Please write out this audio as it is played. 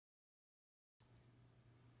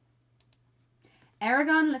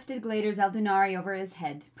Aragon lifted Glader's Eldunari over his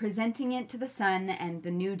head, presenting it to the sun and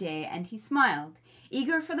the new day, and he smiled,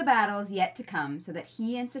 eager for the battles yet to come, so that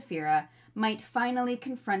he and Saphira might finally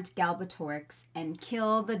confront Galbatorix and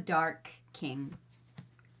kill the Dark King.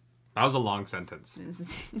 That was a long sentence.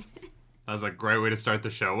 That was a great way to start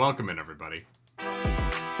the show. Welcome in, everybody.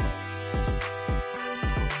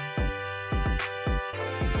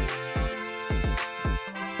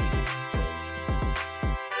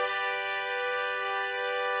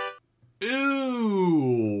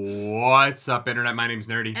 Ooh, what's up, Internet? My name's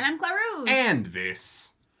Nerdy. And I'm Clarus. And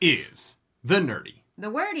this is The Nerdy.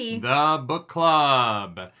 The Wordy. The Book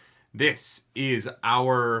Club. This is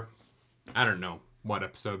our, I don't know what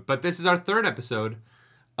episode, but this is our third episode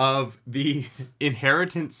of the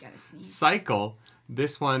Inheritance cycle.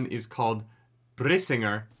 This one is called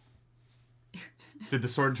Brisingr. Did the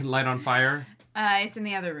sword light on fire? It's in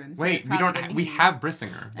the other room. So wait, we have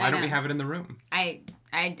Brisingr. Why don't we have it in the room?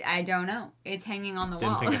 I don't know. It's hanging on the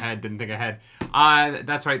wall. Didn't think ahead.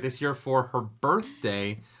 That's right. This year for her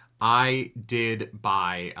birthday, I did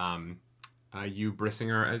buy you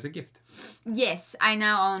Brisingr as a gift. Yes, I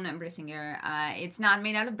now own Brisingr. It's not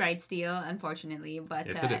made out of bright steel, unfortunately, but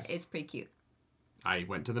yes, it is. It's pretty cute. I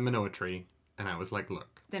went to the Minoa tree, and I was like,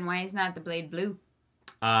 look. Then why is not the blade blue?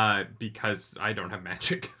 Because I don't have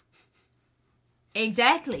magic.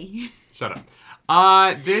 Exactly. Shut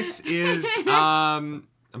up. This is a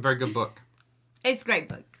very good book. It's a great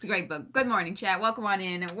book. It's a great book. Good morning, chat. Welcome on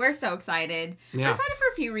in. We're so excited. Yeah. We're excited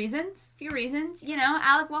for a few reasons. You know,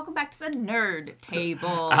 Alec, welcome back to the nerd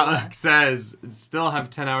table. Alec says, still have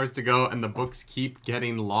 10 hours to go, and the books keep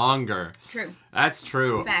getting longer. True. That's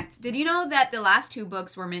true. Facts. Did you know that the last two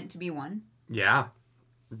books were meant to be one? Yeah.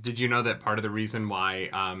 Did you know that part of the reason why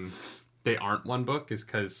they aren't one book is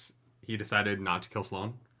because he decided not to kill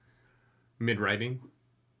Sloane mid-writing?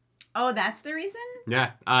 Oh, that's the reason?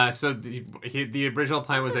 Yeah. So the original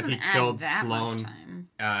plan was that he killed Sloane.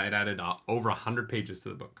 It added over 100 pages to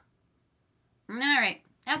the book. All right.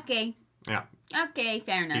 Okay. Yeah. Okay,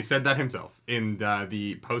 fair enough. He said that himself in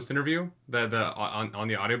the post interview. On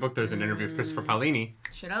the audiobook, there's an interview with Christopher Paolini.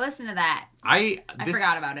 Should have listened to that. I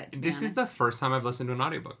forgot about it. This is the first time I've listened to an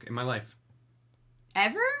audiobook in my life.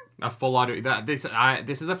 Ever? A full audio. This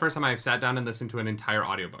is the first time I've sat down and listened to an entire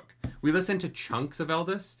audiobook. We listened to chunks of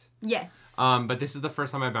Eldest. Yes. But this is the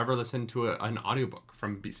first time I've ever listened to an audiobook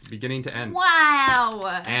from beginning to end.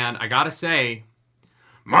 Wow. And I gotta say,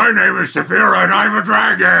 my name is Saphira and I'm a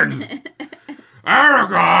dragon.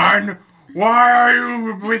 Aragon, why are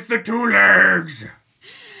you with the two legs?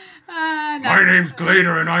 My name's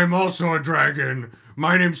Glader and I'm also a dragon.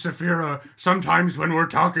 My name's Saphira. Sometimes when we're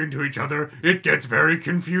talking to each other, it gets very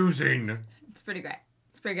confusing. It's pretty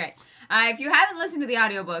great. If you haven't listened to the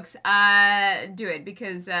audiobooks, do it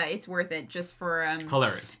because it's worth it just for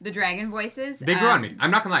hilarious. The dragon voices. They grew on me.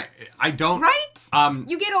 I'm not gonna lie. I don't. Right?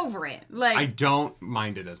 You get over it. Like I don't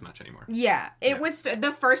mind it as much anymore. Yeah. It was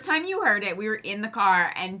the first time you heard it. We were in the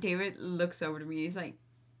car, and David looks over to me. He's like,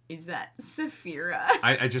 "Is that Saphira?"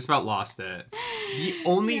 I just about lost it. The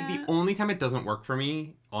only time it doesn't work for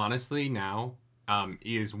me, honestly, now,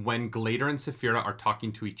 is when Glader and Saphira are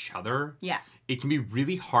talking to each other. Yeah. It can be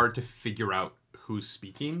really hard to figure out who's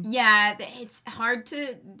speaking. Yeah, it's hard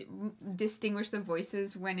to distinguish the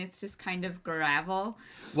voices when it's just kind of gravel.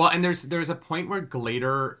 Well, and there's a point where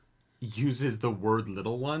Glader uses the word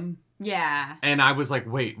little one. Yeah. And I was like,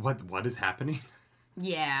 wait, what is happening?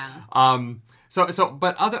 Yeah.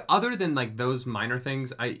 But other than like those minor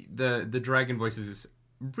things, the dragon voices is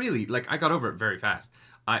really like I got over it very fast.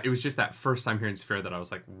 It was just that first time hearing Saphira that I was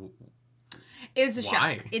like, it was a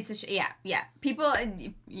shock. It's a yeah. People,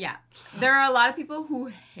 yeah. There are a lot of people who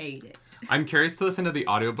hate it. I'm curious to listen to the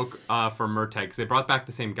audiobook for Murtagh because they brought back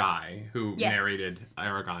the same guy who narrated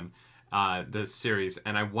Aragon, the series,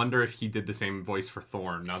 and I wonder if he did the same voice for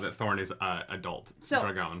Thorn now that Thorn is adult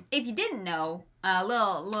dragon. If you didn't know,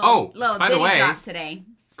 little by the way, drop today.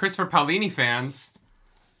 Christopher Paolini fans,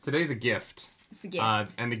 today's a gift. It's a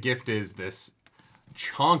gift, and the gift is this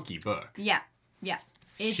chunky book. Yeah.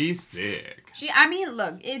 She's thick.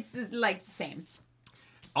 Look, it's like the same.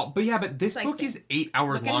 Oh, but this book is 8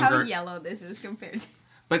 hours longer. Look at how yellow this is compared to...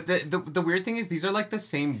 But the weird thing is these are like the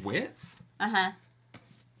same width. Uh-huh.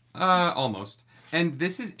 Almost. And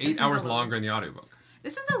this is 8 hours longer in the audiobook.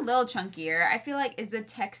 This one's a little chunkier. I feel like, is the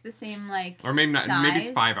text the same, like, or maybe not. size? Maybe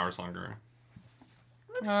it's 5 hours longer.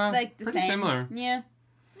 Looks like the pretty same. Similar. Yeah.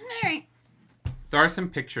 All right. There are some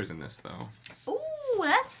pictures in this, though. Ooh,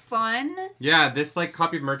 that's fun. Yeah, this, like,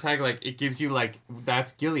 copy of Murtagh, like, it gives you, like,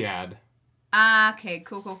 that's Gilead. Ah, okay.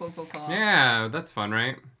 Cool. Yeah, that's fun,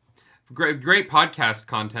 right? Great podcast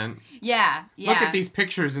content. Yeah. Look at these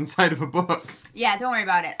pictures inside of a book. Yeah, don't worry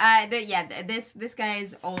about it. This guy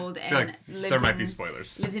is old and there might be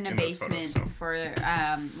spoilers. Lived in a basement for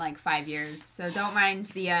 5 years, so don't mind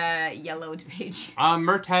the yellowed page.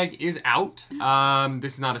 Murtagh is out.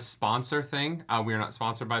 This is not a sponsor thing. We are not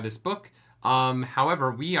sponsored by this book.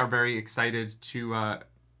 However, we are very excited to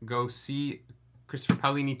go see Christopher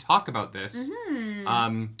Paolini talk about this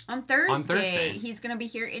on Thursday. He's going to be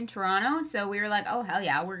here in Toronto, so we were like, oh, hell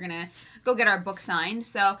yeah, we're going to go get our book signed.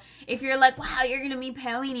 So if you're like, wow, you're going to meet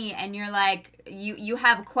Paolini, and you're like, you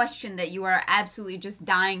have a question that you are absolutely just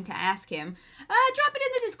dying to ask him, drop it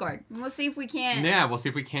in the Discord. We'll see if we can't. Yeah, we'll see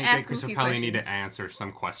if we can't get Christopher Paolini to answer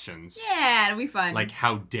some questions. Yeah, it'll be fun. Like,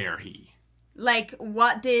 how dare he? Like,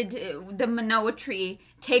 what did the Manoa tree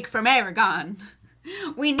take from Aragon?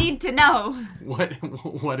 We need to know.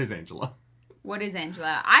 What is Angela? What is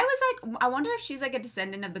Angela? I was like, I wonder if she's like a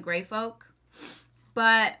descendant of the Grey Folk,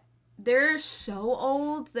 but they're so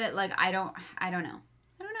old that like I don't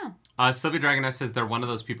know. Sylvia Dragoness says they're one of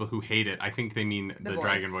those people who hate it. I think they mean the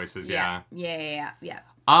dragon voices. Yeah.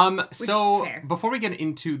 So fair. Before we get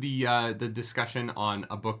into the discussion on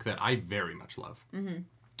a book that I very much love,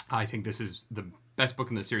 I think this is the best book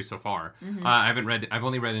in the series so far. I've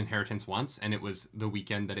only read Inheritance once, and it was the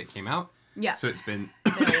weekend that it came out. Yeah. So it's been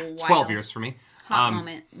 12 years for me. Hot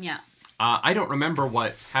moment. Yeah. I don't remember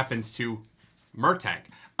what happens to Murtagh.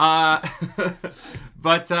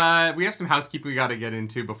 But we have some housekeeping we got to get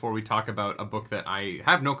into before we talk about a book that I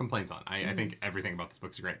have no complaints on. I think everything about this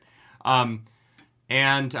book is great.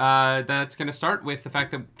 And that's going to start with the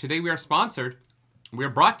fact that today we are sponsored. We are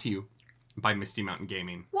brought to you by Misty Mountain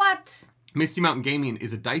Gaming. What? Misty Mountain Gaming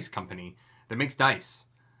is a dice company that makes dice.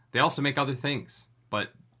 They also make other things,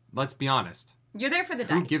 but let's be honest. You're there for the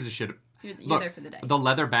dice. Who gives a shit? You're there for the dice. The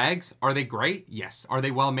leather bags, are they great? Yes. Are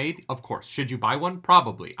they well made? Of course. Should you buy one?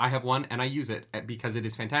 Probably. I have one and I use it because it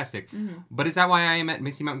is fantastic. But is that why I am at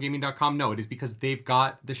MistyMountainGaming.com? No, it is because they've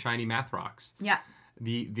got the shiny math rocks. Yeah.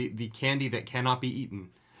 The candy that cannot be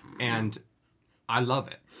eaten. And I love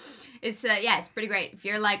it. It's it's pretty great. If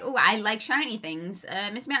you're like, oh, I like shiny things,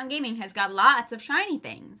 Misty Mountain Gaming has got lots of shiny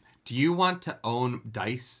things. Do you want to own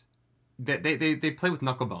dice? They play with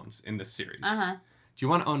knuckle bones in this series. Uh-huh. Do you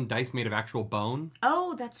want to own dice made of actual bone?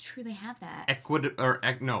 Oh, that's true. They have that.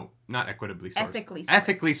 Not equitably sourced. Ethically sourced.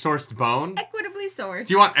 Ethically sourced bone? Equitably sourced.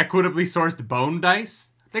 Do you want equitably sourced bone dice?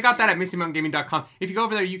 They got that at MistyMountainGaming.com. If you go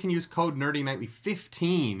over there, you can use code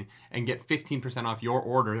NERDYNIGHTLY15 and get 15% off your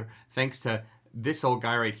order thanks to this old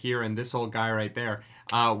guy right here and this old guy right there.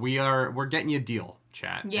 We're getting you a deal,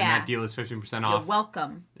 chat. Yeah. And that deal is 15% off. You're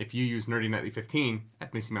welcome. If you use NERDYNIGHTLY15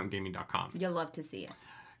 at MistyMountainGaming.com. You'll love to see it.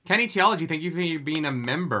 Kenny Theology, thank you for being a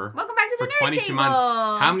member. Welcome back to the Nerd 22 Table. months.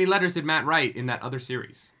 How many letters did Matt write in that other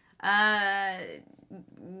series?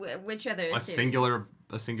 Which other series?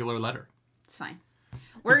 A singular letter. It's fine.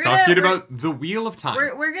 We're talking about the Wheel of Time.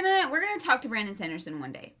 We're gonna talk to Brandon Sanderson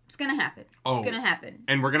one day. It's gonna happen. It's gonna happen.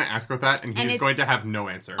 And we're gonna ask about that, and he's going to have no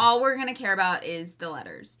answer. All we're gonna care about is the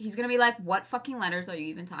letters. He's gonna be like, "What fucking letters are you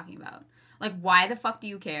even talking about? Like, why the fuck do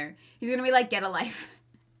you care?" He's gonna be like, "Get a life."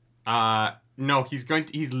 No, he's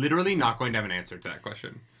literally not going to have an answer to that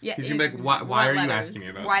question. Yeah, he's gonna be like, why are you asking me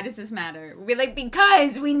about it? Why does this matter? We'll be like,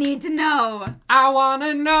 because we need to know. I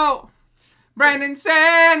wanna know. Brandon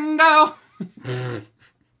Sando.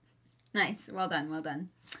 Nice. Well done.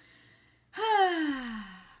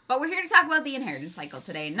 But we're here to talk about the inheritance cycle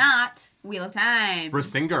today, not Wheel of Time.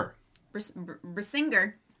 Brisingr.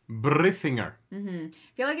 Brisingr. Brisingr. I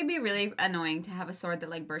feel like it'd be really annoying to have a sword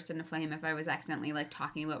that like burst into flame if I was accidentally like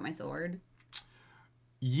talking about my sword.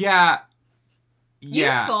 Yeah.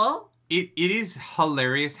 Useful. It is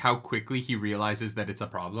hilarious how quickly he realizes that it's a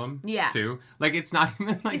problem. Yeah. Too. Like, it's not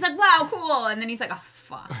even like... He's like, wow, cool. And then he's like, oh,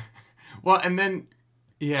 fuck. Well, and then,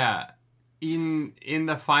 yeah, in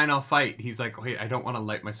the final fight, he's like, wait, I don't want to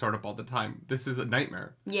light my sword up all the time. This is a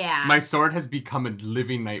nightmare. Yeah. My sword has become a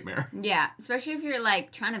living nightmare. Yeah. Especially if you're,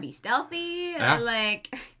 like, trying to be stealthy. Yeah.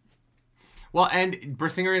 Like... Well, and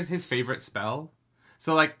Brisingr is his favorite spell.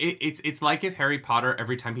 So, like, it's like if Harry Potter,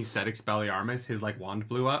 every time he said Expelliarmus, his, like, wand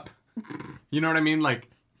blew up. You know what I mean? Like,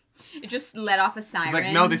 it just let off a siren. He's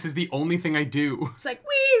like, no, this is the only thing I do. It's like,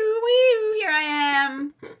 wee, here I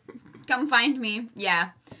am. Come find me. Yeah.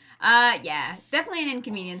 Yeah. Definitely an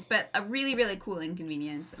inconvenience, but a really, really cool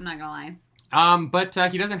inconvenience. I'm not gonna lie. But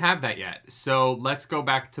he doesn't have that yet. So let's go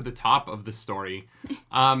back to the top of the story.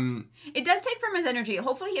 It does take from his energy.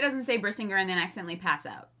 Hopefully he doesn't say Brisingr and then accidentally pass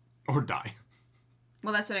out. Or die.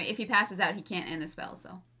 Well, that's what if he passes out, he can't end the spell,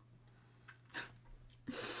 so.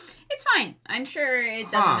 It's it's fine. I'm sure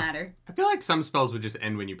it doesn't matter. I feel like some spells would just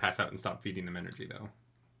end when you pass out and stop feeding them energy, though.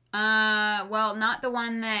 Well, not the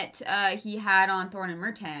one that he had on Thorn and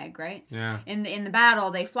Murtagh, right? Yeah. In the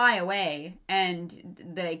battle, they fly away, and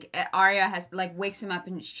Arya wakes him up,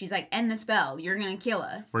 and she's like, "End the spell. You're gonna kill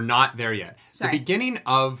us." We're not there yet. Sorry. The beginning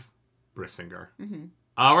of Brisingr. Mm-hmm.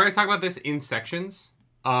 We're gonna talk about this in sections.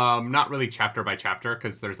 Not really chapter by chapter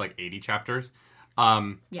because there's like 80 chapters.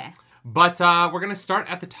 Yeah. But we're gonna start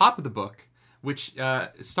at the top of the book, which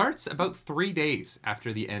starts about 3 days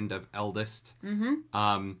after the end of Eldest.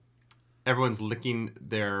 Mm-hmm. Everyone's licking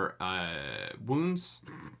their wounds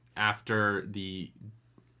after the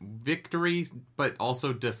victory, but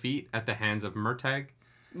also defeat at the hands of Murtagh.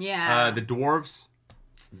 Yeah. The dwarves,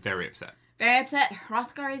 very upset. Very upset.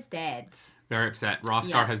 Hrothgar is dead. Very upset.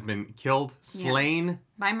 Hrothgar has been killed, slain,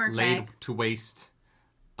 by Murtagh, laid to waste,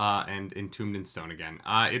 and entombed in stone again.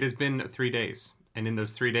 It has been 3 days, and in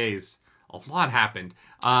those 3 days, a lot happened.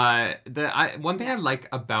 One thing I like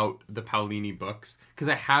about the Paolini books, because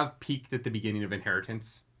I have peeked at the beginning of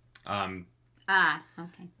Inheritance, okay,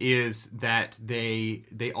 is that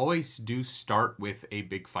they always do start with a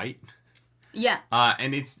big fight. Yeah.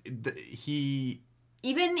 And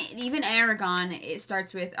Even Aragon, it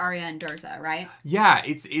starts with Arya and Dursa, right? Yeah,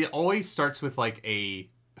 it always starts with like a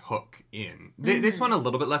hook in. This one a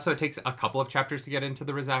little bit less, so it takes a couple of chapters to get into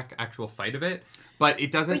the Rizak actual fight of it, but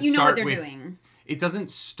it doesn't. But you know what they're doing. It doesn't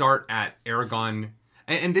start at Aragon,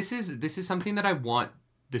 and this is something that I want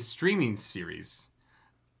the streaming series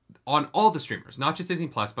on all the streamers, not just Disney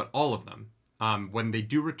Plus, but all of them. When they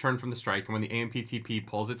do return from the strike, and when the AMPTP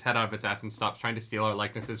pulls its head out of its ass and stops trying to steal our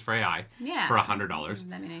likenesses for AI for $100.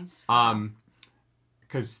 That'd be nice.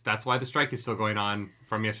 Because that's why the strike is still going on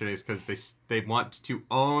from yesterday's, because they want to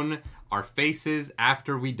own our faces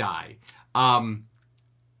after we die.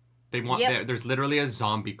 They want there's literally a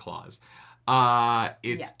zombie clause.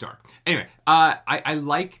 It's dark. Anyway, I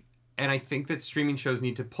like, and I think that streaming shows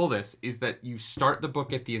need to pull this, is that you start the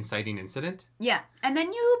book at the inciting incident. Yeah, and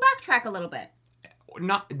then you backtrack a little bit.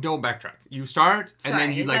 Don't backtrack. You start, and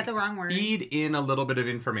then you that the wrong word? Feed in a little bit of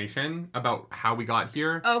information about how we got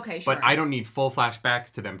here. Okay, sure. But I don't need full flashbacks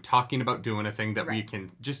to them talking about doing a thing that we can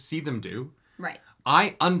just see them do. Right.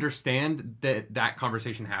 I understand that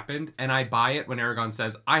conversation happened, and I buy it when Aragon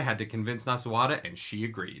says, I had to convince Nasawada, and she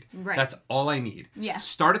agreed. Right. That's all I need. Yeah.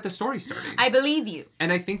 Start at the story starting. I believe you.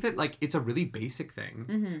 And I think that, like, it's a really basic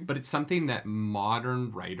thing, but it's something that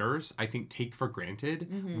modern writers, I think, take for granted.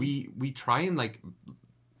 We try and, like,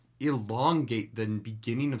 elongate the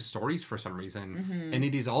beginning of stories for some reason, and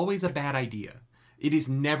it is always a bad idea. It is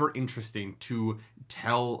never interesting to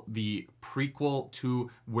tell the prequel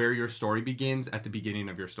to where your story begins at the beginning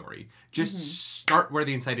of your story. Just start where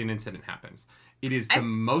the inciting incident happens. It is the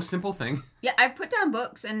most simple thing. Yeah, I've put down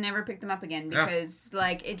books and never picked them up again because,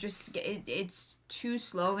 like, it's too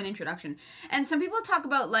slow of an introduction. And some people talk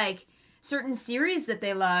about, like, certain series that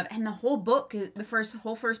they love, and the whole book,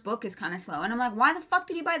 whole first book is kind of slow. And I'm like, why the fuck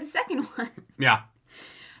did you buy the second one? Yeah.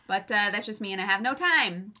 But that's just me, and I have no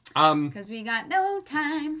time. Because we got no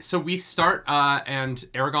time. So we start, and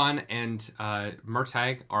Aragon and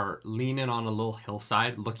Murtagh are leaning on a little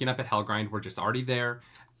hillside, looking up at Helgrind. We're just already there.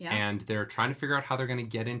 Yeah. And they're trying to figure out how they're going to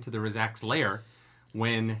get into the Rizak's lair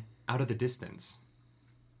when, out of the distance,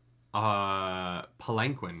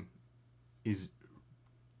 Palanquin is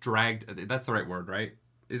dragged. That's the right word, right?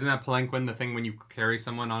 Isn't that Palanquin the thing when you carry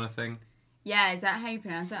someone on a thing? Yeah, is that how you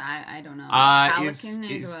pronounce it? I don't know.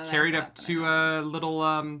 Is carried up to a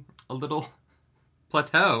little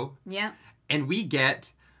plateau. Yeah. And we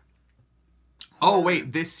get... Horror. Oh,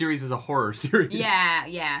 wait, this series is a horror series.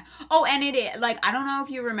 Yeah. Oh, and like, I don't know if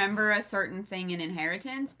you remember a certain thing in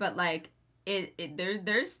Inheritance, but, like,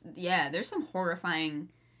 there's some horrifying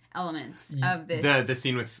elements of this. The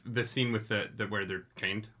scene with the where they're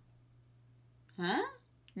chained. Huh?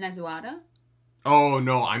 Nasawada? Oh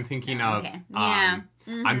no, I'm thinking of I'm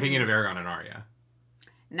thinking of Aragon and Arya.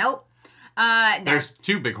 Nope. No. There's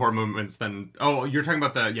two big horror movements. Then you're talking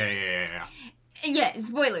about the yeah. Yeah,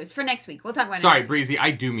 spoilers for next week. We'll talk about it. Sorry, Breezy. I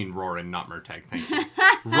do mean Roran, not Murtagh. Thank you.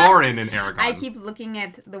 Roran and Aragon. I keep looking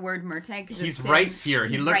at the word Murtagh because he's right here.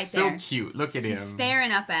 He looks so cute. Look at him. He's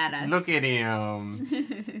staring up at us. Look at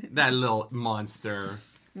him. That little monster.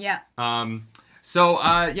 Yeah.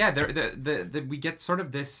 We get sort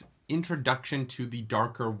of this introduction to the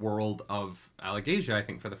darker world of Allegasia, I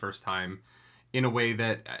think, for the first time, in a way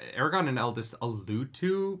that Aragon and Eldest allude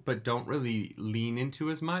to, but don't really lean into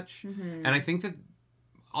as much. And I think that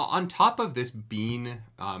on top of this being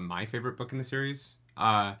my favorite book in the series,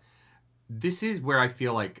 this is where I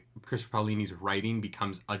feel like Christopher Paolini's writing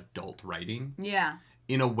becomes adult writing. Yeah.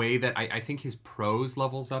 in a way that I think his prose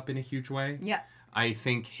levels up in a huge way. Yeah. I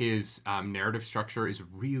think his narrative structure is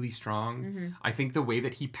really strong. I think the way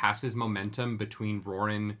that he passes momentum between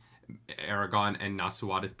Roran, Aragon, and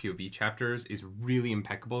Nasuada's POV chapters is really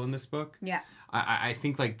impeccable in this book. Yeah. I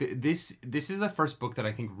think like this is the first book that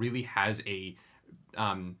I think really has a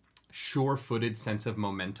sure-footed sense of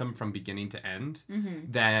momentum from beginning to end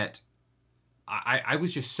that I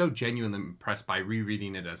was just so genuinely impressed by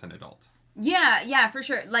rereading it as an adult. Yeah, for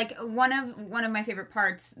sure. Like one of my favorite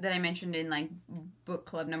parts that I mentioned in like book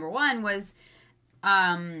club number 1 was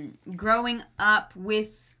growing up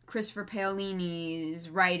with Christopher Paolini's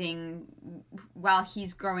writing while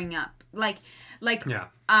he's growing up. Like Yeah.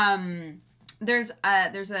 There's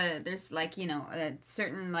like, you know, a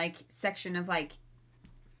certain like section of like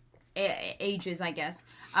ages, I guess,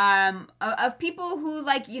 of people who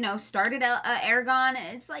like, you know, started Aragon.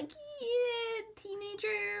 It's like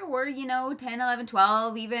teenager or, you know, 10, 11,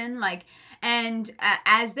 12 even, like, and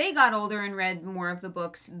as they got older and read more of the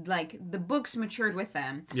books, like the books matured with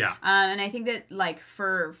them. Yeah. And I think that like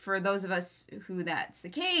for those of us who that's the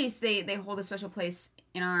case, they hold a special place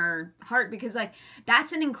in our heart because like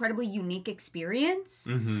that's an incredibly unique experience.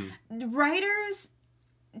 Writers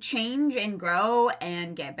change and grow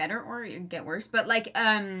and get better or get worse, but like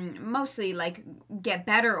mostly like get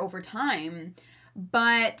better over time,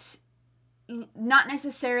 but not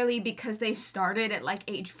necessarily because they started at like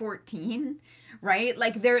age 14, right?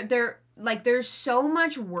 Like they're like there's so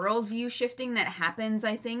much worldview shifting that happens,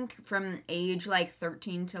 I think, from age like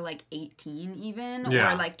 13 to like 18 even,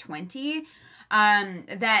 or like 20,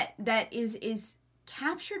 that is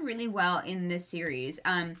captured really well in this series,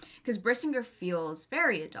 because Brisingr feels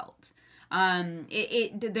very adult.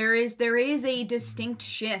 There is a distinct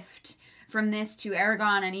shift from this to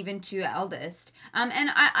Aragon and even to Eldest, and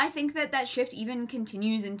I think that shift even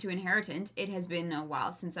continues into Inheritance. It has been a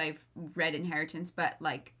while since I've read Inheritance, but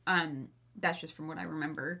like that's just from what I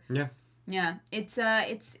remember. Yeah, it's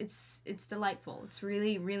delightful. It's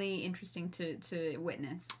really, really interesting to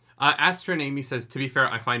witness. Astrid Amy says, to be fair,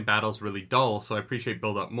 I find battles really dull, so I appreciate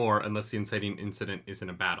build-up more unless the inciting incident isn't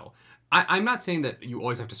a battle. I'm not saying that you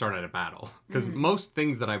always have to start at a battle, because most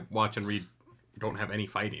things that I watch and read don't have any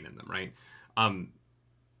fighting in them, right?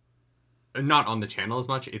 Not on the channel as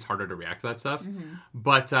much. It's harder to react to that stuff.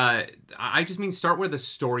 But I just mean start where the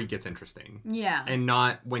story gets interesting. Yeah. And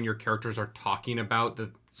not when your characters are talking about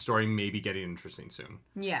the story maybe getting interesting soon.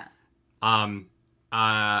 Yeah.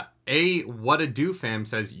 What a do fam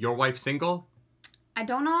says, your wife single? I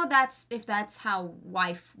don't know if that's how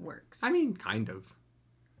wife works. I mean, kind of.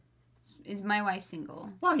 Is my wife single?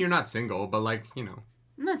 Well, you're not single, but like, you know.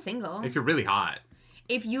 I'm not single. If you're really hot.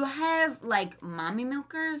 If you have like mommy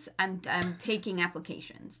milkers, I'm taking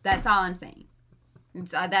applications. That's all I'm saying.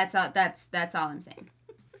 That's all I'm saying.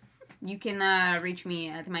 You can reach me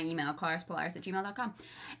at my email, clarispolaris@gmail.com.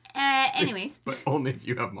 Anyways. But only if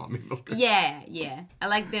you have mommy milkers. Yeah. I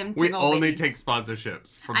like them to We go only bitties. take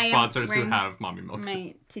sponsorships from sponsors who have mommy milkers.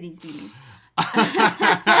 My titties beaties.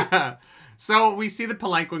 So we see the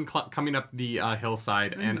palanquin coming up the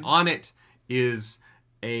hillside, and on it is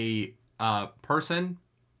a person,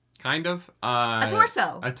 kind of. A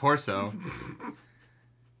torso. A torso.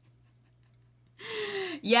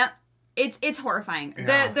 Yep. It's horrifying.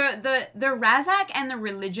 Yeah. The Razak and the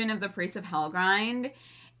religion of the priests of Hellgrind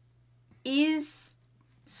is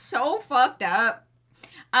so fucked up.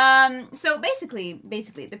 So basically,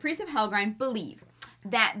 the priests of Hellgrind believe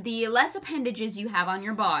that the less appendages you have on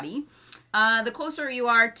your body, the closer you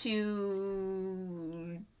are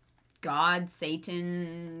to God,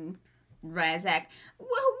 Satan, Razak,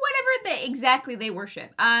 whatever exactly they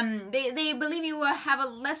worship. They believe you have a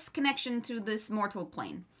less connection to this mortal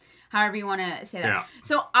plane. However you want to say that. Yeah.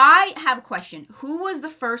 So I have a question. Who was the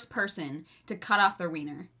first person to cut off their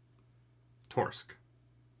wiener? Torsk.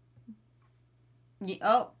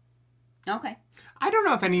 Oh. Okay. I don't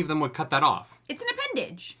know if any of them would cut that off. It's an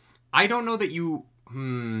appendage. I don't know that you...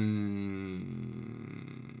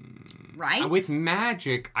 Right? With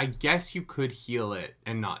magic, I guess you could heal it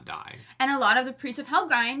and not die. And a lot of the priests of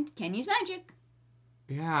Hellgrind can use magic.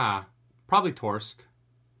 Yeah. Probably Torsk.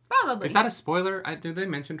 Probably. Is that a spoiler? Did they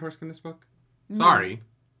mention Torsk in this book? Sorry.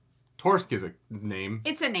 Torsk is a name.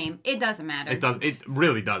 It's a name. It doesn't matter. It does. It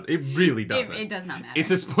really does. It really doesn't. It does not matter.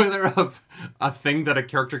 It's a spoiler of a thing that a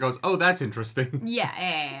character goes, oh, that's interesting.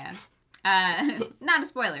 Yeah. Not a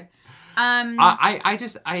spoiler.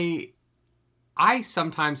 I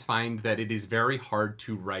sometimes find that it is very hard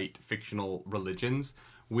to write fictional religions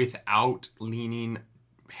without leaning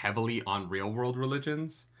heavily on real world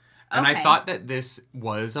religions. And Okay. I thought that this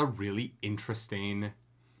was a really interesting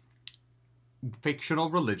fictional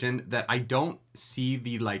religion that I don't see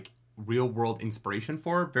the like real world inspiration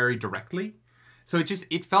for very directly. So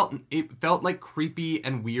it felt like creepy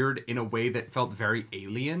and weird in a way that felt very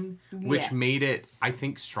alien, which made it, I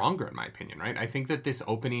think, stronger in my opinion, right? I think that this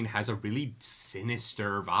opening has a really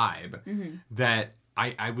sinister vibe that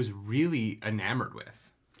I was really enamored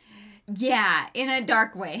with. Yeah, in a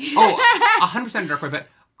dark way. 100% dark way, but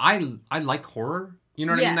I like horror. You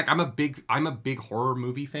know what I mean? Like I'm a big horror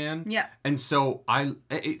movie fan. Yeah. And so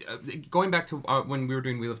going back to when we were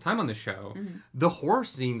doing Wheel of Time on the show, the horror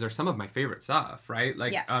scenes are some of my favorite stuff, right?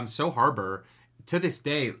 Like So Harbor, to this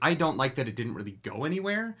day, I don't like that it didn't really go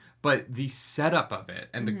anywhere, but the setup of it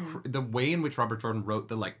and the way in which Robert Jordan wrote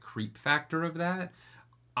the like creep factor of that,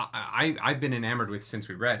 I've been enamored with since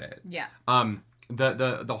we read it. Yeah.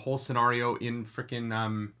 The whole scenario in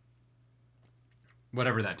frickin'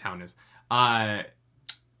 whatever that town is.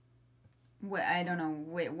 I don't know.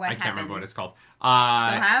 What happens? I can't remember what it's called.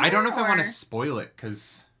 I don't know if I want to spoil it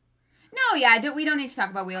because... No, yeah, we don't need to talk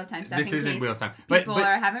about Wheel of Time stuff. This isn't Wheel of Time. People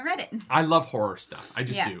haven't read it. I love horror stuff. I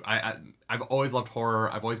just do. I've always loved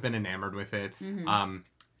horror. I've always been enamored with it.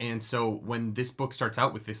 And so when this book starts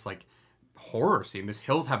out with this like horror scene, this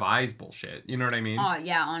Hills Have Eyes bullshit, you know what I mean? Oh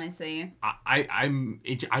yeah, honestly. I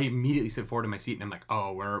immediately sit forward in my seat and I'm like,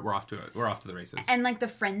 oh, we're off to the races. And like the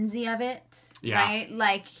frenzy of it, right?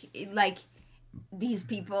 Like these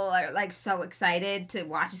people are like so excited to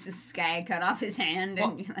watch this guy cut off his hand,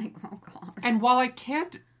 and you're like, oh god. And while I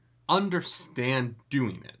can't understand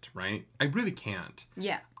doing it, right? I really can't.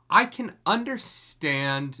 Yeah. I can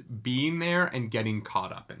understand being there and getting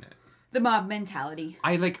caught up in it. The mob mentality.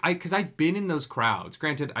 Because I've been in those crowds.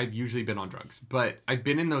 Granted, I've usually been on drugs, but I've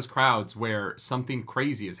been in those crowds where something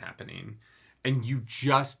crazy is happening and you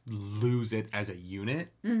just lose it as a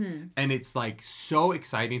unit. And it's like so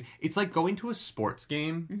exciting. It's like going to a sports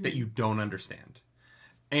game that you don't understand.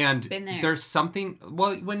 And there's something,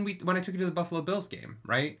 well, when I took you to the Buffalo Bills game,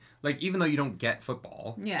 right? Like, even though you don't get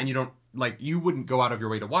football and you don't, like, you wouldn't go out of your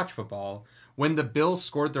way to watch football, when the Bills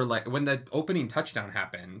scored when the opening touchdown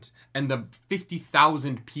happened and the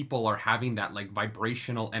 50,000 people are having that like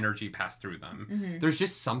vibrational energy pass through them,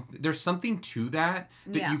 there's something to that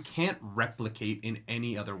you can't replicate in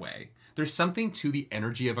any other way. There's something to the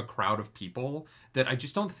energy of a crowd of people that I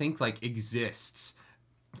just don't think like exists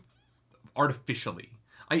artificially.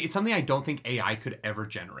 It's something I don't think AI could ever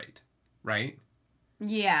generate, right?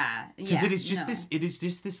 Yeah, because it is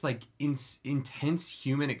just this like intense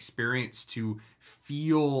human experience to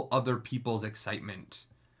feel other people's excitement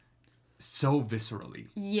so viscerally.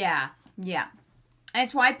 Yeah. And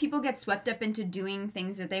it's why people get swept up into doing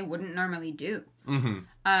things that they wouldn't normally do.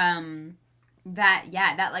 That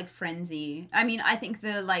like frenzy. I mean, I think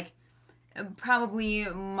the like probably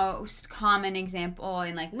most common example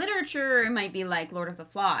in like literature might be like Lord of the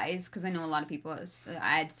Flies, because I know a lot of people,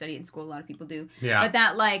 I had studied in school, a lot of people do. Yeah. But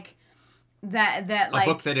that like that like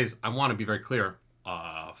a book that is, I want to be very clear,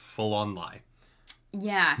 full on lie.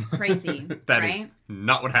 Yeah, crazy. That right? is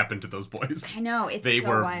not what happened to those boys. I know, they so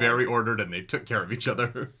were wild. Very ordered and they took care of each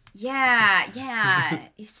other. Yeah.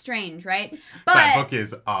 It's strange, right? But that book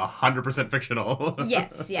is 100% fictional.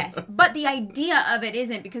 yes. But the idea of it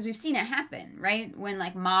isn't, because we've seen it happen, right? When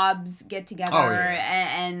like mobs get together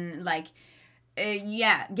and like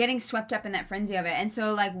getting swept up in that frenzy of it. And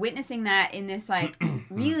so like witnessing that in this like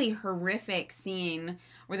really horrific scene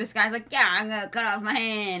where this guy's like, yeah, I'm gonna cut off my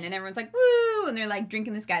hand, and everyone's like, woo, and they're like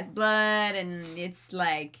drinking this guy's blood, and it's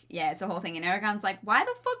like, yeah, it's a whole thing. And Eragon's like, why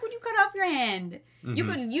the fuck would you cut off your hand? You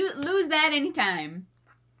lose that anytime.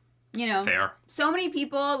 You know, fair. So many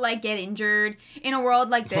people like get injured in a world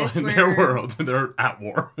like this. In where their world, they're at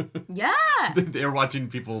war. Yeah, they're watching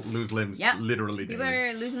people lose limbs. Yep. Literally. People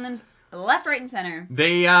are losing limbs left, right, and center.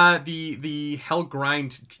 They the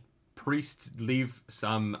Hellgrind priests leave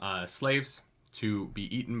some slaves to be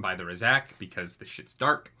eaten by the Razak because the shit's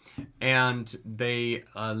dark, and they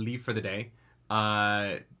leave for the day.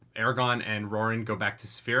 Eragon and Roran go back to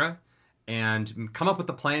Saphira and come up with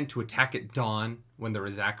a plan to attack at dawn when the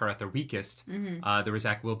Razak are at their weakest. The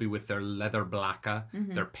Razak will be with their leather blaka,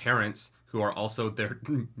 their parents, who are also their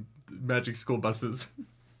magic school buses.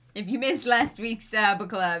 If you missed last week's book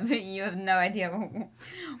club, you have no idea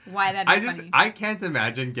why that is funny. I can't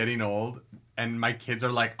imagine getting old and my kids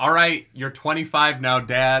are like, all right, you're 25 now,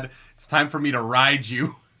 Dad. It's time for me to ride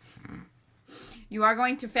you. You are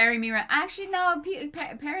going to ferry me around. Actually, no,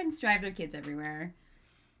 parents drive their kids everywhere.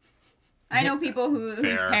 I know people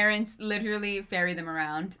whose parents literally ferry them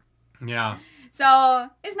around. Yeah. So,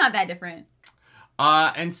 it's not that different.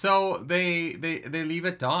 And so they leave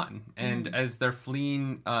at dawn, and as they're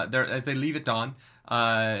fleeing, as they leave at dawn,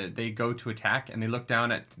 they go to attack, and they look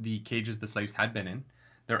down at the cages the slaves had been in.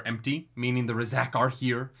 They're empty, meaning the Rizak are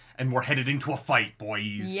here, and we're headed into a fight,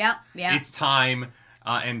 boys. Yep. It's time.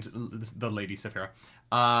 And the lady Saphira.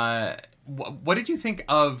 What did you think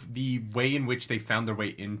of the way in which they found their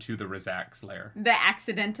way into the Rizak's lair? The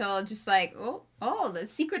accidental, just like, the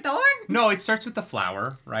secret door? No, it starts with the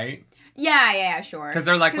flower, right? Yeah, sure. Because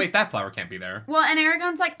they're like, wait, that flower can't be there. Well, and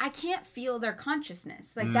Aragon's like, I can't feel their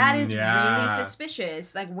consciousness. Like, that is really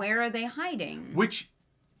suspicious. Like, where are they hiding? Which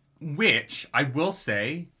I will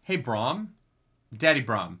say, hey, Brom, Daddy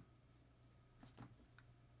Brom,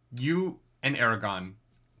 you and Aragon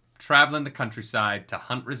traveling the countryside to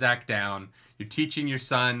hunt Rizak down. You're teaching your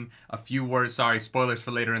son a few words. Sorry, spoilers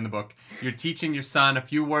for later in the book. You're teaching your son a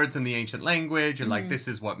few words in the ancient language. You're like, this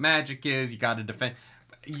is what magic is. You got to defend.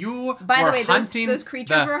 You By the way, hunting those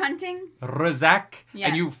creatures were hunting? Rizak, yeah.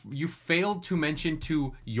 and you failed to mention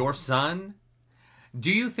to your son.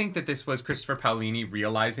 Do you think that this was Christopher Paolini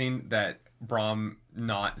realizing that Brom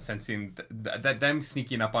not sensing that them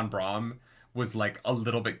sneaking up on Brom was like a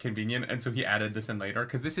little bit convenient, and so he added this in later?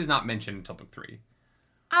 Because this is not mentioned until book 3.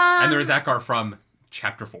 And the Rizak are from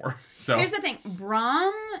chapter 4. So here's the thing.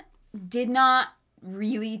 Brom did not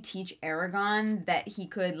really teach Aragon that he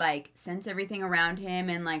could like sense everything around him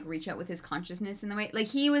and like reach out with his consciousness in the way. Like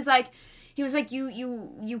he was like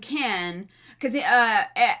you can, because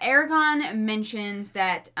Aragon mentions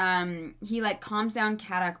that he like calms down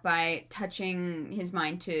Kadak by touching his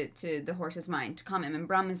mind to the horse's mind to calm him, and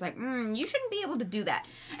Brom is like, you shouldn't be able to do that.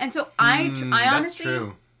 And so I honestly,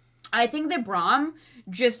 true. I think that Brom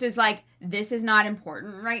just is like, this is not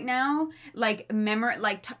important right now. Like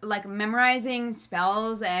memorizing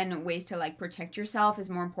spells and ways to like protect yourself is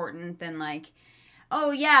more important than like,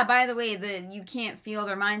 oh yeah, by the way, you can't feel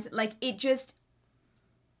their minds. Like it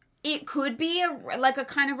could be a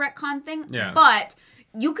kind of retcon thing. Yeah. But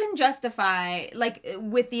you can justify like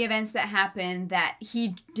with the events that happened that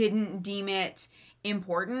he didn't deem it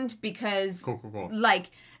important because cool.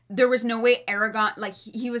 Like there was no way Aragon, like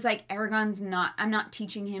he was like, Aragon's not, I'm not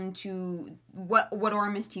teaching him to what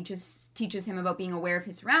Oramus teaches him about being aware of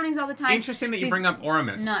his surroundings all the time. Interesting that you bring up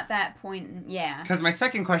Oramus. Not that point, yeah. Because my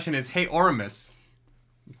second question is, hey Oramus,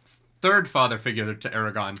 third father figure to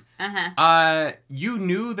Aragon. You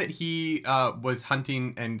knew that he was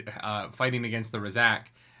hunting and fighting against the Rizak,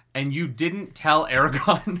 and you didn't tell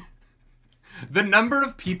Aragon. The number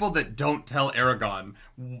of people that don't tell Aragon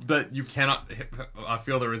that you cannot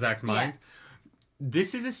feel the Rizak's minds. Yeah.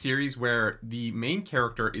 This is a series where the main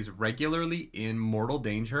character is regularly in mortal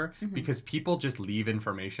danger because people just leave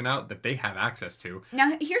information out that they have access to.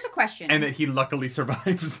 Now, here's a question. And that he luckily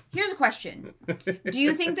survives. Here's a question. Do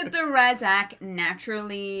you think that the Rizak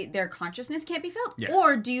naturally, their consciousness can't be felt? Yes.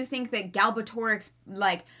 Or do you think that Galbatorix,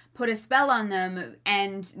 like, put a spell on them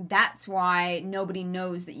and that's why nobody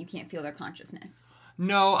knows that you can't feel their consciousness?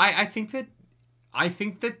 No, I think that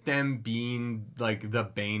them being, like, the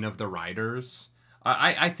bane of the riders...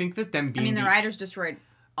 I think that them being... the riders destroyed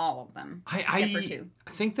all of them, except for 2.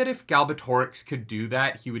 I think that if Galbatorix could do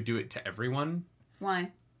that, he would do it to everyone.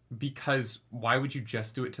 Why? Because why would you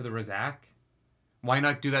just do it to the Rizak? Why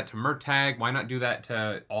not do that to Murtagh? Why not do that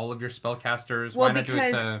to all of your spellcasters? Well, why not do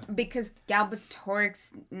it to... because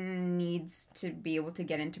Galbatorix needs to be able to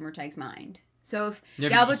get into Murtagh's mind. So if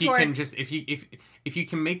Galbatorix... he can just... If you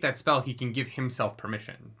can make that spell, he can give himself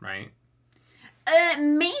permission, right?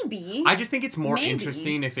 Maybe. I just think it's more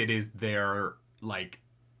interesting if it is their, like,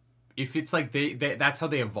 if it's like they that's how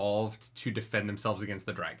they evolved to defend themselves against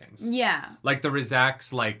the dragons. Yeah. Like the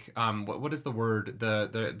Rizak's, like, what is the word?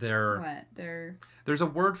 There's a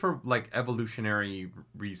word for, like, evolutionary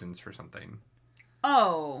reasons for something.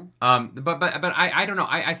 Oh. But I don't know.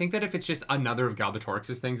 I think that if it's just another of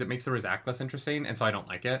Galbatorix's things, it makes the Rizak less interesting, and so I don't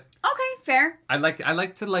like it. Okay, fair. I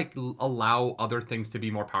like to like allow other things to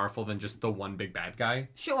be more powerful than just the one big bad guy.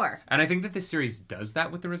 Sure. And I think that this series does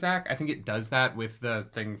that with the Rizak. I think it does that with the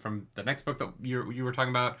thing from the next book that you were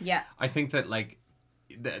talking about. Yeah. I think that like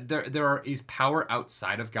there is power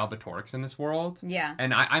outside of Galbatorix in this world. Yeah.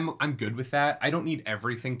 And I'm good with that. I don't need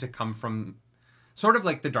everything to come from. Sort of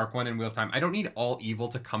like the Dark One in Wheel of Time. I don't need all evil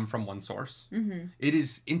to come from one source. Mm-hmm. It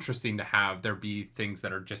is interesting to have there be things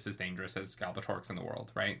that are just as dangerous as Galbatorix in the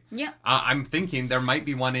world, right? Yeah. I'm thinking there might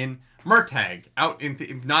be one in Murtagh, out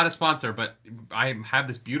in not a sponsor, but I have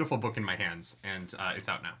this beautiful book in my hands, and it's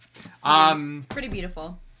out now. It's pretty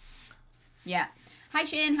beautiful. Yeah. Hi,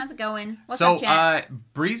 Shin. How's it going? What's up, up, chat?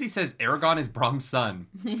 Breezy says Aragon is Brom's son.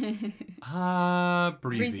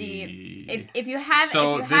 Breezy. If you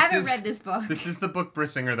haven't read this book, this is the book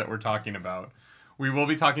Brisingr that we're talking about. We will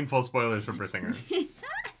be talking full spoilers for Brisingr.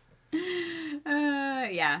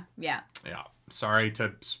 Yeah. Yeah. Sorry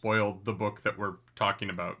to spoil the book that we're talking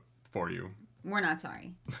about for you. We're not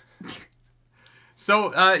sorry.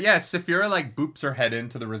 So, Saphira, like, boops her head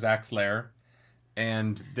into the Razak's lair,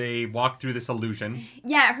 and they walk through this illusion.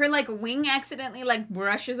 Yeah, her, like, wing accidentally, like,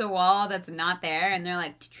 brushes a wall that's not there, and they're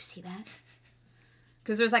like, did you see that?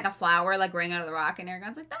 Because there's, like, a flower, like, growing out of the rock, and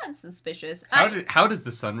Eragon's like, that's suspicious. How does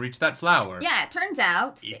the sun reach that flower? Yeah, it turns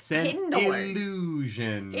out, It's an hidden door.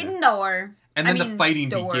 illusion. Hidden door. And then the fighting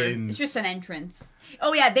begins. It's just an entrance.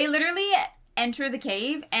 Oh, yeah, they literally enter the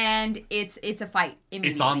cave, and it's a fight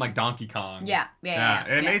immediately. It's on, like, Donkey Kong. Yeah.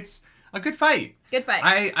 And it's a good fight. Good fight.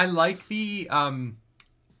 I like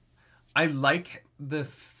the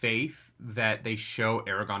faith that they show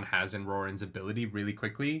Eragon has in Roran's ability really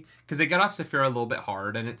quickly, because they get off Saphira a little bit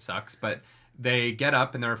hard and it sucks, but they get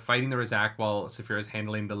up and they're fighting the Razak while Saphira's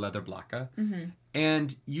handling the leather blaka. Mm-hmm.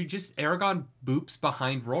 And Eragon boops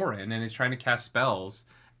behind Roran and is trying to cast spells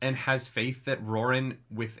and has faith that Roran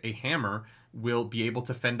with a hammer will be able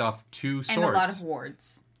to fend off two swords. And a lot of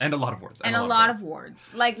wards. And a lot of wards. And a lot of wards.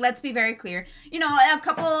 Like, let's be very clear. You know, a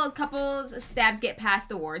couple stabs get past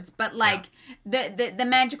the wards, but like the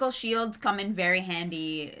magical shields come in very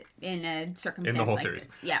handy in a circumstance in the whole like series.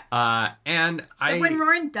 This. Yeah. When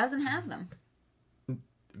Roran doesn't have them.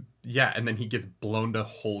 Yeah, and then he gets blown to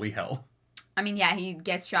holy hell. I mean, yeah, he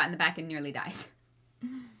gets shot in the back and nearly dies.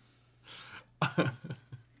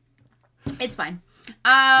 It's fine.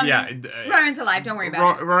 Roran's alive. Don't worry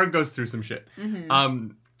about it. Roran goes through some shit. Mm-hmm.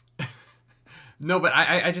 No, but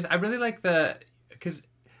I really like because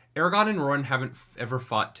Eragon and Roran haven't ever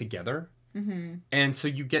fought together. Mm-hmm. And so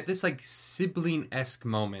you get this, like, sibling-esque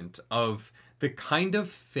moment of the kind of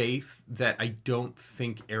faith that I don't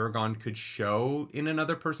think Eragon could show in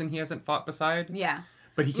another person he hasn't fought beside. Yeah.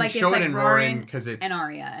 But he can show it in Roran because it's... and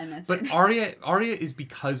Arya, and that's it. But Arya is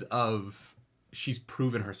because of... she's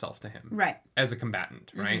proven herself to him. Right. As a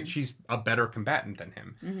combatant, right? Mm-hmm. She's a better combatant than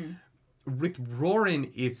him. Mm-hmm. With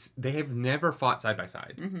Roran, they have never fought side by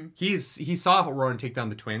side. Mm-hmm. He saw Roran take down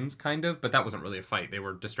the twins, kind of, but that wasn't really a fight. They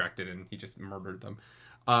were distracted and he just murdered them.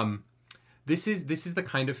 This is the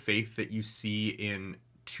kind of faith that you see in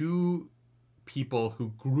two people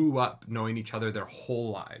who grew up knowing each other their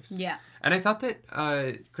whole lives. Yeah. And I thought that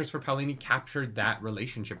Christopher Paolini captured that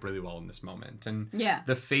relationship really well in this moment. And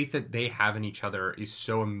the faith that they have in each other is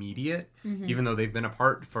so immediate, even though they've been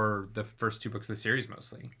apart for the first two books of the series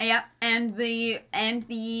mostly. Yeah, and the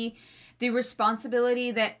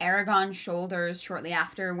responsibility that Eragon shoulders shortly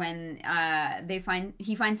after when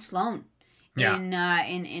he finds Sloane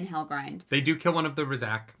in Hellgrind. They do kill one of the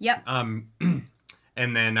Razak. Yep.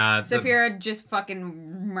 And then Saphira just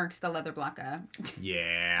fucking murks the leather blocka.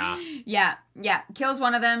 Yeah. Yeah. Kills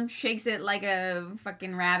one of them, shakes it like a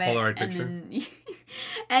fucking rabbit. Polaroid picture.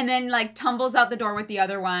 And then like tumbles out the door with the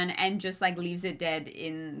other one and just like leaves it dead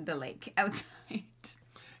in the lake outside.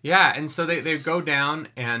 Yeah, and so they go down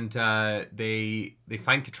and they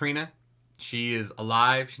find Katrina. She is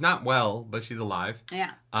alive. She's not well, but she's alive.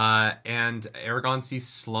 Yeah. And Eragon sees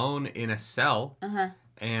Sloane in a cell. Uh-huh.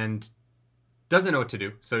 And doesn't know what to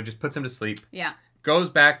do, so just puts him to sleep. Yeah. Goes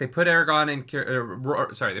back. They put they put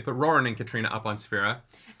Roran and Katrina up on Saphira.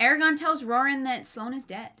 Eragon tells Roran that Sloane is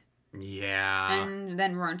dead. Yeah. And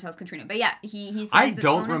then Roran tells Katrina. But yeah, he says I that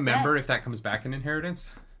don't Sloane remember is dead. if that comes back in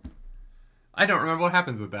Inheritance. I don't remember what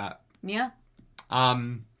happens with that. Yeah.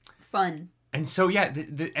 Fun. And so yeah,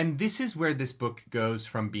 and this is where this book goes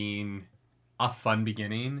from being a fun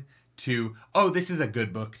beginning to this is a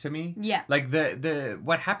good book to me. Yeah. Like the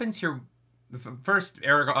what happens here. First,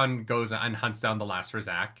 Eragon goes and hunts down the last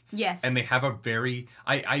Razak. Yes. And they have a very...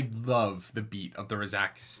 I love the beat of the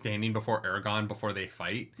Razak standing before Eragon before they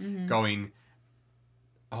fight, going,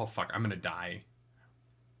 oh, fuck, I'm gonna die.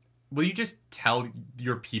 Will you just tell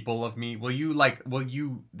your people of me?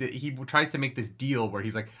 He tries to make this deal where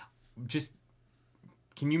he's like, just...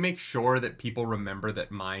 Can you make sure that people remember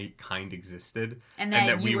that my kind existed? And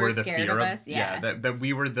that we were the fear of us? Yeah. That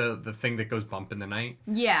we were the thing that goes bump in the night?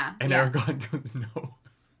 Yeah. And Eragon goes, no.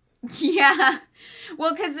 Yeah.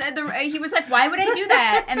 Well, because he was like, why would I do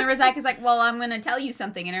that? And the Razak is like, well, I'm going to tell you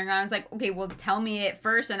something. And Eragon's like, okay, well, tell me it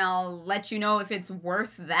first and I'll let you know if it's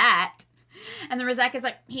worth that. And the Razak is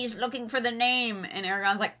like, he's looking for the name. And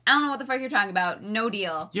Eragon's like, I don't know what the fuck you're talking about. No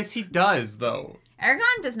deal. Yes, he does, though.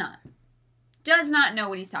 Eragon does not. Does not know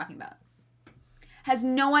what he's talking about. Has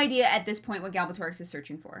no idea at this point what Galbatorix is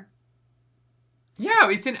searching for.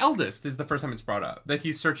 Yeah, it's in Eldest is the first time it's brought up. That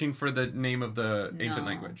he's searching for the name of the ancient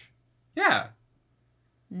language. Yeah.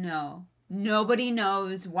 No. Nobody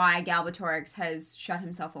knows why Galbatorix has shut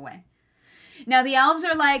himself away. Now the elves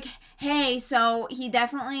are like, hey, so he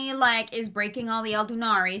definitely like is breaking all the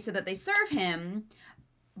Eldunari so that they serve him.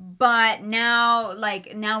 But now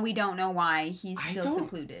we don't know why he's still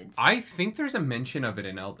secluded. I think there's a mention of it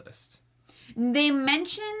in Eldest. They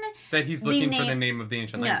mention that he's looking for the name of the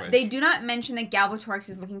ancient language. No, they do not mention that Galbatorix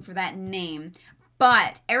is looking for that name.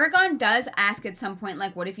 But Aragon does ask at some point,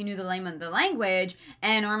 like, what if you knew the name of the language?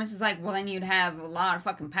 And Ormus is like, well, then you'd have a lot of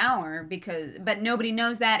fucking power but nobody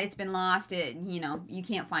knows that. It's been lost. You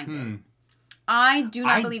can't find it. I do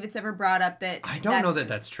not believe it's ever brought up that. I don't know that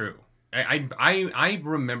that's true. I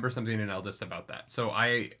remember something in Eldest about that. So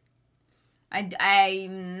I'm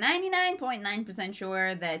 99.9%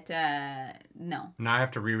 sure that, no. Now I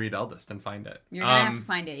have to reread Eldest and find it. You're going to have to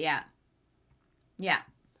find it, yeah. Yeah.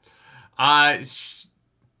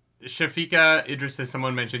 Shafika Idris says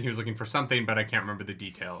someone mentioned he was looking for something, but I can't remember the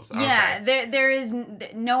details. Yeah, okay. there is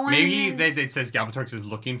no one. Maybe it says Galbatorix is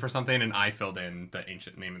looking for something, and I filled in the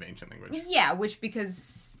name of the ancient language. Yeah,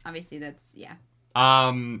 because obviously that's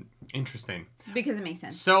interesting. Because it makes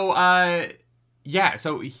sense. So the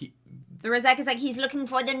Razak is like, he's looking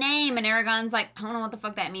for the name, and Aragon's like, I don't know what the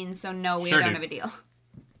fuck that means, so no, we don't have a deal.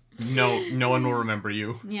 No one will remember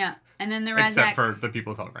you. Yeah. And then the Razak... Except for the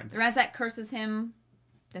people of Helgrind. The Razak curses him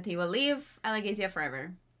that he will leave Alagasia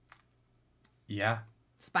forever. Yeah.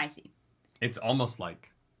 Spicy. It's almost like...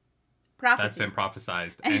 Prophecy. That's been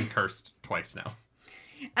prophesized and cursed twice now.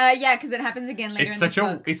 Yeah, because it happens again later in the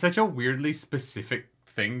book. It's such a weirdly specific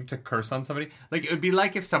thing to curse on somebody. Like, it would be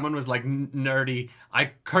like if someone was like, nerdy, I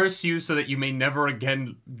curse you so that you may never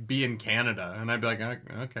again be in Canada. And I'd be like,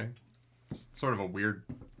 okay. It's sort of a weird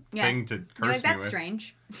thing to curse me with. That's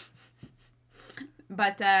strange.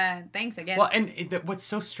 But thanks, I guess. Well, and what's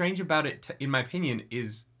so strange about it, in my opinion,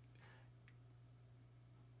 is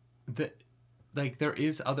that like there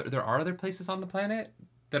are other places on the planet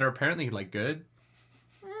that are apparently like good.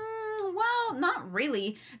 Well, not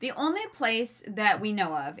really. The only place that we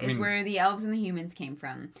know of is where the elves and the humans came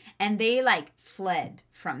from, and they like fled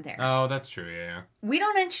from there. Oh, that's true. Yeah. We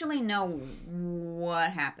don't actually know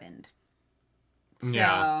what happened. So.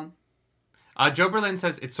 Yeah. Joe Berlin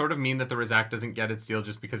says it's sort of mean that the Razak doesn't get its deal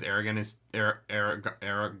just because Aragon is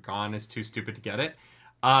too stupid to get it.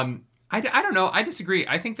 I don't know. I disagree.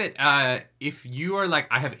 I think that if you are like,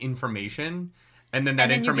 I have information, and then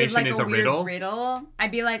that information is a riddle,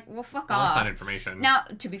 I'd be like, well, fuck off. That's not information. Now,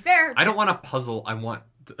 to be fair, I don't want a puzzle. I want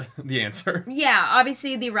the answer. Yeah,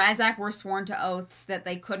 obviously the Razak were sworn to oaths that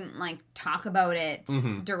they couldn't like talk about it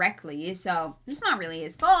directly, so it's not really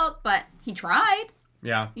his fault. But he tried.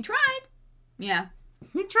 Yeah. He tried. Yeah.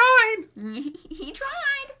 He tried. He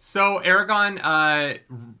tried. So Aragon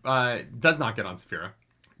does not get on Saphira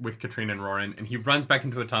with Katrina and Roran, and he runs back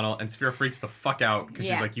into a tunnel, and Saphira freaks the fuck out because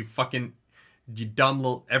she's like, you dumb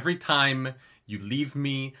little... Every time you leave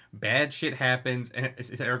me, bad shit happens. And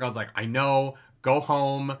Aragon's like, I know. Go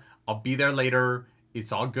home. I'll be there later.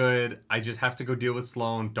 It's all good. I just have to go deal with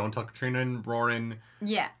Sloane. Don't tell Katrina and Roran.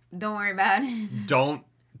 Yeah. Don't worry about it. Don't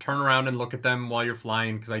turn around and look at them while you're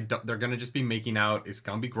flying because they're going to just be making out. It's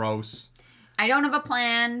going to be gross. I don't have a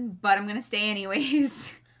plan, but I'm going to stay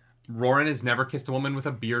anyways. Roran has never kissed a woman with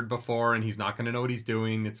a beard before, and he's not going to know what he's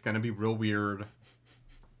doing. It's going to be real weird.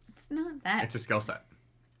 It's not that. It's a skill set.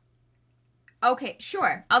 Okay,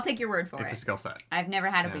 sure. I'll take your word for it. It's a skill set. I've never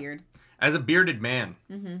had a beard. As a bearded man,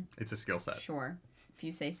 it's a skill set. Sure. If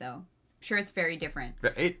you say so. I'm sure it's very different.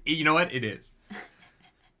 You know what? It is.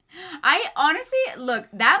 I honestly, look,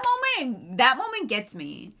 that moment gets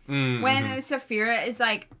me. When Saphira is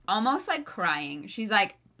like, almost like crying. She's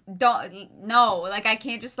like, no, like I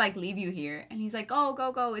can't just like leave you here. And he's like,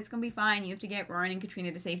 go, it's gonna be fine. You have to get Roran and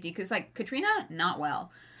Katrina to safety. Because like, Katrina, not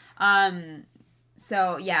well.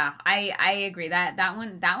 So yeah, I agree. That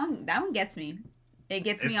one gets me. It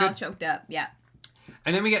gets me all choked up. Yeah.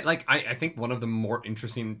 And then we get like, I think one of the more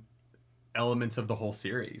interesting elements of the whole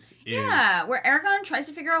series is... Yeah, where Aragon tries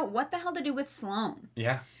to figure out what the hell to do with Sloane.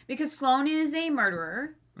 Yeah. Because Sloane is a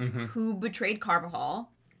murderer who betrayed Carvajal.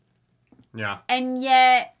 Yeah. And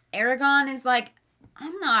yet Aragon is like,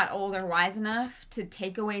 I'm not old or wise enough to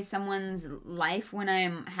take away someone's life when I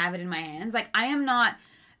have it in my hands. Like, I am not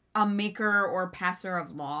a maker or passer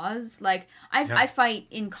of laws. Like, I fight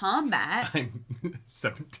in combat. I'm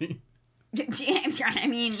 17. I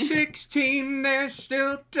mean... 16, there's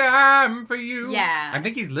still time for you. Yeah. I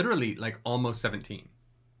think he's literally, like, almost 17.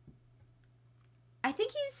 I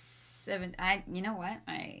think he's 7... You know what?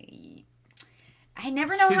 I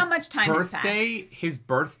never know how much time has passed. His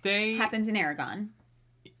birthday... happens in Aragon.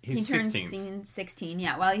 He turns 16,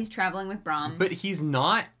 yeah, while he's traveling with Brom. But he's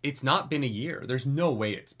not... It's not been a year. There's no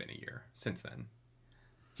way it's been a year since then.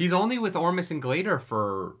 He's only with Ormus and Glader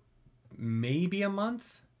for maybe a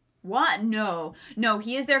month. What? No,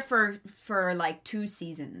 he is there for like 2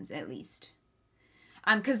 seasons at least.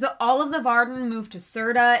 Because all of the Varden moved to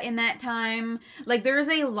Serta in that time. Like, there's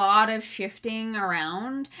a lot of shifting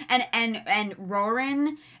around, and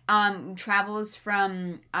Roran travels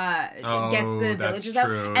from gets the villages out,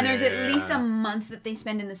 and there's at least a month that they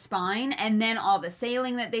spend in the Spine, and then all the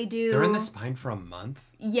sailing that they do. They're in the Spine for a month.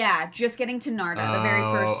 Yeah, just getting to Narda, the very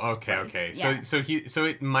first. Okay. Yeah. So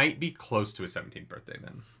it might be close to his 17th birthday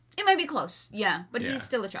then. It might be close, yeah, but he's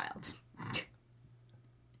still a child.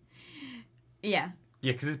 Yeah.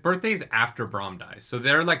 Yeah, because his birthday is after Braum dies. So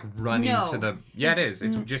they're, like, running to the... Yeah, it is.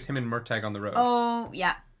 It's just him and Murtagh on the road. Oh,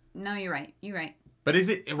 yeah. No, you're right. But is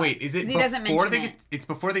it... Wait, is it he doesn't before they mention get... It's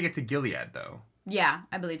before they get to Gilead, though. Yeah,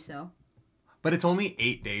 I believe so. But it's only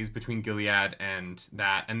 8 days between Gilead and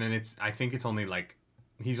that. And then I think it's only, like...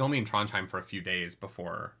 He's only in Trondheim for a few days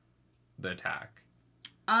before the attack.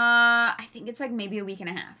 I think it's, like, maybe a week and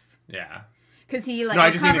a half. Yeah. Because he,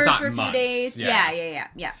 like, recovers for a few months. days. Yeah,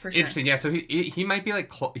 for sure. Interesting. Yeah, so he might be, like,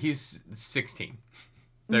 he's 16.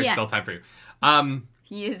 There's still time for you.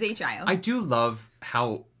 He is a child. I do love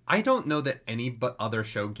how... I don't know that any other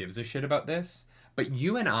show gives a shit about this, but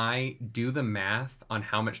you and I do the math on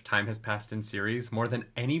how much time has passed in series more than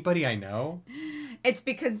anybody I know. It's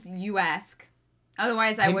because you ask.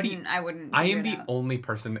 Otherwise, I wouldn't. I am the only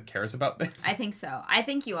person that cares about this. I think so. I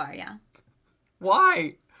think you are, yeah.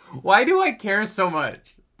 Why? Why do I care so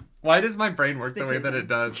much? Why does my brain work the way that it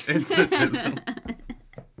does? It's statism.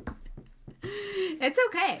 It's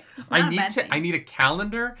okay. It's not a bad thing. I need a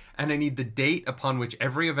calendar, and I need the date upon which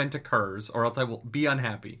every event occurs, or else I will be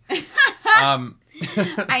unhappy.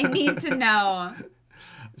 I need to know.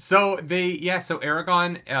 So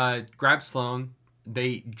Aragorn grabs Sloane.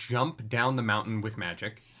 They jump down the mountain with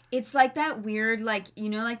magic. It's like that weird, like, you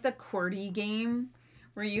know, like the QWERTY game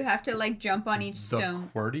where you have to, like, jump on each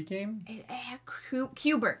stone. The QWERTY game?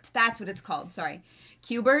 Qbert. That's what it's called. Sorry.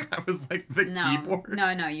 Qbert. That was like the keyboard.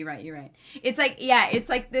 No, you're right. It's like, it's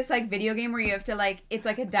like this, like, video game where you have to, like, it's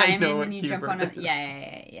like a diamond and you jump on it.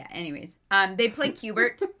 Yeah. Anyways, they play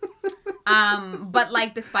Qbert. But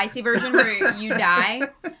like the spicy version where you die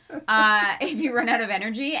if you run out of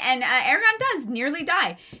energy, and Aragorn does nearly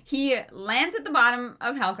die. He lands at the bottom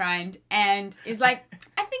of Helgrind and is like,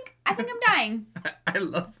 I think I'm dying. I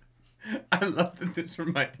love that this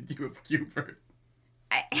reminded you of Qbert.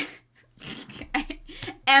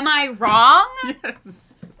 Am I wrong?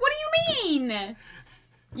 Yes. What do you mean?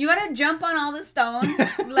 You gotta jump on all the stone,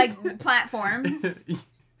 like, platforms.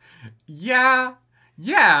 Yeah.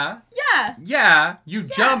 You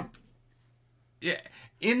jump. Yeah.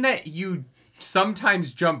 In that you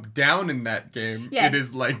sometimes jump down in that game. Yes. It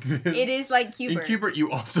is like this. It is like Qbert. In Qbert,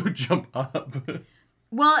 you also jump up.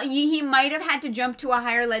 Well, he might have had to jump to a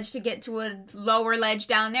higher ledge to get to a lower ledge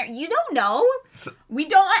down there. You don't know. We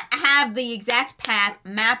don't have the exact path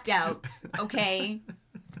mapped out, okay?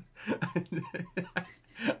 I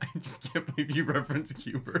just can't believe you referenced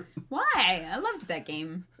Qbert. Why? I loved that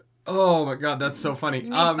game. Oh my god, that's so funny.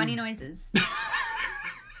 You made funny noises.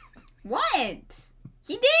 What?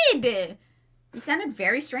 He did! He sounded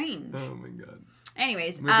very strange. Oh my god.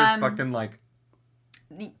 Anyways, with this fucking, like...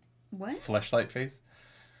 What? Fleshlight face.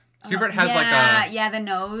 Qbert has the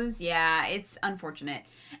nose. Yeah, it's unfortunate.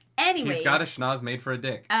 Anyways. He's got a schnoz made for a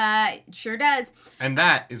dick. Sure does. And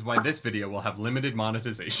that is why this video will have limited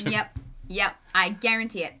monetization. Yep, I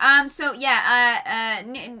guarantee it. Aragorn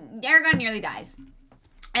nearly dies.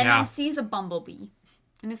 And then sees a bumblebee.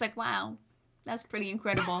 And he's like, wow, that's pretty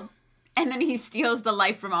incredible. And then he steals the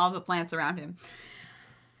life from all the plants around him.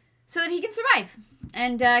 So that he can survive.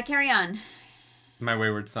 And carry on. My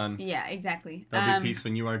wayward son. Yeah, exactly. There'll be peace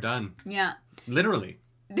when you are done. Yeah. Literally.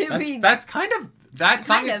 That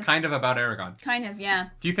song is kind of about Aragorn. Kind of, yeah.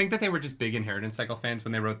 Do you think that they were just big Inheritance Cycle fans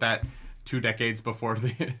when they wrote that 2 decades before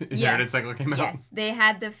the Inheritance Cycle came out? Yes, they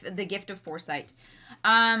had the gift of foresight.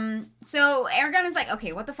 So Aragorn is like,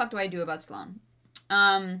 okay, what the fuck do I do about Sloane?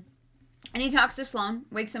 And he talks to Sloane,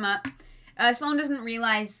 wakes him up. Sloane doesn't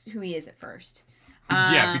realize who he is at first.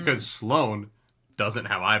 Yeah, because Sloane doesn't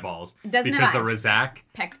have eyeballs. Because the Razak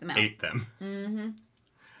pecked them out. ate them. Mm-hmm.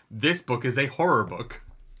 This book is a horror book.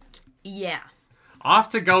 Yeah. Off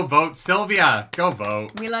to go vote. Sylvia, go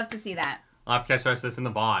vote. We love to see that. I'll have to catch the rest of this in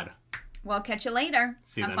the VOD. Well, catch you later.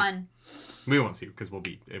 See Have then. fun. We won't see you because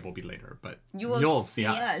it will be later, but you'll see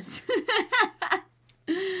us.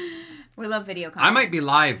 We love video content. I might be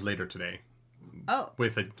live later today. Oh.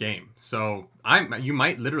 With a game. So you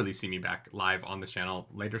might literally see me back live on this channel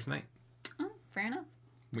later tonight. Oh, fair enough.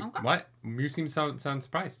 Okay. What? You seem so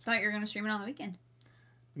surprised. Thought you were going to stream it on the weekend.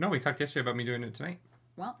 No, we talked yesterday about me doing it tonight.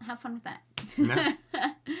 Well, have fun with that.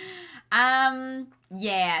 No.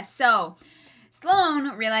 Yeah, so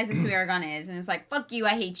Sloane realizes who Aragorn is and is like, fuck you,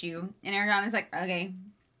 I hate you. And Aragorn is like, okay,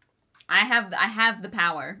 I have the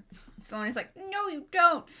power. Sloane is like, no, you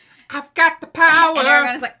don't. I've got the power. And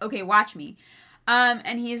Aragorn is like, okay, watch me.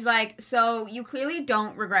 And he's like, so you clearly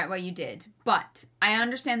don't regret what you did, but I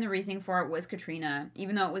understand the reasoning for it was Katrina,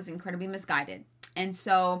 even though it was incredibly misguided. And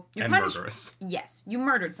so your murderous. Yes, you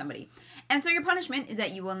murdered somebody. And so your punishment is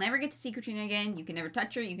that you will never get to see Katrina again. You can never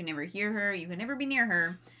touch her. You can never hear her. You can never be near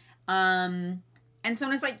her. And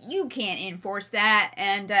Sona's like, you can't enforce that.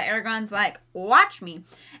 And Aragorn's like, watch me.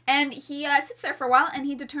 And he sits there for a while and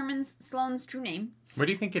he determines Sloane's true name. What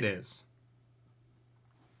do you think it is?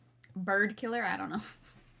 Bird killer? I don't know.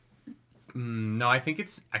 No, I think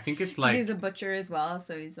it's like... He's a butcher as well,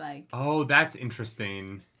 so he's like... Oh, that's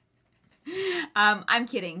interesting. I'm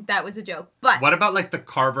kidding. That was a joke. But what about like the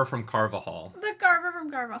Carver from Carvajal? The Carver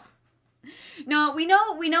from Carvajal. No, we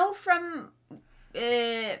know from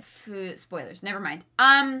spoilers. Never mind.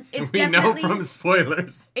 It's we know from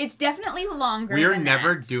spoilers. It's definitely longer. We are than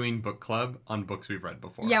never that. doing book club on books we've read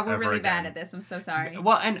before. Yeah, we're really bad at this. I'm so sorry.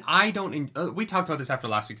 Well, and I don't. We talked about this after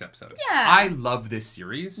last week's episode. Yeah, I love this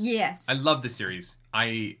series. Yes, I love this series.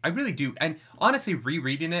 I really do. And honestly,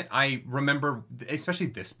 rereading it, I remember, especially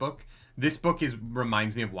this book. This book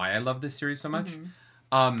reminds me of why I love this series so much.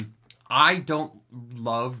 Mm-hmm. I don't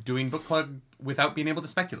love doing book club without being able to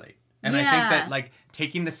speculate. And I think that, like,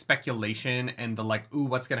 taking the speculation and the, like, ooh,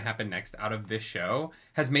 what's going to happen next out of this show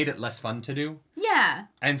has made it less fun to do. Yeah.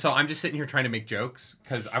 And so I'm just sitting here trying to make jokes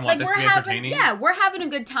because I want this to be entertaining. Yeah, we're having a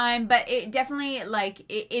good time, but it definitely, like,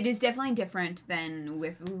 it is definitely different than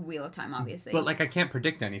with Wheel of Time, obviously. But, like, I can't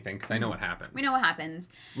predict anything because I know what happens. We know what happens.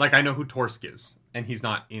 Like, I know who Torsk is, and he's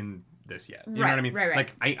not in this yet. You know what I mean? Right.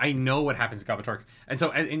 Like, I know what happens to Gobba Torsk. And so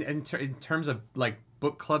in terms of, like,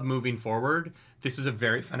 book club moving forward, this was a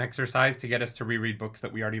very fun exercise to get us to reread books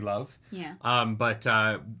that we already love. Yeah. And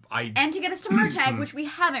to get us to Murtagh, which we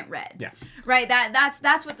haven't read. Yeah. Right.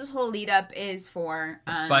 That's what this whole lead up is for.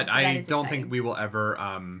 But so I don't think we will ever.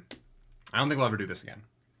 I don't think we'll ever do this again.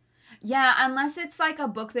 Yeah, unless it's like a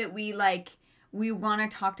book that we like. We want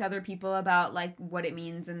to talk to other people about like what it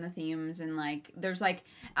means and the themes and like there's like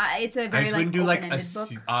it's a very like open-ended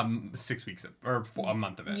book. 6 weeks or a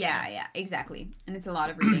month of it. Yeah, exactly. And it's a lot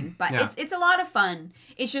of reading, but it's a lot of fun.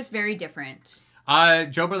 It's just very different.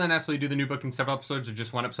 Joe Berlin asked, will you do the new book in several episodes or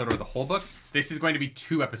just one episode or the whole book? This is going to be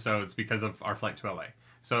 2 episodes because of our flight to LA.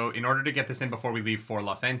 So in order to get this in before we leave for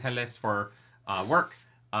Los Angeles for work,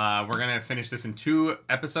 we're going to finish this in 2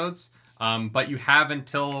 episodes. But you have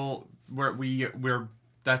until we're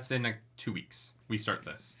that's in 2 weeks. We start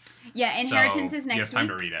this. Yeah, Inheritance is next week. You have time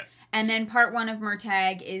to read it. And then part 1 of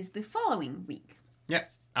Murtagh is the following week. Yeah.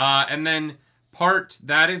 And then part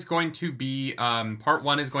 1 is going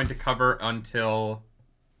to cover until...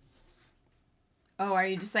 Oh, are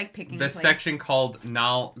you just like picking the section called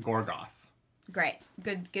Nal Gorgoth. Great.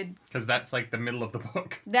 Good. Because that's like the middle of the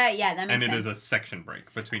book. That makes sense. And it is a section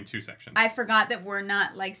break between 2 sections. I forgot that we're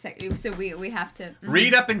not like... So we have to... Mm-hmm.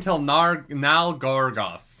 Read up until Nal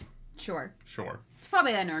Gorgoth. Sure. It's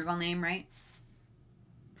probably a Nurgle name, right?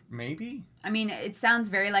 Maybe. I mean, it sounds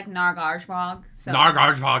very like Nargajvog. So.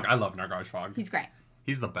 Nargajvog. I love Nargajvog. He's great.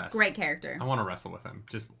 He's the best. Great character. I want to wrestle with him.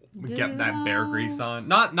 Just get that bear grease on.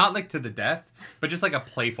 Not like to the death, but just like a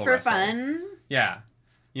playful wrestle. For fun? Yeah.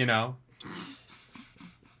 You know?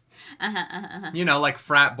 You know, like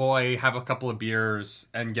frat boy, have a couple of beers,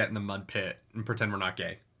 and get in the mud pit and pretend we're not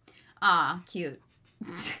gay. Ah, cute.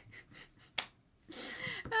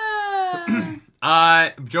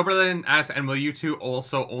 Joe Berlin asks, and will you two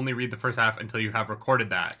also only read the first half until you have recorded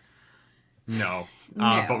that? No.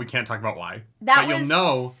 But we can't talk about why. You'll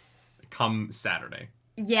know come Saturday.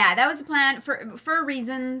 Yeah, that was the plan. For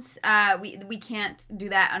reasons, we can't do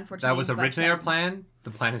that, unfortunately. That was originally our plan. The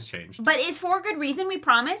plan has changed. But it's for good reason, we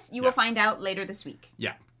promise. You will find out later this week.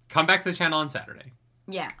 Yeah. Come back to the channel on Saturday.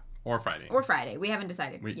 Yeah. Or Friday. We haven't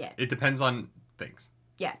decided yet. It depends on things.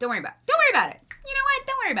 Yeah, don't worry about it. You know what?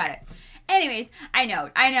 Don't worry about it. Anyways, I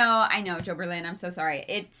know, Joe Berlin, I'm so sorry.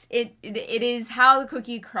 It is how the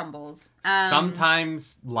cookie crumbles.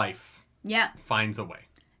 Sometimes life finds a way.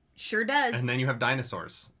 Sure does. And then you have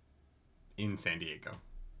dinosaurs in San Diego.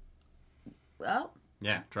 Well.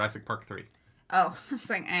 Yeah, Jurassic Park 3. Oh, I was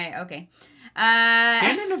like, okay.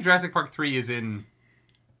 Canon of Jurassic Park 3 is in...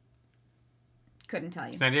 Couldn't tell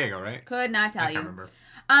you. San Diego, right? Could not tell you. I can't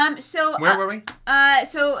remember. So... Where were we?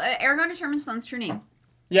 So Aragorn determines Sloane's true name.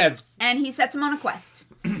 Yes. And he sets him on a quest.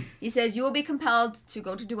 He says, you will be compelled to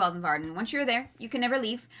go to Dueldenvarden. Once you're there, you can never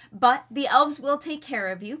leave. But the elves will take care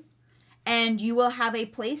of you. And you will have a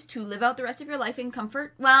place to live out the rest of your life in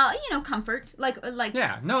comfort. Well, comfort. Like.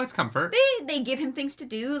 Yeah, no, it's comfort. They give him things to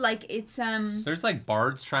do. Like, it's, There's, like,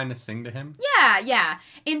 bards trying to sing to him. Yeah.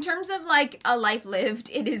 In terms of, like, a life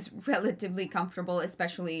lived, it is relatively comfortable,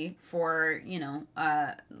 especially for,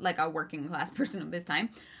 like a working class person of this time.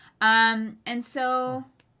 And so...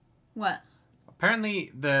 What?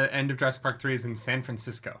 Apparently, the end of Jurassic Park 3 is in San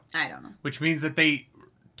Francisco. I don't know. Which means that they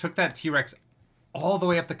took that T-Rex all the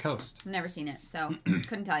way up the coast. I've never seen it, so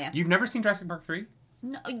couldn't tell you. You've never seen Jurassic Park 3?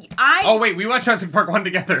 No, Oh, wait, we watched Jurassic Park 1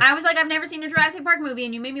 together. I was like, I've never seen a Jurassic Park movie,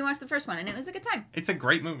 and you made me watch the first one, and it was a good time. It's a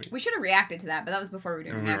great movie. We should have reacted to that, but that was before we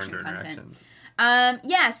were doing reaction content.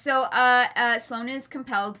 So Sloane is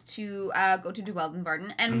compelled to go to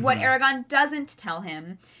Dueldenvarden, and what Aragorn doesn't tell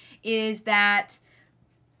him is that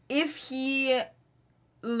if he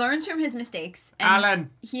learns from his mistakes and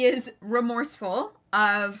he is remorseful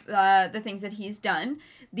of the things that he's done,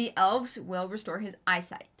 the elves will restore his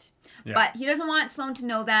eyesight. Yeah. But he doesn't want Sloane to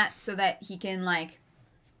know that so that he can,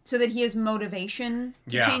 so that he has motivation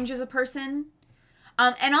to change as a person.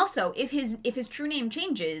 And also, if his true name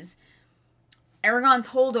changes, Aragorn's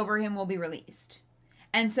hold over him will be released.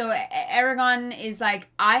 And so Aragorn is like,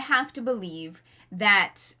 I have to believe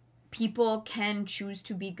that people can choose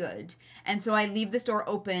to be good. And so I leave this door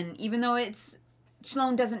open, even though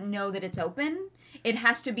Sloane doesn't know that it's open. It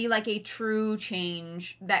has to be like a true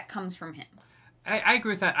change that comes from him. I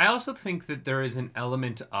agree with that. I also think that there is an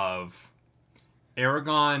element of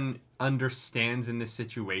Aragorn understands in this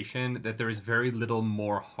situation that there is very little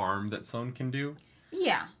more harm that Sloane can do.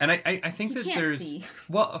 Yeah. And I think that there's... See.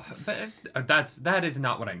 Well, but that is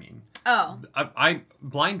not what I mean. Oh.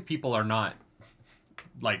 Blind people are not,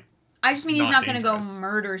 like... I just mean he's not going to go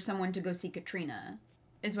murder someone to go see Katrina,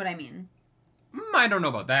 is what I mean. I don't know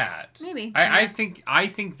about that. Maybe. I think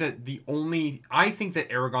that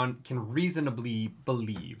Aragorn can reasonably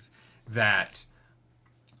believe that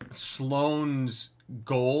Sloane's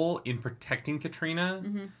goal in protecting Katrina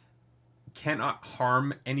cannot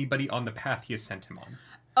harm anybody on the path he has sent him on.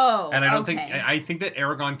 Oh, and I think that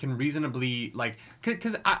Aragorn can reasonably,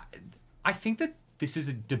 because I think that this is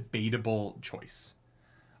a debatable choice.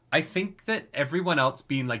 I think that everyone else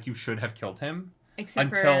being like, you should have killed him,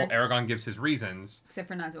 until Aragorn gives his reasons. Except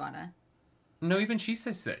for Nazwada. No, even she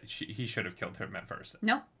says that he should have killed him at first.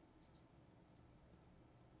 Nope.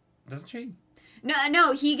 Doesn't she?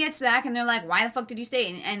 No, he gets back and they're like, why the fuck did you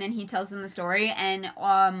stay? And then he tells them the story, and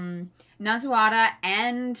Nazwada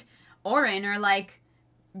and Orin are like,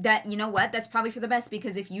 that, you know what, that's probably for the best,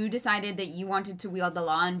 because if you decided that you wanted to wield the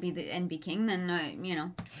law and be king, then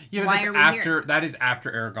why are we here? That is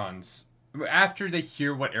after after they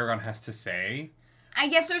hear what Aragorn has to say. I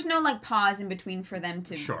guess there's no pause in between for them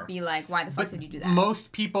to be like, why the fuck did you do that?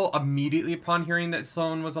 Most people immediately upon hearing that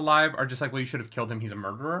Sloane was alive are just like, well, you should have killed him, he's a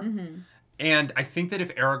murderer. And I think that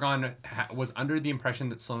if Aragorn was under the impression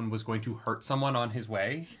that Sloane was going to hurt someone on his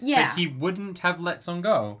way, that he wouldn't have let Sloane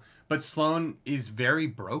go. But Sloane is very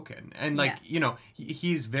broken. And,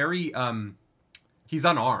 he's very, he's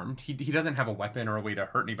unarmed. He doesn't have a weapon or a way to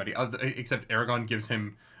hurt anybody, except Aragorn gives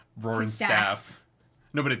him Roran's staff.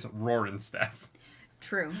 No, but it's Roran's staff.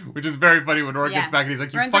 True. Which is very funny when Roran gets back and he's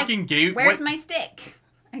like, Roran's where's my stick?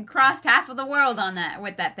 I crossed half of the world on that,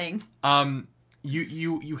 with that thing.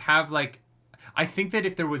 You have, I think that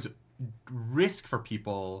if there was risk for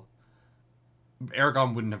people...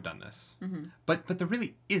 Aragorn wouldn't have done this. But there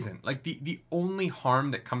really isn't. The only harm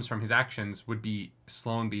that comes from his actions would be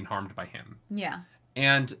Sloane being harmed by him. Yeah.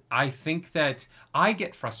 And I think that I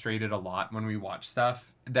get frustrated a lot when we watch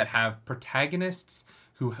stuff that have protagonists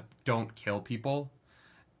who don't kill people,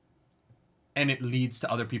 and it leads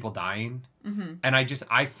to other people dying. And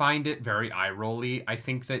I find it very eye-rolly. I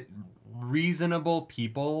think that reasonable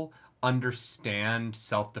people understand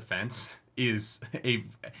self-defense is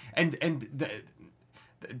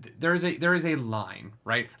there is a line,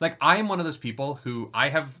 right? I am one of those people who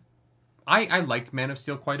I like Man of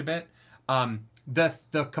Steel quite a bit.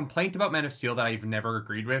 The complaint about Man of Steel that I've never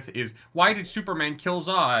agreed with is, why did Superman kill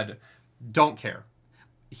Zod? Don't care.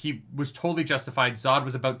 He was totally justified. Zod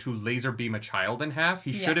was about to laser beam a child in half.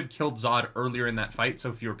 He should have killed Zod earlier in that fight,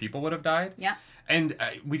 so fewer people would have died. Yeah. And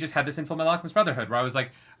we just had this in Fullmetal Alchemist Brotherhood, where I was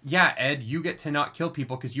like, yeah, Ed, you get to not kill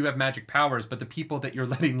people because you have magic powers, but the people that you're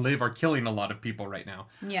letting live are killing a lot of people right now.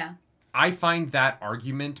 Yeah. I find that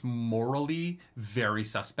argument morally very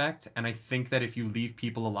suspect, and I think that if you leave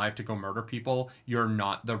people alive to go murder people, you're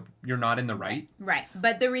not in the right. Right.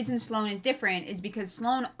 But the reason Sloane is different is because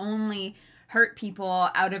Sloane only hurt people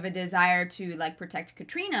out of a desire to, like, protect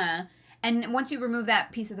Katrina. And once you remove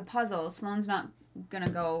that piece of the puzzle, Sloane's not gonna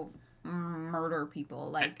go murder people.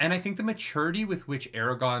 Like, and I think the maturity with which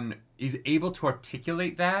Aragon is able to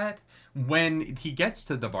articulate that when he gets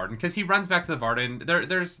to the Varden, because he runs back to the Varden,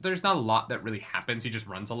 there's not a lot that really happens. He just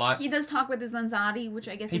runs a lot. He does talk with his Lanzati, which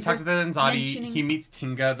I guess he talks with the Lanzati. He meets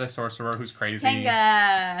Tinga, the sorcerer, who's crazy.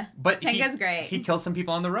 Tenga's great. He kills some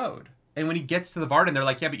people on the road. And when he gets to the Varden, they're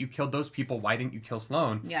like, yeah, but you killed those people. Why didn't you kill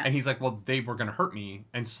Sloane? Yeah. And he's like, well, they were going to hurt me.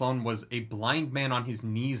 And Sloane was a blind man on his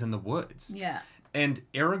knees in the woods. Yeah. And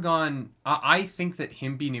Aragon, I think that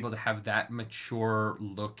him being able to have that mature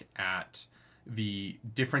look at the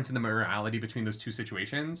difference in the morality between those two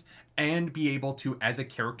situations and be able to, as a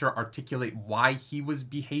character, articulate why he was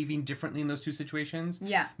behaving differently in those two situations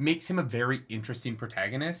makes him a very interesting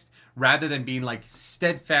protagonist rather than being like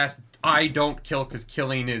steadfast, I don't kill because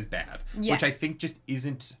killing is bad, which I think just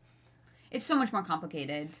isn't. It's so much more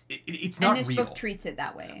complicated. It's not real. And this book treats it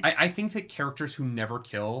that way. I think that characters who never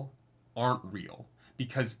kill aren't real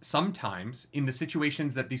because sometimes in the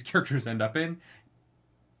situations that these characters end up in,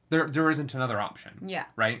 there isn't another option. Yeah.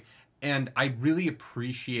 Right? And I really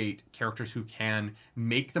appreciate characters who can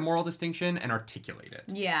make the moral distinction and articulate it.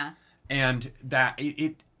 Yeah. And that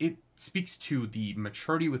it speaks to the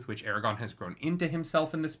maturity with which Aragon has grown into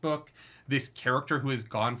himself in this book. This character who has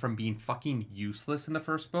gone from being fucking useless in the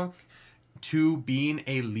first book to being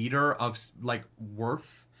a leader of, like,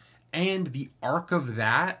 worth. And the arc of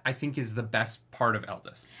that, I think, is the best part of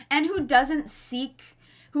Eldest. And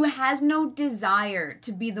who has no desire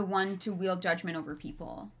to be the one to wield judgment over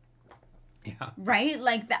people. Yeah. Right?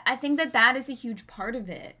 Like, I think that is a huge part of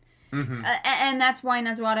it. Mm-hmm. And that's why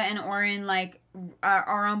Naswada and Oren, like,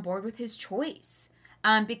 are on board with his choice.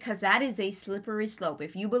 Because that is a slippery slope.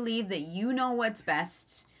 If you believe that you know what's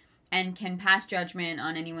best and can pass judgment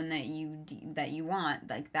on anyone that you want,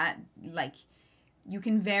 like that, like, you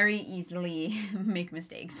can very easily make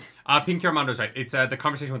mistakes. Pinky Armando's right. It's the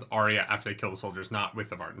conversation with Arya after they kill the soldiers, not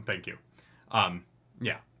with the Varden. Thank you.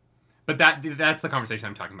 Yeah. But that's the conversation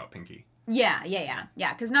I'm talking about, Pinky. Yeah.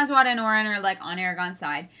 Because Naswada and Oren are, like, on Aragon's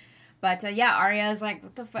side. But, Arya is like,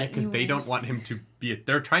 what the fuck? Yeah, because they don't want him to be...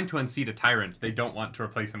 They're trying to unseat a tyrant. They don't want to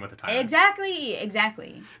replace him with a tyrant.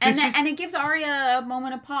 Exactly. And it gives Arya a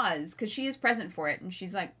moment of pause, because she is present for it. And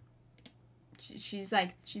she's like...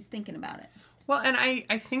 She's thinking about it. Well, and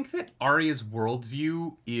I think that Arya's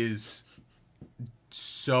worldview is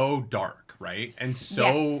so dark, right? And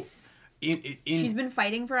so... Yes. She's been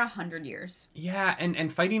fighting for 100 years. Yeah,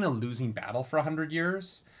 and fighting a losing battle for 100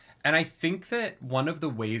 years. And I think that one of the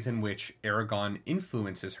ways in which Aragon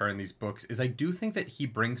influences her in these books is I do think that he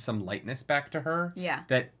brings some lightness back to her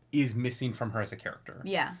that is missing from her as a character.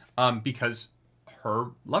 Yeah. Because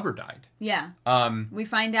her lover died. Yeah. We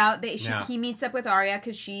find out that he meets up with Arya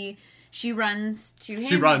because she runs to him.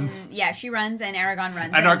 She runs. She runs, and Aragon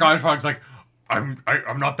runs. And Aragon's like, I'm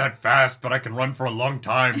not that fast, but I can run for a long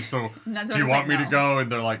time, so do you want me to go?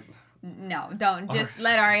 And they're like... No, don't. Just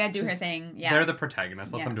let Arya do her thing. Yeah. They're the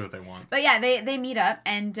protagonists. Let them do what they want. But yeah, they meet up,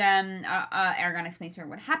 and Aragon explains to her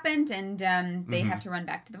what happened, and they have to run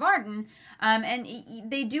back to the Varden. And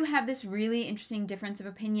they do have this really interesting difference of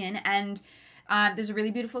opinion, and there's a really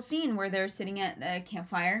beautiful scene where they're sitting at a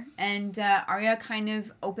campfire, and Arya kind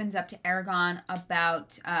of opens up to Aragon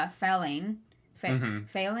about Phelan.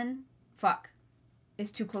 Phelan? Fuck. It's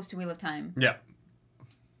too close to Wheel of Time. Yeah.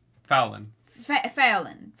 Phelan.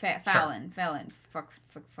 Phelan.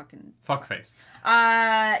 Fuckface.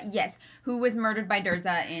 Yes. Who was murdered by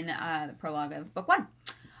Durza in the prologue of Book 1.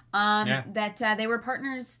 That they were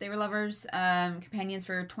partners, they were lovers, companions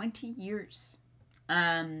for 20 years.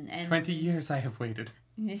 And 20 years I have waited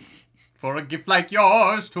for a gift like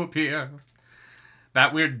yours to appear.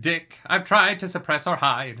 That weird dick I've tried to suppress or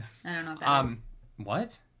hide. I don't know what that is.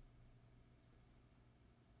 What?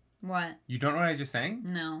 What? You don't know what I just sang?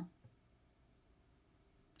 No.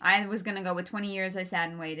 I was going to go with 20 years I sat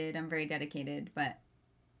and waited. I'm very dedicated, but...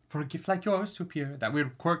 For a gift like yours to appear, that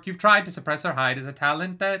weird quirk you've tried to suppress or hide is a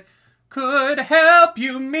talent that could help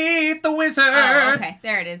you meet the wizard. Oh, okay.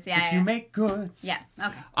 There it is. Yeah. If you make good. Yeah,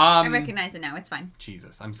 okay. I recognize it now. It's fine.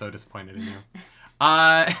 Jesus, I'm so disappointed in you.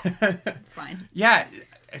 It's fine. Yeah,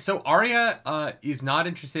 so Arya is not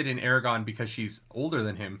interested in Aragon because she's older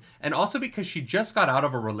than him, and also because she just got out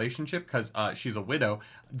of a relationship, because she's a widow,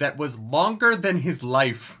 that was longer than his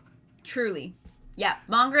life. Truly. Yeah,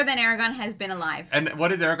 longer than Aragon has been alive. And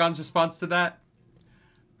what is Aragon's response to that?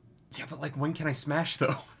 Yeah, but, like, when can I smash,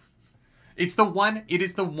 though? It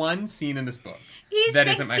is the one scene in this book He's that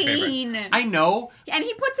 16. isn't my favorite. I know. And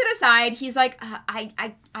he puts it aside. He's like,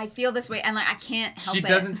 I feel this way, and like I can't help it. He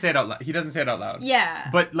doesn't say it out loud. Yeah.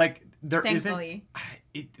 But like there Thankfully.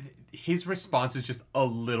 isn't. His response is just a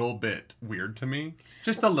little bit weird to me.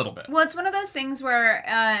 Just a little bit. Well, it's one of those things where,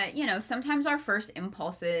 sometimes our first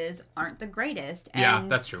impulses aren't the greatest. And, yeah,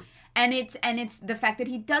 that's true. And it's the fact that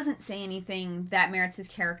he doesn't say anything that merits his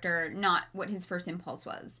character, not what his first impulse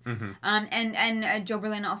was. Mm-hmm. And Joe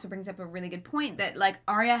Berlin also brings up a really good point that, like,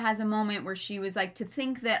 Arya has a moment where she was like, to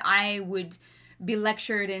think that I would be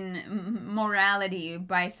lectured in morality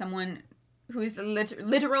by someone who's the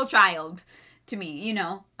literal child to me,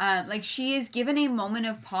 like she is given a moment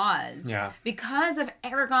of pause because of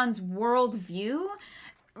Aragon's worldview.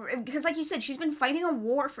 Because like you said, she's been fighting a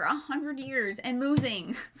war for 100 years and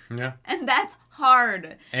losing. Yeah. And that's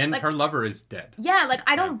hard. And like, her lover is dead. Yeah, like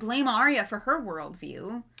I don't blame Arya for her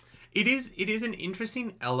worldview. It is an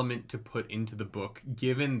interesting element to put into the book,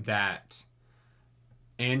 given that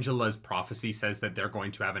Angela's prophecy says that they're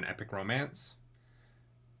going to have an epic romance.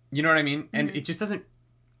 You know what I mean? And it just doesn't...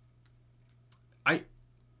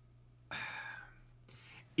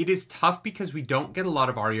 It is tough because we don't get a lot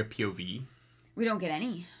of Arya POV. We don't get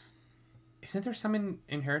any. Isn't there some in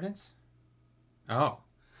Inheritance? Oh.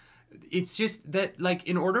 It's just that, like,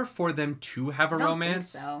 in order for them to have a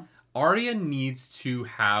romance, think so. Arya needs to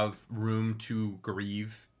have room to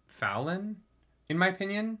grieve Fallon, in my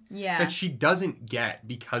opinion. Yeah. That she doesn't get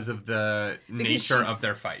because of the nature of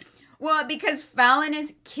their fight. Well, because Fallon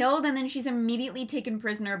is killed and then she's immediately taken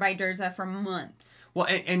prisoner by Durza for months. Well,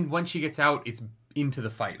 and when she gets out, it's into the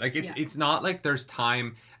fight. Like, it's not like there's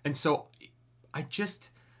time. And so I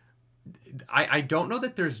don't know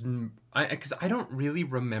that there's... Because I don't really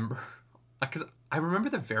remember... Because I remember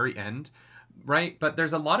the very end, right? But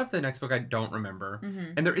there's a lot of the next book I don't remember.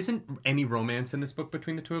 Mm-hmm. And there isn't any romance in this book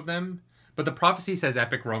between the two of them. But the prophecy says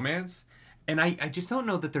epic romance. And I just don't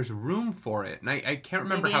know that there's room for it. And I can't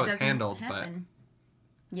remember how it's handled. Happen.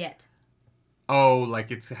 But yet. Oh,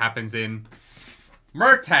 like it happens in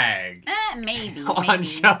Murtagh. Maybe. On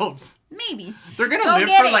shelves. Maybe. They're going to live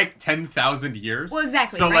for like 10,000 years. Well,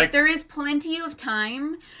 exactly, so, right? Like, there is plenty of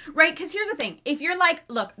time, right? Because here's the thing. If you're like,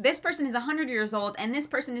 look, this person is 100 years old and this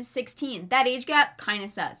person is 16, that age gap kind of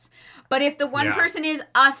sus. But if the one person is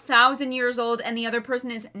 1,000 years old and the other person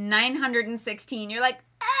is 916, you're like,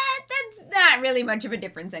 that's not really much of a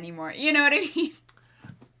difference anymore. You know what I mean?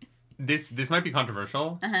 This might be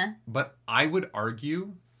controversial, but I would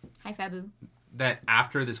argue... Hi, Fabu. That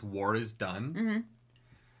after this war is done,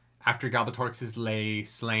 after Galbatorix is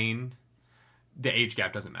slain, the age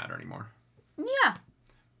gap doesn't matter anymore. Yeah.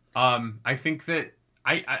 I think that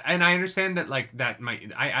I understand that like that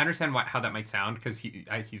might I understand how that might sound because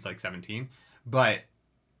he's like 17, but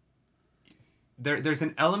there's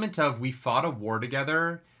an element of we fought a war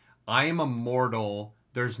together. I am a mortal.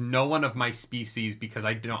 There's no one of my species because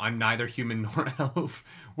I'm neither human nor elf.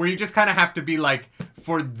 Where you just kind of have to be like,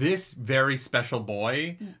 for this very special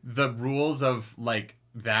boy, the rules of like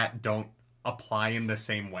that don't apply in the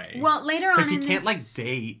same way. Well, later on, because he can't like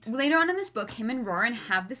date. Later on in this book, him and Roran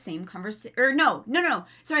have the same conversation. Or no.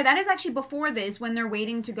 Sorry, that is actually before this when they're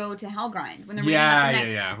waiting to go to Hellgrind. When they're waiting up the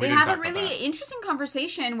night. Yeah. They have a really interesting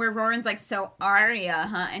conversation where Roran's like, "So Arya,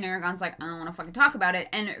 huh?" And Aragorn's like, "I don't want to fucking talk about it."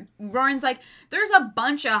 And Roran's like, "There's a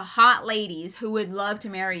bunch of hot ladies who would love to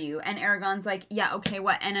marry you." And Aragorn's like, "Yeah, okay,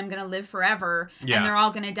 what? And I'm gonna live forever, and they're all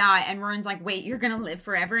gonna die." And Roran's like, "Wait, you're gonna live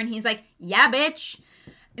forever?" And he's like, "Yeah, bitch."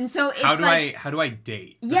 And so it's how do I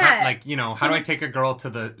date? Yeah. How do I take a girl to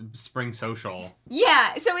the spring social?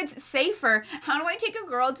 Yeah, so it's safer. How do I take a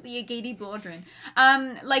girl to the Agadi Blodrin?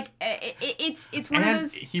 It's one of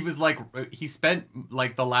those... He was like, he spent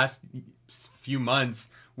like the last few months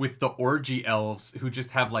with the orgy elves who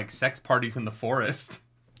just have like sex parties in the forest.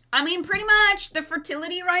 I mean, pretty much the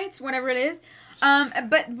fertility rites, whatever it is.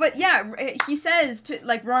 But yeah, he says to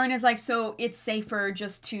like Roran is like, so it's safer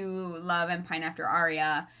just to love and pine after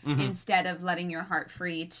Arya instead of letting your heart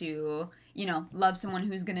free to, love someone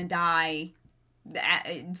who's gonna die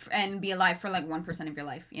and be alive for like 1% of your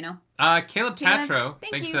life, Caleb Tatro,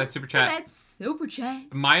 thank you for that super chat. That's super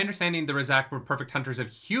chat. My understanding, the Razak were perfect hunters of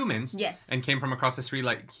humans. Yes. And came from across the street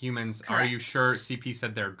like humans. Correct. Are you sure CP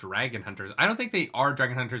said they're dragon hunters? I don't think they are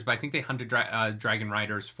dragon hunters, but I think they hunted dragon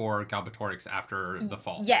riders for Galbatorix after the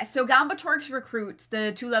fall. Yes, so Galbatorix recruits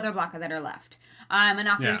the 2 leather blocka that are left. And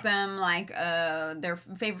offers them like their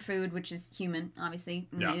favorite food, which is human, obviously.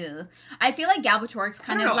 Yeah. Ugh. I feel like Galbatorix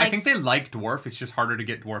kind of like... I think they like dwarf. It's just harder to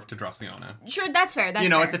get dwarf to Drosliana. Sure, that's fair. That's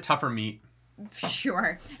fair. It's a tougher meat.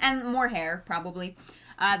 Sure. And more hair, probably.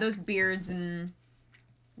 Those beards and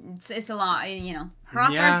It's a lot, you know.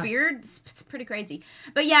 Hrothgar's beard, it's pretty crazy.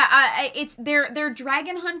 But yeah, they're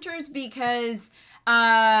dragon hunters because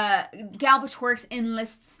Galbatorix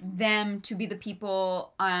enlists them to be the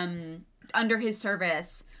people under his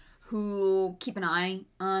service who keep an eye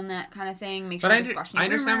on that kind of thing. Make sure he's squashing I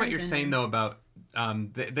understand what you're saying though about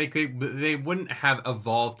they wouldn't have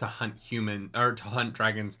evolved to hunt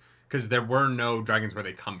dragons because there were no dragons where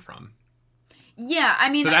they come from. Yeah, I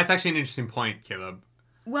mean, so that's actually an interesting point, Caleb.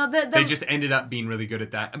 Well, they just ended up being really good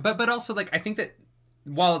at that. But also, like, I think that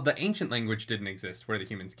while the ancient language didn't exist where the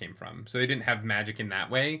humans came from, so they didn't have magic in that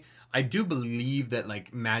way, I do believe that,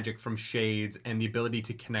 like, magic from shades and the ability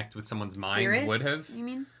to connect with someone's mind would have... you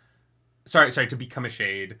mean? Sorry, to become a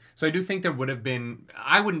shade. So I do think there would have been...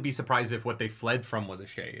 I wouldn't be surprised if what they fled from was a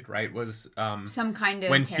shade, right? Was some kind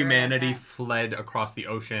of when humanity fled across the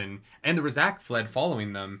ocean and the Razak fled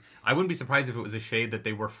following them. I wouldn't be surprised if it was a shade that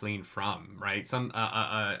they were fleeing from, right? Some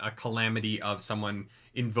a calamity of someone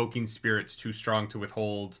invoking spirits too strong to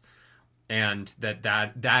withhold, and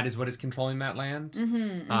that is what is controlling that land.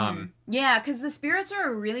 Yeah, because the spirits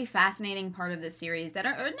are a really fascinating part of the series that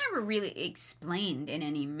are never really explained in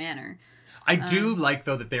any manner. I do like,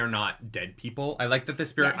 though, that they are not dead people. I like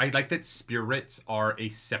that I like that spirits are a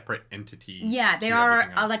separate entity. Yeah, they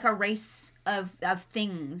are like a race of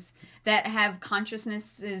things that have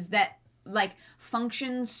consciousnesses that like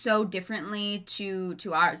function so differently to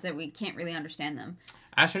ours that we can't really understand them.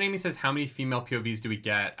 Astronomy says, how many female POVs do we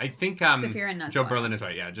get? I think Saphira and Naswada. Joe Berlin is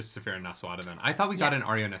right. Yeah, just Saphira and Naswada then. I thought we got an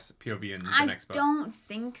Arya POV in the next book. I don't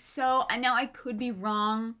think so. I know I could be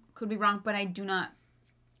wrong, but I do not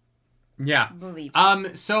believe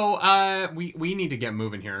so. So we need to get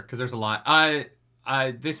moving here because there's a lot.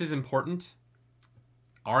 This is important.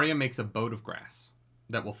 Arya makes a boat of grass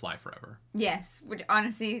that will fly forever. Yes, which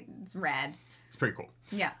honestly is rad. It's pretty cool.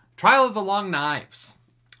 Yeah. Trial of the Long Knives.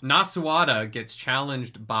 Naswada gets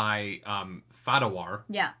challenged by Fadawar.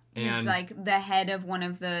 Yeah, he's like the head of one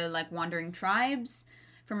of the like wandering tribes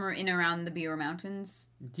from in around the Beer Mountains.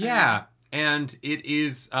 Yeah, and it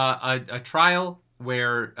is a trial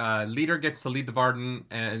where leader gets to lead the Varden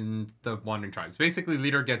and the wandering tribes. Basically,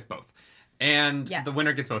 leader gets both, and the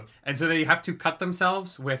winner gets both. And so they have to cut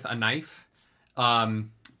themselves with a knife, and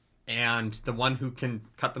the one who can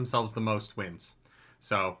cut themselves the most wins.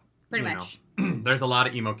 So pretty much. There's a lot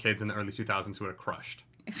of emo kids in the early 2000s who would have crushed.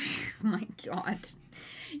 Oh my god.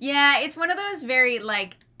 Yeah, it's one of those very,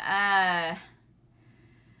 like,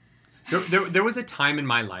 There was a time in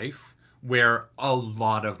my life where a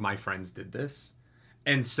lot of my friends did this.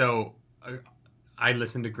 And so I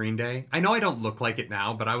listened to Green Day. I know I don't look like it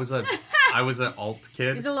now, but I was an alt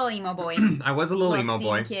kid. He's a little emo boy. I was a little emo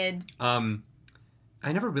boy. Kid.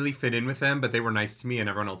 I never really fit in with them, but they were nice to me and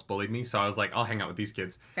everyone else bullied me. So I was like, I'll hang out with these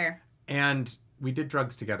kids. Fair. And we did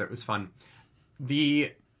drugs together. It was fun.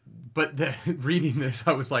 But reading this,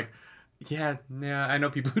 I was like, yeah, I know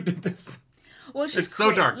people who did this. Well, it's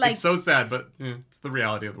so dark. Like, it's so sad, but it's the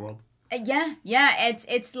reality of the world. Yeah.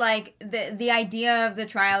 It's like the idea of the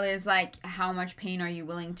trial is like, how much pain are you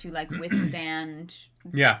willing to like withstand?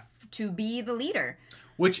 To be the leader,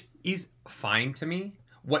 which is fine to me.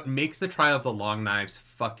 What makes the Trial of the Long Knives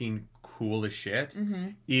fucking cool as shit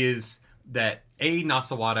is that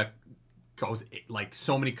Nasawada goes like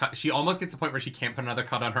so many cuts. She almost gets to the point where she can't put another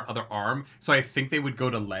cut on her other arm. So I think they would go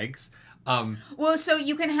to legs. Well, so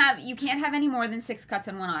you can't have any more than 6 cuts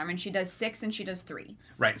on one arm, and she does 6 and she does 3.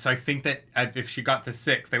 Right. So I think that if she got to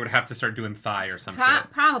 6, they would have to start doing thigh or some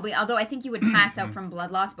shit. Probably. Although I think you would pass out from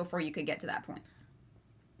blood loss before you could get to that point.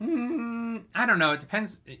 I don't know. It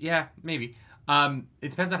depends. Yeah, maybe. It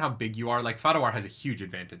depends on how big you are. Like Fadawar has a huge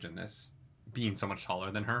advantage in this, being so much taller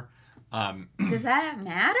than her. Does that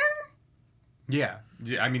matter? Yeah.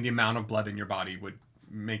 I mean, the amount of blood in your body would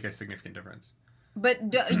make a significant difference.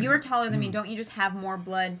 But you're taller than me. Don't you just have more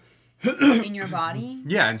blood in your body?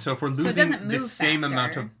 Yeah, and so if we're losing the same faster.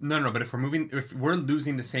 amount of but if we're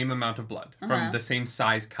losing the same amount of blood from the same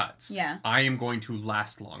size cuts, I am going to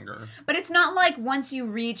last longer. But it's not like once you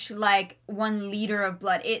reach like 1 liter of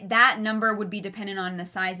blood, that number would be dependent on the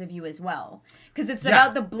size of you as well, because it's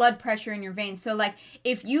about the blood pressure in your veins. So like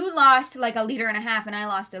if you lost like 1.5 liters and I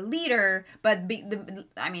lost 1 liter, but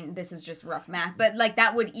I mean this is just rough math, but like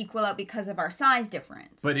that would equal out because of our size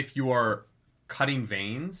difference. But if you are cutting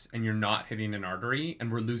veins and you're not hitting an artery and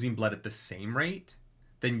we're losing blood at the same rate,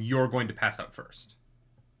 then you're going to pass out first.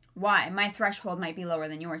 Why? My threshold might be lower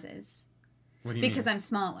than yours is. What do you mean? Because I'm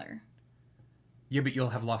smaller. Yeah, but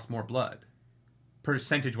you'll have lost more blood.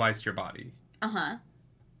 Percentage-wise to your body.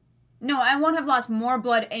 No, I won't have lost more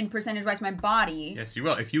blood in percentage-wise to my body. Yes, you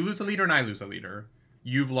will. If you lose 1 liter and I lose 1 liter,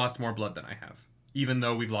 you've lost more blood than I have. even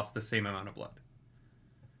though we've lost the same amount of blood.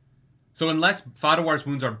 So unless Fadowar's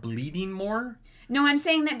wounds are bleeding more... No, I'm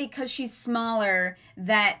saying that because she's smaller,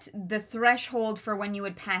 that the threshold for when you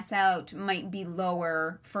would pass out might be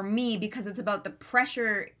lower for me because it's about the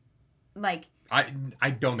pressure, like... I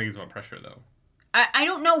don't think it's about pressure, though. I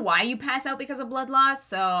don't know why you pass out because of blood loss,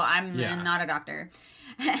 so I'm not a doctor.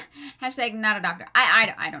 Hashtag not a doctor.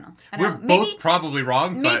 I don't know. We're both probably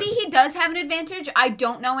wrong, but... Maybe he does have an advantage. I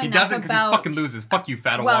don't know enough about... He doesn't because he fucking loses. Fuck you,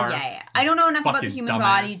 Fadawar. Well, yeah. I don't know enough about the human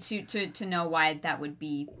body dumbass. to know why that would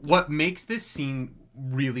be... Yeah. What makes this scene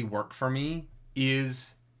really work for me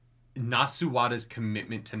is Nasuwada's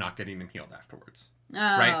commitment to not getting them healed afterwards. Oh,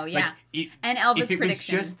 right? yeah. Like, and Elva's prediction. If it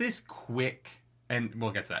prediction. was just this quick... And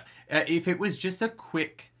we'll get to that. If it was just a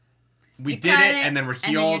quick... We you did it, and then we're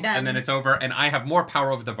healed, and then it's over, and I have more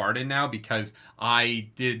power over the Varden now because I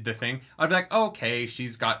did the thing. I'd be like, oh, okay,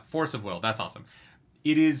 she's got force of will. That's awesome.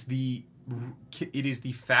 It is the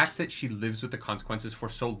fact that she lives with the consequences for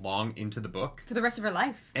so long into the book. For the rest of her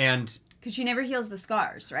life. And... Because she never heals the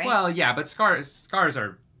scars, right? Well, yeah, but scars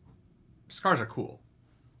are cool.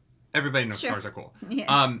 Everybody knows scars are cool.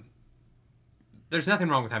 Yeah. There's nothing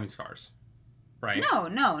wrong with having scars. Right?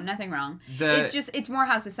 No, nothing wrong. It's more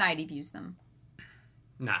how society views them.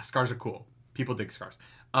 Nah, scars are cool. People dig scars.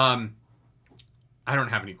 I don't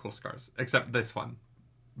have any cool scars, except this one.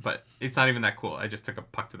 But it's not even that cool. I just took a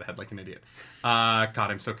puck to the head like an idiot. God,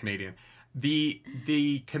 I'm so Canadian.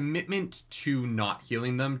 The commitment to not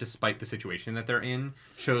healing them, despite the situation that they're in,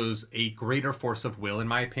 shows a greater force of will, in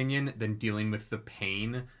my opinion, than dealing with the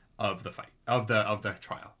pain of the fight, of the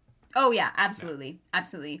trial. Oh, yeah, absolutely. Yeah.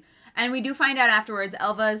 Absolutely. And we do find out afterwards,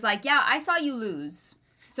 Elva is like, yeah, I saw you lose.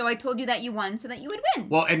 So I told you that you won so that you would win.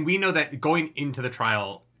 Well, and we know that going into the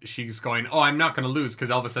trial, she's going, oh, I'm not going to lose because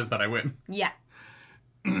Elva says that I win. Yeah.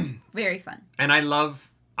 Very fun. And I love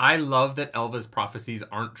that Elva's prophecies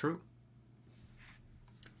aren't true.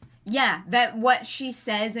 Yeah, that what she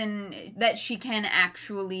says and that she can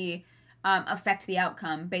actually affect the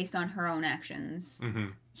outcome based on her own actions.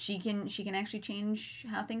 Mm-hmm. She can actually change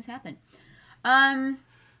how things happen.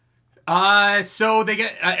 So they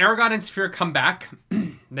get Aragorn and Saphira come back.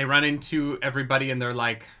 They run into everybody and they're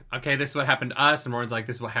like, "Okay, this is what happened to us." And Roran's like,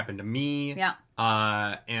 "This is what happened to me." Yeah.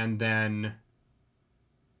 And then,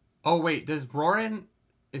 oh wait, is Roran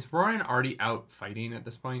already out fighting at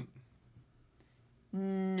this point?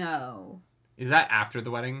 No. Is that after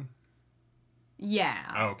the wedding? Yeah.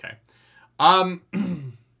 Oh, okay.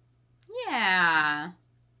 Yeah.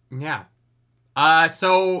 Yeah.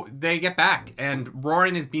 So they get back, and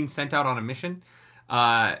Roran is being sent out on a mission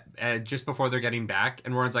just before they're getting back.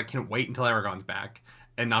 And Roran's like, "Can't wait until Aragorn's back."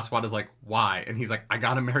 And Naswada's like, "Why?" And he's like, "I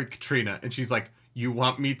gotta marry Katrina." And she's like, "You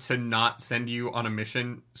want me to not send you on a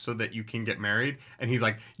mission so that you can get married?" And he's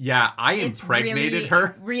like, "Yeah, I impregnated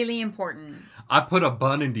her. Really important. I put a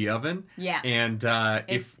bun in the oven. Yeah. And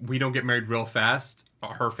if we don't get married real fast,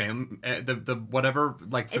 her family, the whatever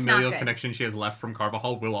like familial connection she has left from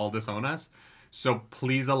Carvajal will all disown us. So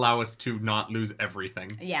please allow us to not lose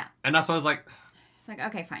everything." Yeah. And that's what I was like. It's like,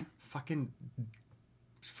 okay, fine. Fucking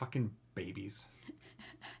babies.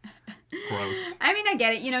 Gross. I mean, I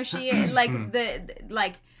get it. You know, she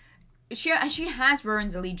she has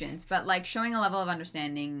Roran's allegiance, but like showing a level of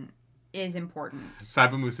understanding is important.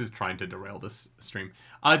 Fabamoose is trying to derail this stream.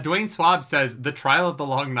 Dwayne Swab says the trial of the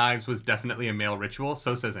long knives was definitely a male ritual.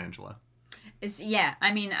 So says Angela. Yeah,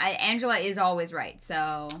 I mean, Angela is always right.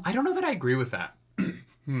 So I don't know that I agree with that.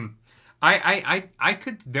 I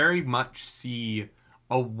could very much see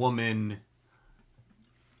a woman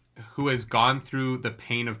who has gone through the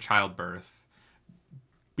pain of childbirth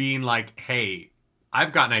being like, "Hey,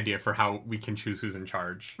 I've got an idea for how we can choose who's in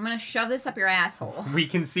charge. I'm gonna shove this up your asshole." We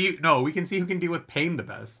can see who can deal with pain the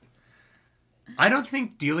best. I don't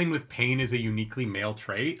think dealing with pain is a uniquely male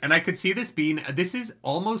trait, and I could see this is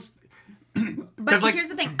almost. But here's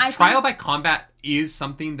the thing: trial by combat is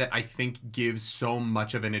something that I think gives so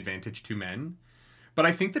much of an advantage to men. But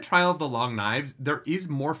I think the trial of the long knives, there is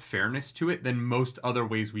more fairness to it than most other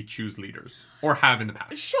ways we choose leaders or have in the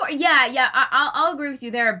past. Sure, yeah, I'll agree with you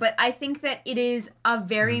there. But I think that it is a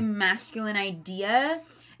very masculine idea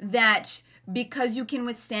that because you can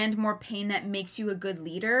withstand more pain, that makes you a good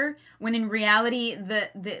leader. When in reality,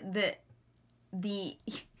 the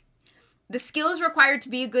skills required to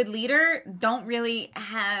be a good leader don't really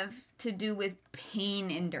have to do with pain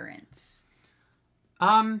endurance.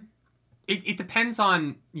 It depends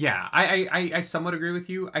on, yeah, I somewhat agree with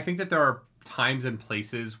you. I think that there are times and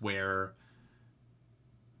places where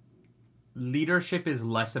leadership is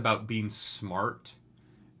less about being smart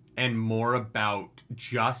and more about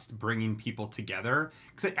just bringing people together.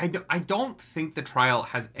 Because I don't think the trial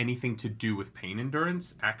has anything to do with pain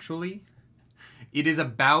endurance, actually. It is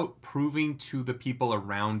about proving to the people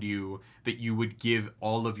around you that you would give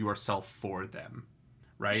all of yourself for them,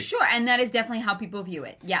 right? Sure, and that is definitely how people view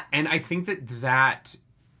it. Yeah. And I think that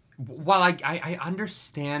while I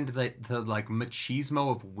understand that the like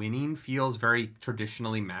machismo of winning feels very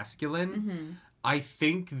traditionally masculine, I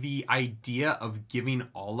think the idea of giving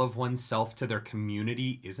all of oneself to their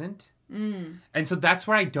community isn't. And so that's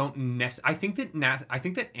where I don't I think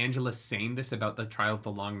that Angela saying this about the trial of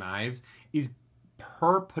the Long Knives is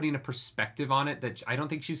her putting a perspective on it that I don't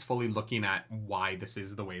think she's fully looking at why this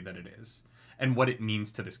is the way that it is and what it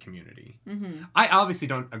means to this community. I obviously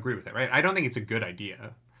don't agree with it, right? I don't think it's a good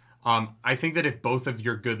idea. I think that if both of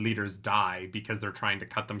your good leaders die because they're trying to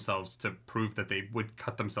cut themselves to prove that they would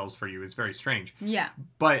cut themselves for you is very strange. Yeah.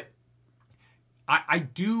 But I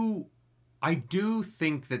do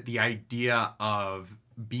think that the idea of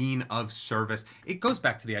being of service, it goes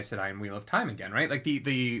back to the Aes Sedai and Wheel of Time again, right? Like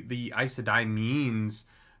the Aes Sedai means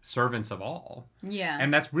servants of all. Yeah.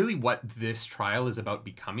 And that's really what this trial is about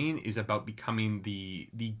becoming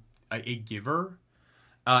a giver.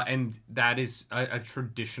 And that is a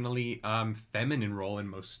traditionally feminine role in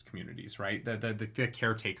most communities, right? The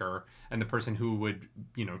caretaker and the person who would,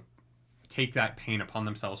 take that pain upon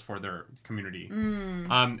themselves for their community.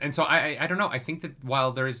 And so I don't know. I think that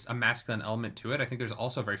while there is a masculine element to it, I think there's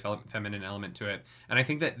also a very feminine element to it. And I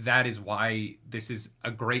think that is why this is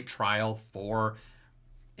a great trial for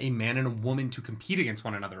a man and a woman to compete against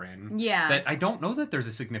one another in. Yeah. That I don't know that there's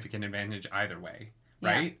a significant advantage either way,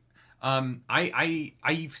 right? Yeah.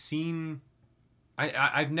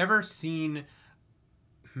 I've never seen,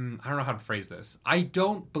 I don't know how to phrase this. I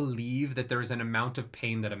don't believe that there's an amount of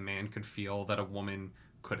pain that a man could feel that a woman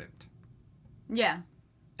couldn't. Yeah.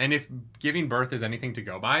 And if giving birth is anything to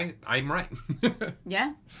go by, I'm right.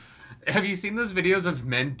 Yeah. Have you seen those videos of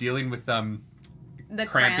men dealing with the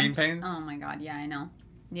cramping pains? Oh my God. Yeah, I know.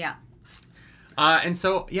 Yeah. And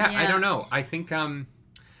so, I don't know. I think,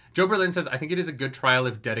 Joe Berlin says, I think it is a good trial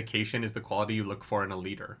if dedication is the quality you look for in a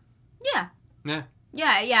leader. Yeah. Yeah.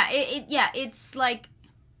 Yeah. It's like,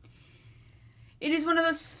 it is one of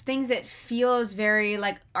those things that feels very,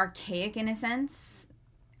 like, archaic in a sense.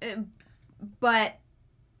 But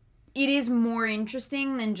it is more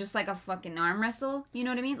interesting than just, like, a fucking arm wrestle. You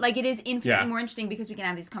know what I mean? Like, it is infinitely more interesting because we can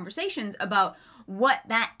have these conversations about what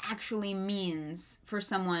that actually means for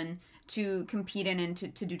someone to compete in and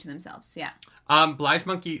to do to themselves. Yeah. Blige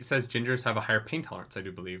Monkey says gingers have a higher pain tolerance, I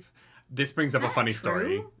do believe. This brings up a funny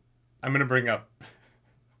story. I'm going to bring up...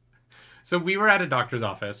 So we were at a doctor's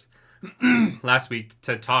office last week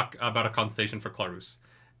to talk about a consultation for Clarus.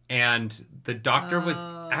 And the doctor was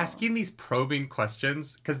asking these probing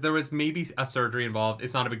questions because there was maybe a surgery involved.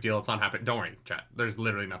 It's not a big deal. It's not happening. Don't worry, chat. There's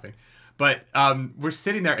literally nothing. But we're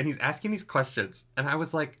sitting there and he's asking these questions. And I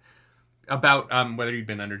was like, about whether you've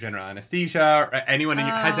been under general anesthesia or has anyone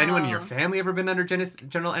in your family ever been under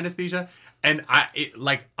general anesthesia? And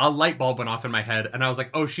like a light bulb went off in my head and I was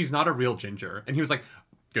like, oh, she's not a real ginger. And he was like,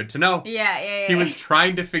 good to know. Yeah. He was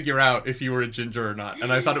trying to figure out if you were a ginger or not.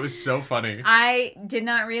 And I thought it was so funny. I did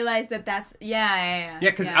not realize that's... Yeah.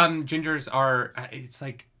 Yeah, because gingers are... It's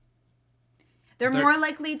like... They're more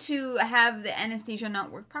likely to have the anesthesia not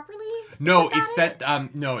work properly? No, it's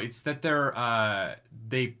that they're...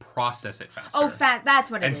 they process it faster. Oh, that's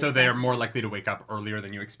what it is. And so they're more likely to wake up earlier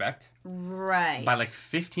than you expect. Right. By like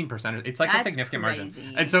 15%. It's like a significant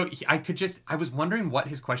margin. And so I was wondering what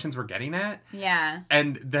his questions were getting at. Yeah.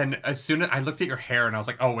 And then as soon as I looked at your hair and I was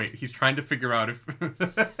like, oh wait, he's trying to figure out if...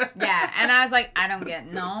 Yeah. And I was like, I don't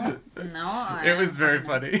get, no. It was very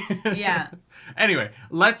funny. Yeah. Anyway,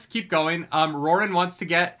 let's keep going. Roran wants to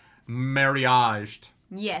get marriaged.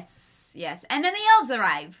 Yes. And then the elves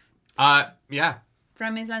arrive. Yeah.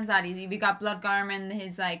 From his Lanzaris. We got Bloodgarm and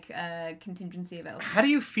his, contingency of elves. How do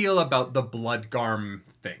you feel about the Bloodgarm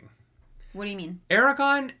thing? What do you mean?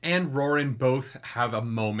 Aragon and Roran both have a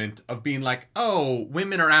moment of being like, oh,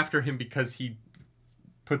 women are after him because he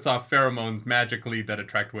puts off pheromones magically that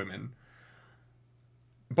attract women.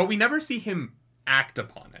 But we never see him act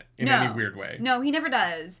upon it in any weird way. No, he never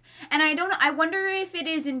does. And I don't know, I wonder if it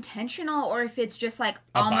is intentional or if it's just like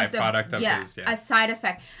almost byproduct of his, a side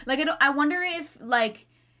effect. Like I wonder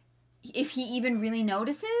if he even really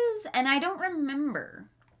notices, and I don't remember.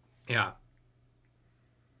 Yeah.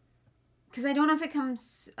 Because I don't know if it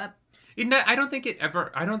comes up. I don't think it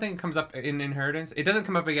comes up in Inheritance. It doesn't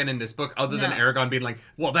come up again in this book other than Aragon being like,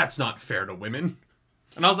 well, that's not fair to women.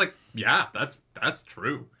 And I was like, yeah, that's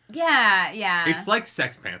true. Yeah. It's like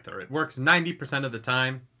Sex Panther. It works 90% of the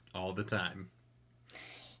time. All the time.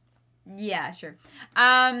 Yeah, sure.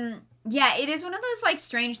 Yeah, it is one of those, like,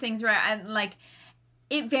 strange things where,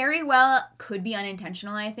 it very well could be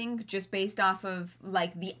unintentional, I think, just based off of,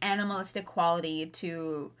 like, the animalistic quality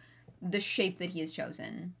to the shape that he has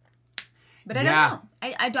chosen. But I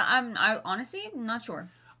don't know. I honestly am not sure.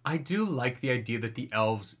 I do like the idea that the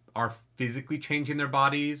elves are physically changing their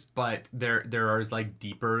bodies, but there is, like,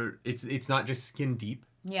 deeper... It's not just skin deep.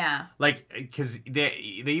 Yeah. Like, because they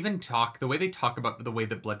even talk... The way they talk about the way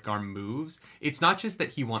that Bloodgarm moves, it's not just that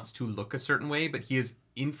he wants to look a certain way, but he has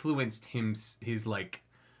influenced his like,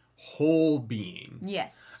 whole being.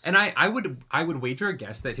 Yes. And I would wager a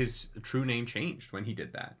guess that his true name changed when he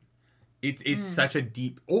did that. It's such a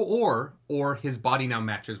deep... Or his body now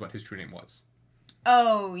matches what his true name was.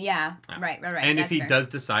 Oh, yeah. Right. And if he does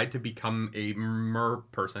decide to become a mer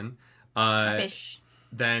person... a fish.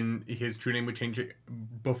 Then his true name would change it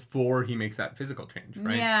before he makes that physical change,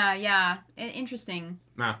 right? Yeah. Interesting.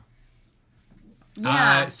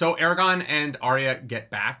 Yeah. So Aragon and Arya get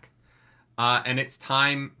back, and it's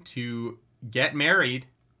time to get married,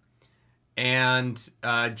 and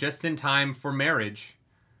just in time for marriage...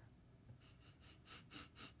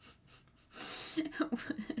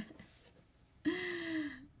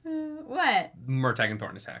 What? Murtagh and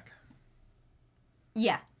Thorn attack.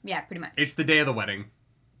 Yeah, pretty much. It's the day of the wedding.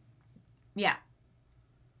 Yeah.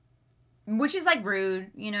 Which is, like,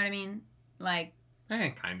 rude, you know what I mean? Like...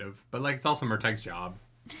 Kind of. But, like, it's also Murtagh's job.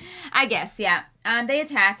 I guess, yeah. They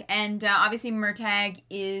attack, and obviously Murtagh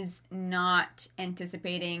is not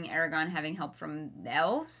anticipating Aragon having help from the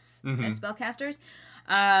elves as spellcasters.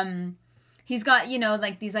 He's got,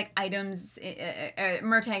 like, these, like, items.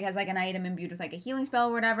 Murtagh has, like, an item imbued with, like, a healing spell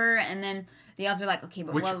or whatever, and then the elves are like, okay,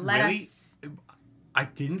 but let us... I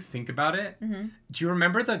didn't think about it. Mm-hmm. Do you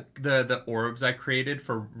remember the orbs I created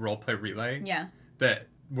for Roleplay Relay? Yeah. That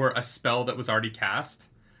were a spell that was already cast?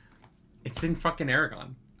 It's in fucking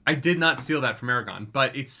Aragon. I did not steal that from Aragon,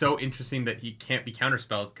 but it's so interesting that he can't be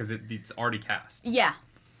counterspelled because it's already cast. Yeah.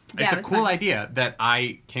 It's a cool idea that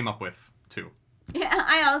I came up with, too. Yeah,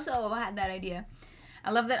 I also had that idea. I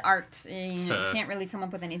love that art. Can't really come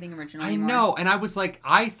up with anything original anymore. I know, and I was like,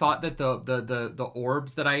 I thought that the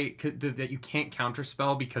orbs that that you can't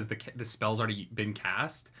counterspell because the spell's already been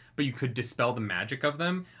cast, but you could dispel the magic of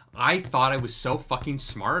them. I thought I was so fucking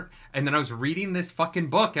smart, and then I was reading this fucking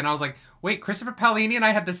book, and I was like, wait, Christopher Paolini and I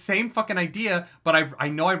had the same fucking idea, but I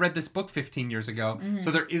know I read this book 15 years ago, so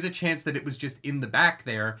there is a chance that it was just in the back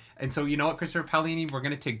there. And so, you know what, Christopher Paolini, we're going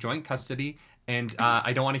to take joint custody, and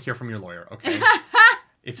I don't want to hear from your lawyer, okay?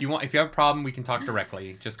 If you have a problem, we can talk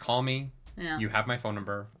directly. Just call me. Yeah. You have my phone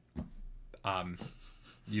number.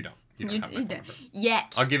 You don't have my phone number.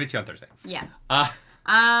 Yet. I'll give it to you on Thursday. Yeah.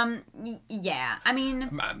 Yeah. I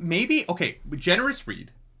mean... Maybe, okay, generous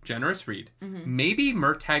read. Maybe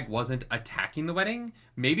Murtagh wasn't attacking the wedding.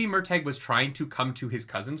 Maybe Murtagh was trying to come to his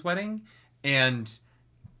cousin's wedding, and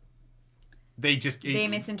they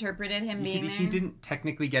misinterpreted him being there. He didn't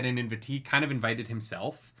technically get an invite. He kind of invited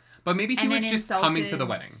himself. But maybe he was just coming to the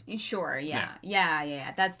wedding. Sure, yeah.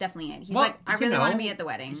 That's definitely it. He's like, I really want to be at the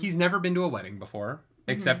wedding. He's never been to a wedding before,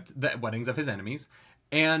 except the weddings of his enemies.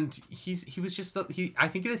 And he was just... I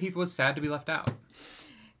think that he was sad to be left out.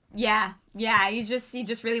 Yeah. He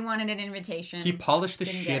just really wanted an invitation. He polished the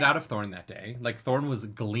shit out of Thorn that day. Like, Thorn was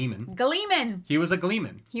gleaming. Gleaming! He was a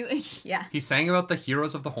gleamman. Yeah. He sang about the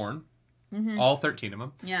heroes of the Horn. Mm-hmm. All 13 of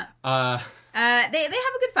them. Yeah. They have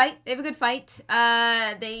a good fight.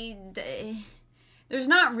 There's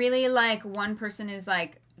not really, like, one person is,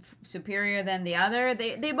 like, superior than the other.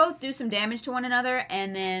 They both do some damage to one another,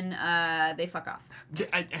 and then they fuck off.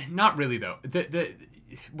 Not really, though.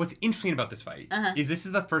 What's interesting about this fight is this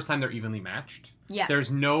is the first time they're evenly matched. Yeah. There's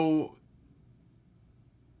no...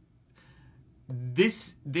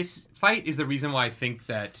 This fight is the reason why I think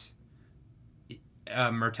that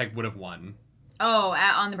Murtagh would have won. Oh,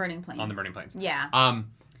 on the Burning Plains. On the Burning Plains. Yeah.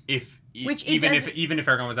 Even if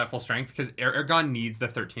Aragon was at full strength, because Aragon needs the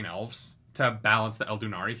 13 elves to balance the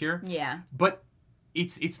Eldunari here. Yeah. But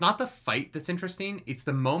it's not the fight that's interesting. It's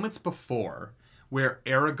the moments before where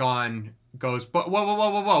Aragon goes,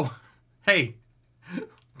 whoa. Hey,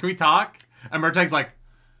 can we talk? And Murtagh's like,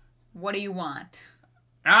 what do you want?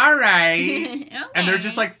 All right. Okay. And they're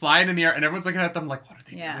just, like, flying in the air, and everyone's looking at them like, what are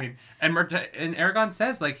they doing? And Aragon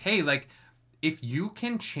says, like, hey, like, if you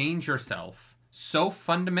can change yourself so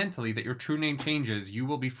fundamentally that your true name changes, you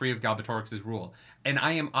will be free of Galbatorix's rule. And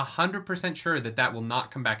I am 100% sure that will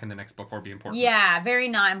not come back in the next book or be important. Yeah, very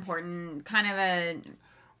not important. Kind of a,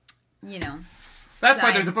 That's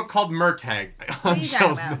why there's a book called Murtagh. What are you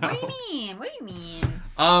talking about? What do you mean?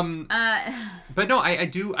 But no,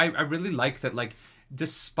 I really like that, like,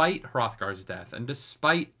 despite Hrothgar's death, and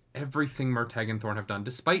despite everything Murtagh and Thorne have done,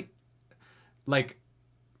 despite, like,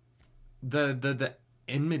 the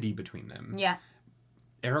enmity between them, Yeah.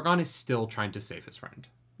 Aragorn is still trying to save his friend.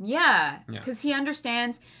 Yeah, because he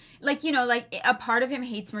understands, like, you know, like, a part of him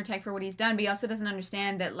hates Murtagh for what he's done, but he also doesn't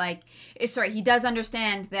understand that, like, he does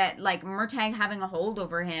understand that, like, Murtagh having a hold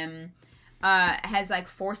over him has, like,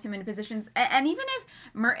 forced him into positions, and even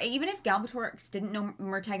if Galbatorix didn't know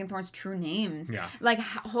Murtagh and Thorne's true names, like,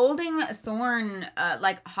 holding Thorne,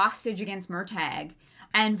 like, hostage against Murtagh,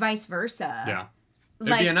 and vice versa. Yeah.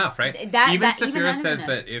 It'd be enough, right? Even Saphira says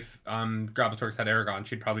that if Galbatorix had Aragorn,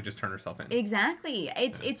 she'd probably just turn herself in. Exactly.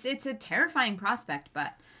 It's a terrifying prospect,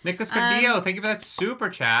 but... Nicholas Cardillo, thank you for that super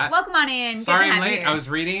chat. Welcome on in. Sorry I'm late. I was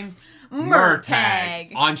reading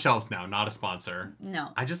Murtagh. On shelves now, not a sponsor. No.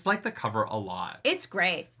 I just like the cover a lot. It's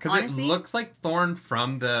great. Because it looks like Thorne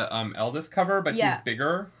from the Eldest cover, but he's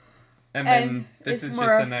bigger. And then this is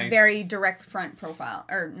just a nice... very direct front profile.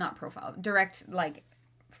 Or not profile. Direct, like...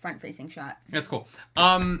 front-facing shot. That's cool.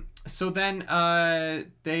 So then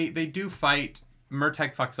they do fight.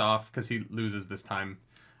 Murtagh fucks off because he loses this time.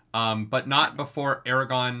 But not before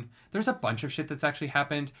Aragorn. There's a bunch of shit that's actually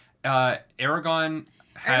happened. Aragorn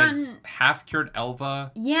has half-cured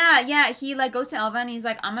Elva. Yeah. He, like, goes to Elva and he's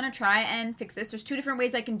like, I'm gonna try and fix this. There's 2 different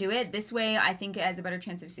ways I can do it. This way, I think it has a better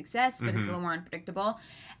chance of success, but it's a little more unpredictable.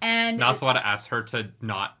 And Nasawada asked her to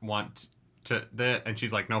not want... and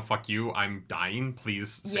she's like, no, fuck you, I'm dying,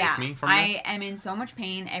 please save me from this. I am in so much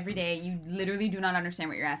pain every day. You literally do not understand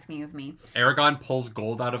what you're asking of me. Aragorn pulls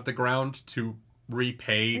gold out of the ground to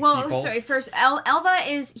repay people. Well, sorry, first,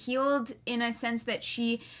 Elva is healed in a sense that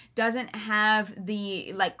she doesn't have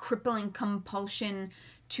the, like, crippling compulsion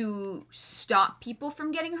to stop people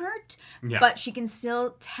from getting hurt, but she can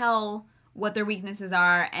still tell what their weaknesses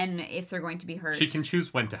are and if they're going to be hurt. She can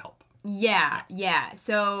choose when to help. Yeah.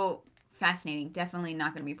 So... fascinating. Definitely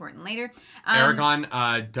not going to be important later.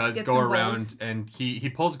 Aragorn does go around and he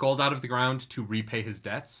pulls gold out of the ground to repay his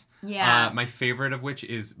debts. Yeah. My favorite of which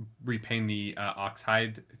is repaying the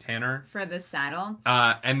oxhide tanner. For the saddle.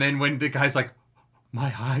 And then when the guy's like, my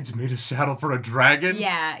hide's made a saddle for a dragon.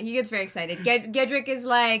 Yeah, he gets very excited. Gedrick is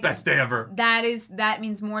like... best day ever. That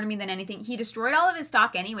means more to me than anything. He destroyed all of his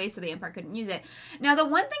stock anyway, so the Empire couldn't use it. Now, the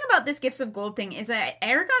one thing about this Gifts of Gold thing is that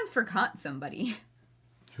Aragorn forgot somebody.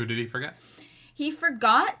 Who did he forget? He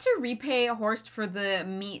forgot to repay Horst for the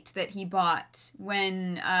meat that he bought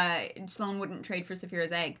when Sloane wouldn't trade for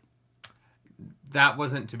Saphira's egg. That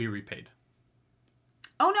wasn't to be repaid.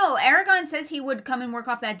 Oh no, Aragorn says he would come and work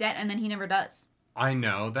off that debt, and then he never does. I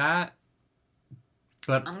know that,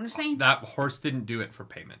 but I'm just saying. That Horst didn't do it for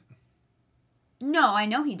payment. No, I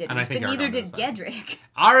know he didn't, but neither did Gedrick.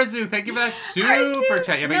 Arazu, thank you for that super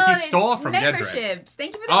chat. Yeah, but he stole from Gedrick.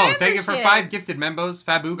 Thank you for the memberships. Thank you for 5 gifted membos.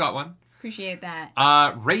 Fabu got one. Appreciate that.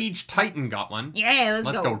 Rage Titan got one. Yeah,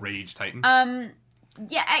 let's go. Rage Titan.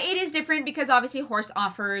 Yeah, it is different because obviously Horst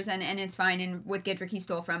offers and it's fine, and with Gedrick he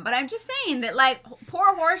stole from. But I'm just saying that, like,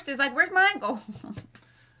 poor Horst is like, where's my gold?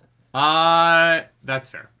 That's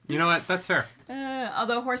fair. You know what? That's fair.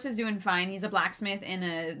 Although Horst is doing fine. He's a blacksmith in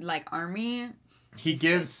a, like, army. He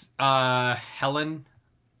gives Helen,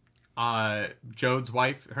 Jode's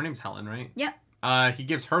wife, her name's Helen, right? Yep. He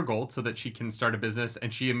gives her gold so that she can start a business,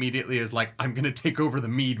 and she immediately is like, I'm going to take over the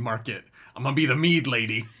mead market. I'm going to be the mead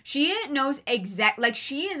lady. She knows like,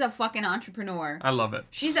 she is a fucking entrepreneur. I love it.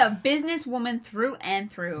 She's a businesswoman through and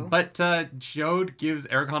through. But Jode gives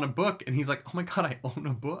Aragorn a book, and he's like, oh my god, I own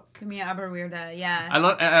a book. Give me weirda, yeah.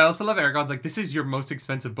 I also love Aragorn's like, this is your most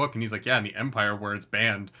expensive book, and he's like, yeah, in the Empire where it's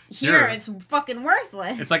banned. Here it's fucking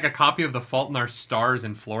worthless. It's like a copy of The Fault in Our Stars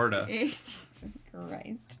in Florida. Jesus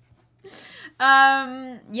Christ.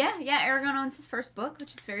 Aragorn owns his first book,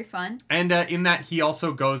 which is very fun. And in that, he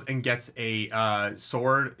also goes and gets a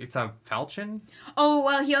sword. It's a falchion. Oh,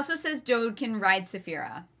 well, he also says Jode can ride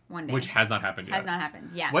Saphira one day. Which has not happened yet. Has not happened,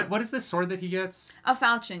 yeah. What is this sword that he gets? A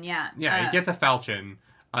falchion, yeah. Yeah, he gets a falchion.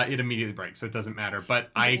 It immediately breaks, so it doesn't matter. But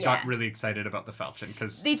I got really excited about the falchion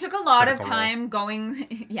because they took a lot of time going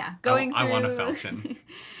through. I want a falchion.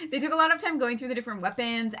 They took a lot of time going through the different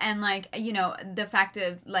weapons, and, like, you know, the fact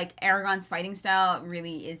of, like, Aragorn's fighting style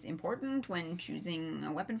really is important when choosing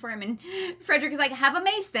a weapon for him. And Frederick is like, have a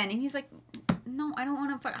mace then, and he's like, no, I don't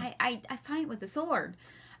want to fight. I fight with a sword.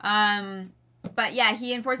 But yeah,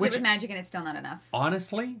 he enforces it with magic, and it's still not enough.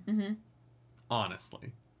 Honestly,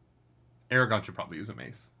 Aragorn should probably use a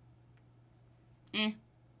mace.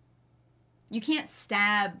 You can't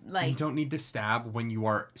stab, like... You don't need to stab when you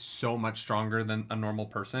are so much stronger than a normal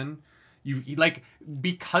person. You like,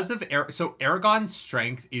 because of so Aragon's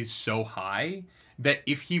strength is so high that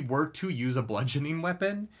if he were to use a bludgeoning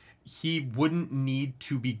weapon, he wouldn't need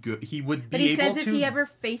to be good. He would be able to... But he says if he ever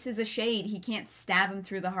faces a shade, he can't stab him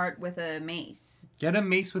through the heart with a mace. Get a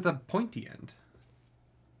mace with a pointy end.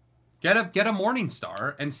 Get a morning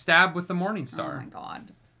star and stab with the morning star. Oh my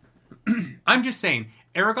god. I'm just saying,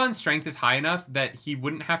 Aragon's strength is high enough that he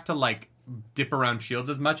wouldn't have to, like, dip around shields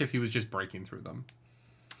as much if he was just breaking through them.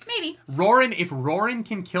 Maybe. If Roran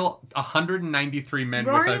can kill 193 men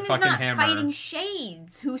with a fucking hammer... Roran is not fighting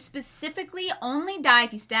shades, who specifically only die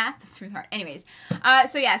if you stab them through the heart. Anyways,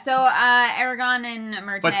 Aragon and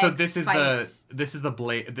Murtagh But so this is fight. the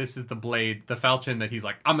blade, the falchion that he's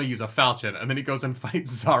like, I'm gonna use a falchion, and then he goes and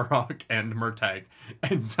fights Zarok and Murtagh,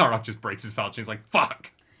 and Zarok just breaks his falchion. He's like,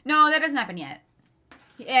 fuck! No, that doesn't happen yet.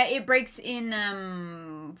 Yeah, it breaks in,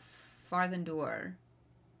 Farthendur.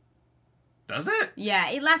 Does it? Yeah,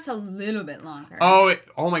 it lasts a little bit longer. Oh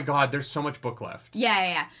my god, there's so much book left.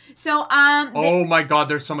 Yeah. So, oh my god,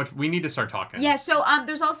 there's so much. We need to start talking. Yeah, so,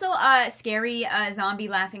 there's also, scary, zombie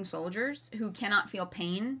laughing soldiers who cannot feel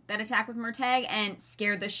pain that attack with Murtagh and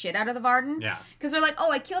scare the shit out of the Varden. Yeah. Because they're like,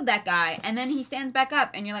 oh, I killed that guy. And then he stands back up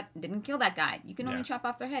and you're like, didn't kill that guy. You can only chop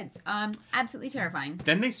off their heads. Absolutely terrifying.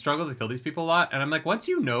 Then they struggle to kill these people a lot, and I'm like, once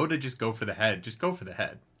you know to just go for the head, just go for the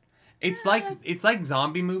head. It's like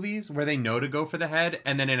zombie movies where they know to go for the head,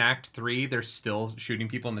 and then in Act 3, they're still shooting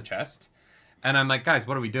people in the chest. And I'm like, guys,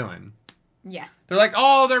 what are we doing? Yeah. They're like,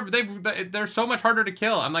 oh, they're so much harder to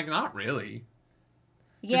kill. I'm like, not really.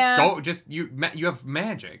 Yeah. You have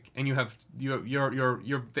magic, and you're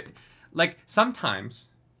like, sometimes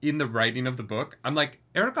in the writing of the book, I'm like,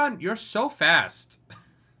 Aragon, you're so fast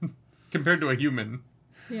compared to a human.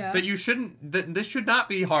 Yeah. That this should not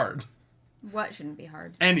be hard. What shouldn't be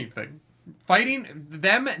hard? Anything. Fighting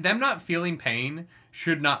them not feeling pain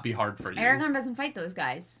should not be hard for you. Aragon doesn't fight those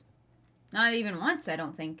guys. Not even once, I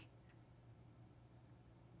don't think.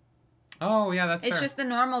 Oh, yeah, that's It's fair. just the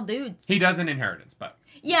normal dudes. He does an inheritance, but...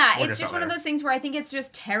 Yeah, it's just one of those things where I think it's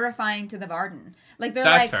just terrifying to the Varden. Like, they're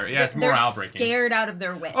That's fair. Yeah, it's morale breaking. They're scared out of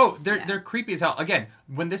their wits. Oh, they're creepy as hell. Again,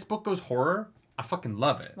 when this book goes horror... I fucking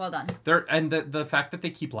love it. Well done. And the fact that they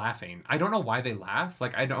keep laughing. I don't know why they laugh.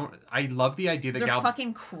 Like, I love the idea that they're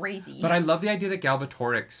fucking crazy. But I love the idea that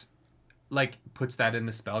Galbatorix, like, puts that in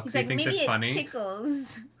the spell because he thinks it's funny. Maybe it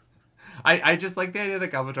tickles. I just like the idea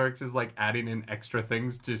that Galbatorix is, like, adding in extra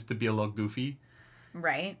things just to be a little goofy.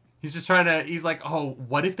 Right. He's just he's like, oh,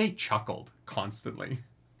 what if they chuckled constantly?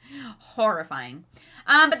 Horrifying.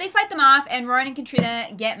 But they fight them off, and Roran and Katrina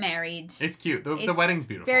get married. It's cute. The wedding's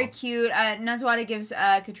beautiful. Very cute. Nazwada gives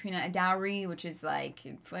Katrina a dowry, which is, like,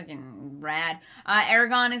 fucking rad.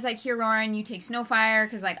 Aragon is like, here, Roran, you take Snowfire,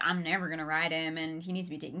 because, like, I'm never going to ride him, and he needs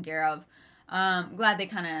to be taken care of. Glad they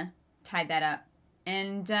kind of tied that up.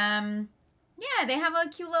 And, yeah, they have a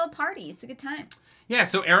cute little party. It's a good time. Yeah,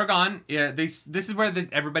 so Aragon, this is where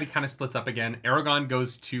everybody kind of splits up again. Aragon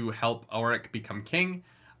goes to help Auric become king,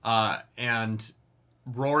 and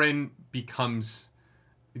Roran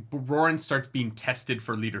starts being tested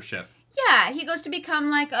for leadership. Yeah, he goes to become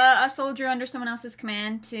like a soldier under someone else's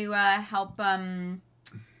command to help what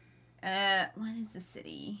is the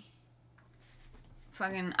city?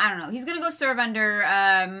 Fucking, I don't know. He's gonna go serve under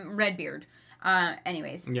Redbeard.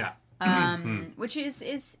 Anyways. Yeah. Which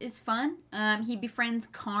is fun. He befriends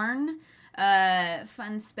Karn,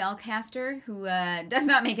 fun spellcaster who does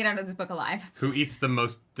not make it out of this book alive. Who eats the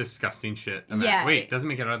most disgusting shit. Yeah. Wait, doesn't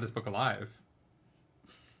make it out of this book alive.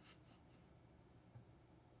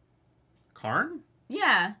 Karn?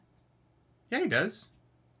 Yeah. Yeah, he does.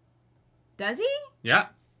 Does he? Yeah.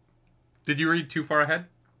 Did you read too far ahead?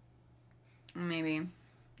 Maybe.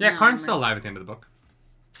 Yeah, Karn's still alive at the end of the book.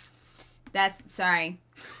 Sorry.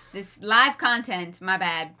 This live content, my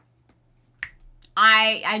bad.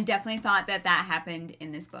 I definitely thought that happened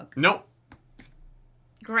in this book. Nope.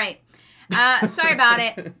 Great. Sorry about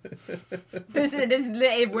it.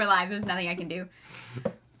 We're live. There's nothing I can do.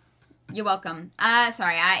 You're welcome.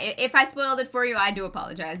 Sorry. If I spoiled it for you, I do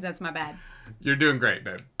apologize. That's my bad. You're doing great,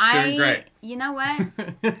 babe. Doing great. You know what?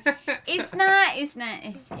 It's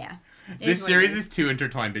yeah. This series is too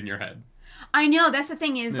intertwined in your head. I know. That's the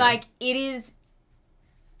thing is, like, it is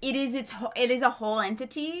a whole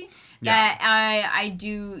entity that I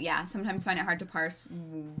do, sometimes find it hard to parse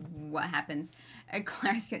what happens.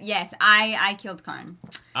 Yes, I killed Karn.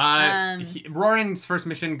 Roran's first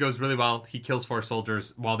mission goes really well. He kills 4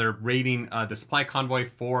 soldiers while they're raiding the supply convoy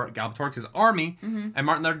for Galbatorix's army. Mm-hmm. And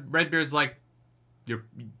Martin Redbeard's like, you're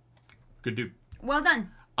good dude. Well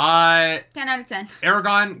done. 10 out of 10.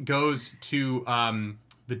 Aragon goes to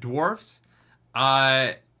the dwarves.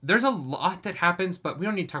 there's a lot that happens, but we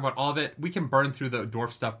don't need to talk about all of it. We can burn through the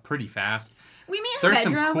dwarf stuff pretty fast. We meet There's Havedra,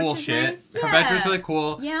 some cool which is shit. nice. Yeah. Havedra's really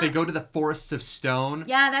cool. Yeah. They go to the Forests of Stone.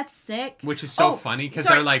 Yeah, that's sick. Which is so funny because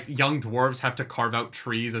they're like young dwarves have to carve out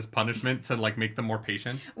trees as punishment to like make them more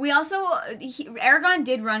patient. We also Aragorn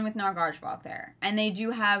did run with Nargothrond there, and they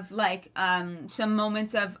do have like some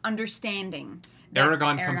moments of understanding.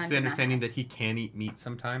 Aragorn comes to the understanding that he can eat meat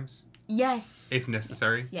sometimes. Yes. If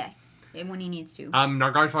necessary. Yes. When he needs to.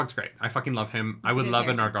 Nargothrond's great. I fucking love him. I would love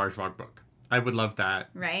character. a Nargothrond book. I would love that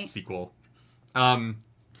sequel.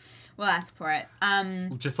 We'll ask for it.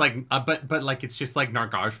 Just like, but like it's just like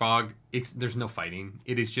Nargothrond. There's no fighting.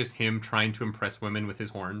 It is just him trying to impress women with his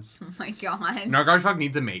horns. Oh my god. Nargothrond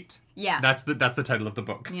needs a mate. Yeah. That's the title of the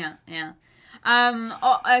book. Yeah. Yeah.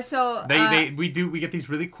 So we get these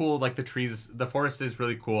really cool, like the trees, the forest is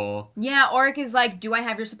really cool. Yeah, Oric is like, do I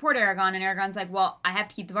have your support, Aragorn? And Aragorn's like, well, I have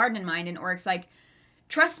to keep the Varden in mind. And Oric's like,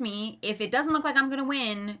 trust me, if it doesn't look like I'm going to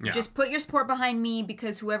win, just put your support behind me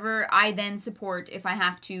because whoever I then support, if I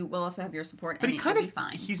have to, will also have your support and it'll be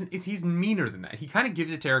fine. He's meaner than that. He kind of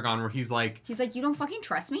gives it to Aragorn where he's like, you don't fucking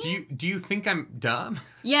trust me? Do you think I'm dumb?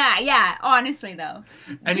 Yeah, honestly though.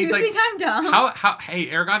 And do you think I'm dumb? Hey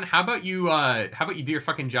Aragorn, how about you do your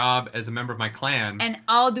fucking job as a member of my clan? And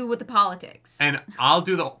I'll do with the politics. And I'll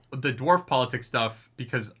do the dwarf politics stuff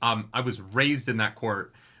because I was raised in that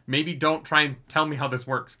court. Maybe don't try and tell me how this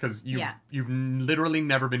works because you've literally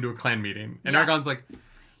never been to a clan meeting. And Aragorn's like,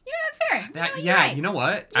 fair. You know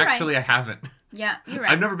what? Actually, I haven't. Yeah, you're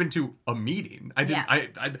right. I've never been to a meeting. I didn't.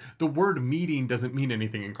 I the word meeting doesn't mean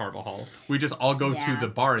anything in Carvel Hall. We just all go to the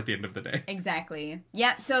bar at the end of the day. Exactly.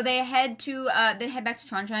 Yeah. So they head back to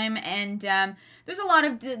Trondheim, and there's a lot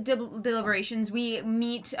of deliberations. We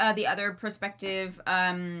meet the other prospective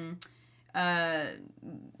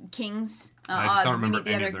kings. I just don't remember we meet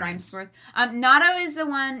the any other of their names. Grimesworth. Nato is the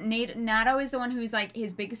one. Nato is the one who's like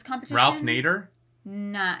his biggest competition. Ralph Nader.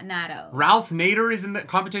 Nato. Ralph Nader is in the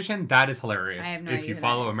competition. That is hilarious. I have no if idea you who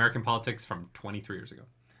follow that is. American politics from 23 years ago.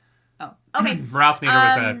 Oh, okay. Ralph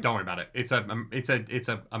Nader was don't worry about it. It's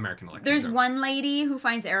a American election. There's one lady who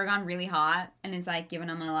finds Aragorn really hot and is like giving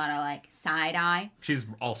him a lot of like side eye. She's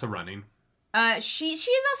also running. She is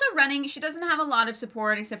also running. She doesn't have a lot of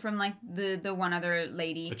support except from like the one other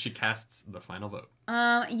lady. But she casts the final vote.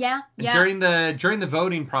 Yeah. During the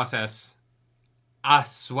voting process,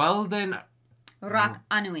 Aswelden Rock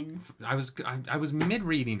Anuin. I was mid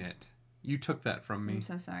reading it. You took that from me. I'm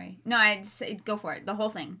so sorry. No, I'd say go for it. The whole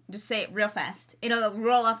thing. Just say it real fast. It'll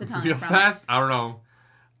roll off the tongue. Real fast? I don't know.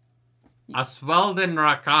 Aswelden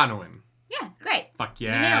Rakanuin. Yeah, great. Fuck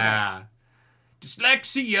yeah.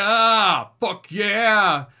 Dyslexia! Fuck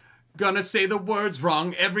yeah! Gonna say the words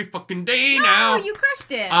wrong every fucking day now. Oh, you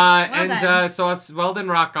crushed it. Well done. So Aswelden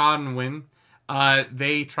Rakanwin,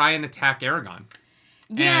 they try and attack Aragorn.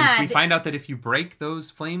 Yeah, and we find out that if you break those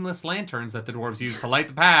flameless lanterns that the dwarves use to light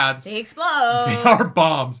the paths, they explode. They are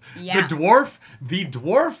bombs. Yeah. The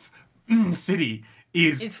dwarf city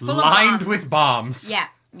is full lined of bombs. with bombs.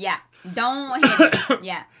 Yeah. Don't hit it.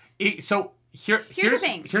 Yeah. Here's the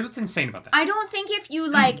thing. Here's what's insane about that. I don't think if you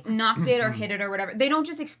like knocked it or hit it or whatever, they don't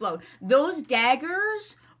just explode. Those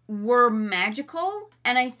daggers were magical,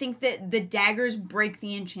 and I think that the daggers break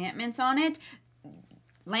the enchantments on it.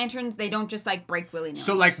 Lanterns, they don't just like break willy-nilly.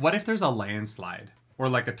 So like, what if there's a landslide or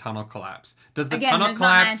like a tunnel collapse? Does the Again, tunnel there's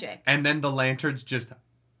not collapse magic. and then the lanterns just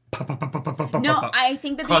No, I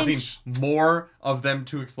think that causing more of them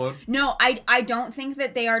to explode? No, I don't think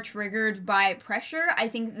that they are triggered by pressure. I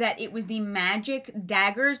think that it was the magic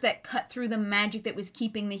daggers that cut through the magic that was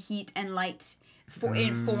keeping the heat and light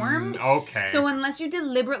informed. Okay. So unless you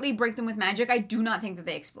deliberately break them with magic, I do not think that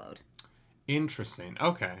they explode. Interesting.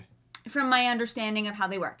 Okay. From my understanding of how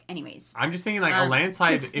they work. Anyways. I'm just thinking like a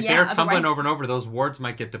landslide, if they're tumbling otherwise- over and over, those wards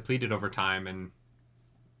might get depleted over time, and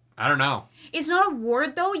I don't know. It's not a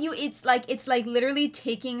ward though. It's like literally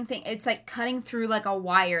taking it's like cutting through like a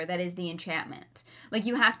wire that is the enchantment. Like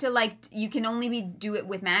you have to you can only do it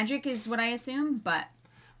with magic is what I assume, but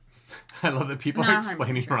I love that people are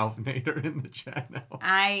explaining Ralph Nader in the chat now.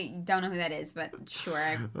 I don't know who that is, but sure.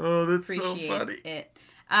 I that's appreciate so funny. it.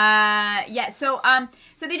 So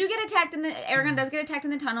they do get attacked Aragorn does get attacked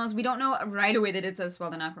in the tunnels. We don't know right away that it's a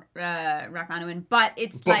Aswelden Rakanuin, but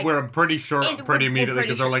we're pretty sure pretty immediately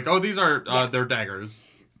because they're like, oh, these are they're daggers.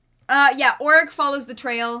 Oric follows the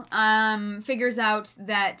trail, figures out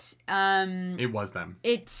that it was them.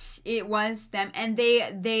 It was them, and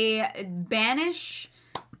they banish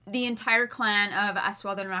the entire clan of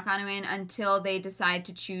Aswelden Rakanuin until they decide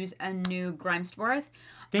to choose a new Grimesworth.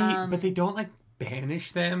 But they don't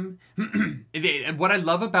banish them. What I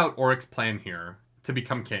love about Oric's plan here, to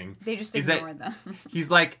become king. They just is ignore that them. He's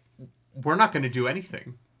like, we're not going to do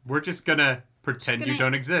anything. We're just going to pretend you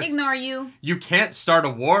don't exist. Ignore you. You can't start a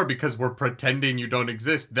war because we're pretending you don't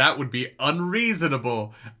exist. That would be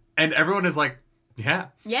unreasonable. And everyone is like, yeah.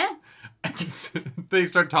 Yeah. They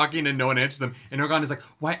start talking and no one answers them. And Aragorn is like,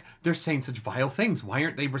 why? They're saying such vile things. Why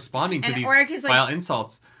aren't they responding to these vile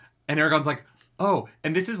insults? And Aragorn's like, oh,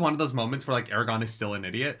 and this is one of those moments where like Aragorn is still an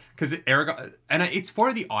idiot. Because Aragorn, and it's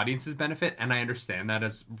for the audience's benefit. And I understand that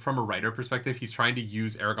as from a writer perspective, he's trying to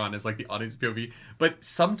use Aragorn as like the audience POV. But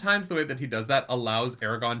sometimes the way that he does that allows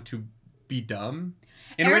Aragorn to be dumb.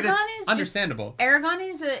 In a way that's understandable. Aragorn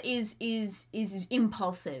is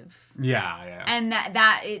impulsive. Yeah. And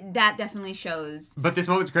that definitely shows. But this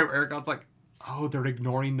moment's great where Aragorn's like, oh, they're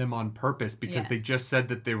ignoring them on purpose because they just said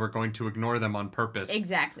that they were going to ignore them on purpose.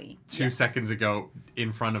 Exactly. 2 seconds ago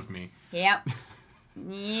in front of me. Yep.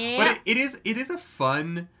 Yeah. But it is a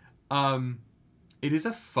fun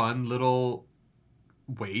little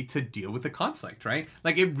way to deal with the conflict, right?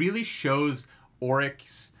 Like it really shows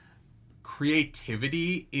Oric's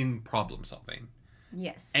creativity in problem solving.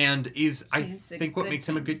 Yes. And I think what makes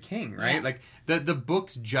him a good king, right? Yeah. Like the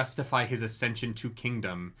books justify his ascension to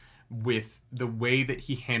kingdom with the way that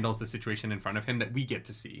he handles the situation in front of him that we get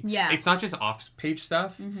to see. Yeah. It's not just off-page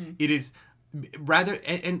stuff. Mm-hmm. It is rather...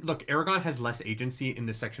 And look, Aragorn has less agency in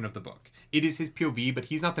this section of the book. It is his POV, but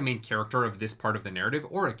he's not the main character of this part of the narrative.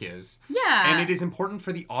 Oric is. Yeah. And it is important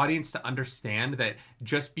for the audience to understand that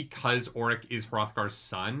just because Oric is Hrothgar's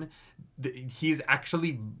son, he is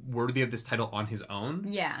actually worthy of this title on his own.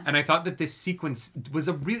 Yeah. And I thought that this sequence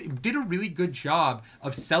did a really good job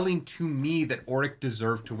of selling to me that Oric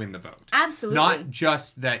deserved to win the vote. Absolutely. Not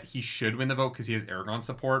just that he should win the vote because he has Aragorn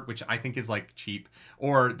support, which I think is like cheap,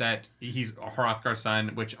 or that he's Hrothgar's son,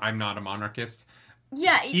 which I'm not a monarchist.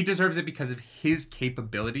 Yeah. He deserves it because of his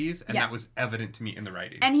capabilities, and that was evident to me in the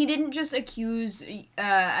writing. And he didn't just accuse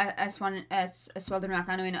Eswaldin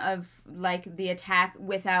Rakanuin of like the attack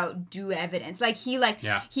without due evidence. Like he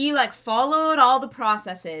followed all the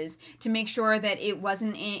processes to make sure that it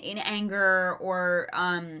wasn't in anger or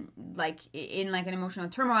like in like an emotional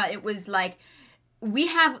turmoil. It was like we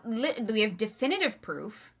have definitive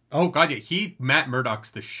proof. Oh god, yeah, Matt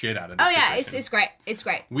Murdock's the shit out of this. Oh yeah, it's great. It's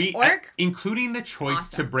great. Including the choice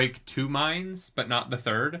to break 2 minds, but not the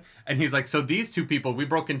third. And he's like, so these 2 people, we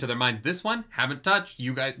broke into their minds. This one, haven't touched.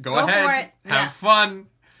 You guys go ahead, for it. have fun.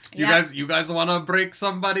 You guys want to break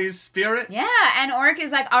somebody's spirit? Yeah, and Oric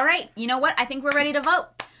is like, all right, you know what? I think we're ready to vote.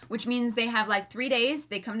 Which means they have like 3 days.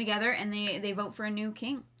 They come together and they vote for a new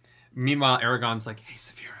king. Meanwhile, Aragorn's like, hey,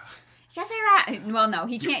 Saphira. Well, no,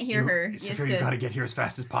 he can't hear her. Saphira, you gotta get here as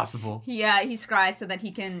fast as possible. Yeah, he scries so that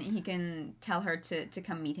he can tell her to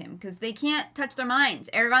come meet him because they can't touch their minds.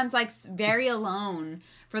 Aragorn's like very alone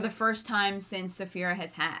for the first time since Saphira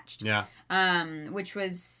has hatched. Yeah. Which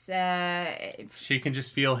was she can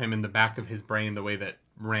just feel him in the back of his brain the way that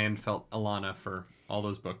Rand felt Alana for all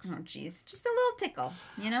those books. Oh, jeez, just a little tickle,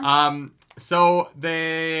 you know. So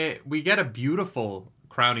we get a beautiful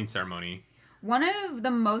crowning ceremony. One of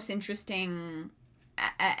the most interesting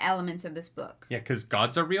elements of this book. Yeah, because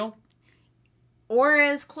gods are real? Or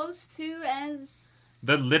as close to as...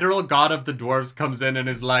 The literal god of the dwarves comes in and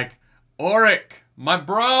is like, Oric, my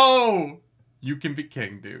bro, you can be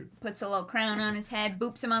king, dude. Puts a little crown on his head,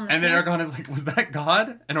 boops him on the And then Aragorn is like, was that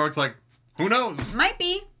God? And Oric's like, who knows? Might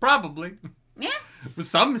be. Probably. Yeah.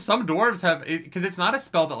 Some dwarves have... Because it's not a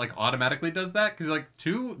spell that like automatically does that. Because like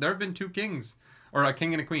there have been 2 kings... Or a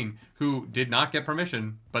king and a queen who did not get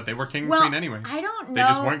permission, but they were king and queen anyway. I don't know. They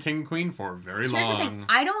just weren't king and queen for very long. Here's the thing.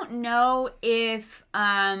 I don't know if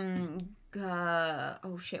what's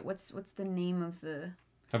the name of the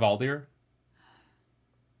Havaldir?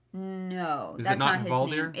 No, Is that's it not his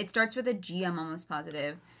Havaldir? name. It starts with a G. I'm almost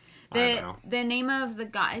positive. I don't know. The name of the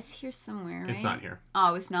guy is here somewhere. Right? It's not here.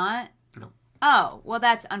 Oh, it's not. No. Oh, well,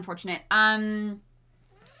 that's unfortunate. Fuck.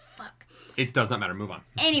 It does not matter. Move on.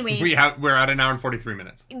 Anyways. We're at 1 hour and 43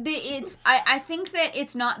 minutes. I think that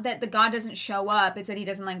it's not that the god doesn't show up. It's that he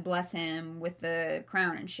doesn't, like, bless him with the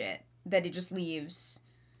crown and shit. That it just leaves.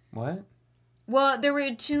 What? Well, there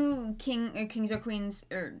were 2 kings or queens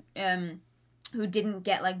who didn't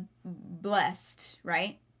get, like, blessed,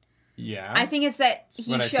 right? Yeah. I think it's that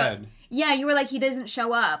he I said. Yeah, you were like, he doesn't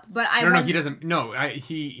show up, but No, he doesn't. No,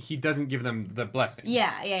 he doesn't give them the blessing.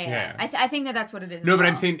 Yeah. I think that that's what it is. No, but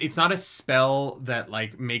I'm saying it's not a spell that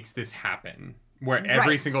like makes this happen, where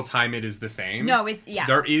every single time it is the same. No,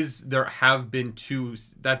 There have been 2.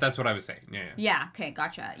 That's what I was saying. Yeah. Yeah. Okay.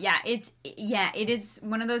 Gotcha. Yeah. It is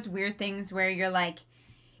one of those weird things where you're like,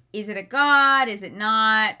 is it a god? Is it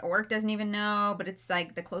not? Orc doesn't even know, but it's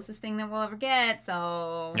like the closest thing that we'll ever get,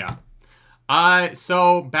 so... Yeah. And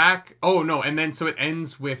then so it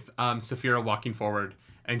ends with Saphira walking forward,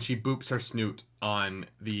 and she boops her snoot on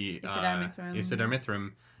the Isidar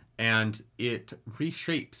Mithrim, and it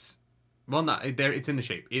reshapes. Well, not there. It's in the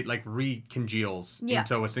shape. It like recongeals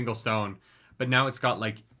into a single stone, but now it's got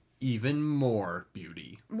like even more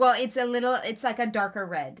beauty. Well, it's like a darker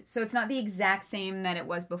red, so it's not the exact same that it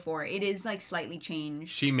was before. It is like slightly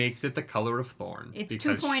changed. She makes it the color of thorn. It's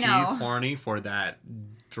because 2.0. She's horny for that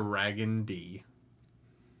Dragon D.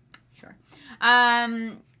 Sure.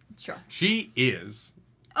 Sure. She is.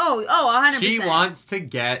 Oh, 100%. She wants to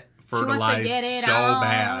get fertilized so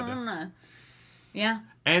bad. Yeah.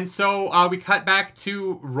 And so we cut back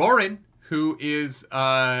to Roran, who is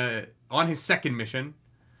on his second mission.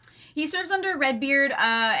 He serves under Redbeard,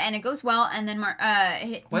 and it goes well, and then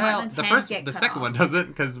Martlin's hands get cut second off. one doesn't,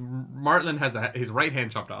 because Martlin has his right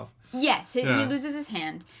hand chopped off. Yes, he loses his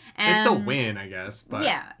hand. They still win, I guess. But.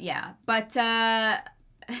 Yeah. But, they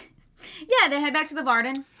head back to the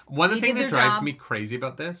Varden. One thing that drives me crazy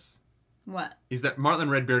about this... What? Is that Martlin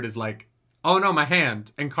Redbeard is like, oh no, my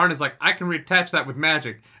hand. And Karn is like, I can reattach that with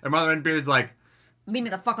magic. And Martlin Redbeard is like... Leave me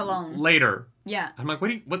the fuck alone. Later. Yeah. I'm like, what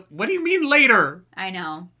do you mean later? I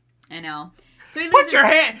know. So he Put your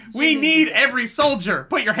hand... We need every soldier.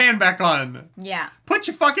 Put your hand back on. Yeah. Put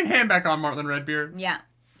your fucking hand back on, Martlin Redbeard. Yeah.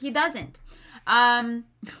 He doesn't.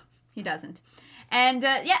 He doesn't. And,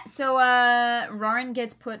 so Roran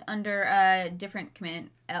gets put under a different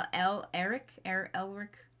command. Elric?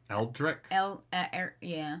 Eldrick?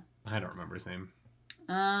 Yeah. I don't remember his name.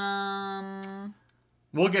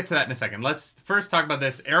 We'll get to that in a second. Let's first talk about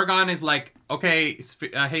this. Aragon is like, okay,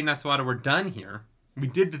 hey Naswada, we're done here. We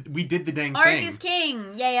did the dang thing. Ark is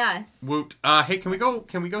king. Yay us. Woot. Hey, can we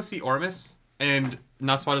go see Ormus? And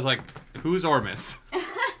Naswada's like, who's Ormus?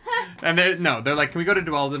 And they're like, can we go to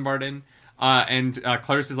Dweldenvarden? And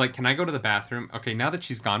Clarice is like, can I go to the bathroom? Okay, now that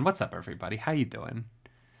she's gone, what's up, everybody? How you doing?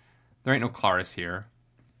 There ain't no Clarice here.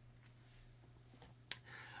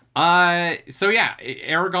 Aragon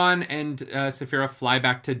and Saphira fly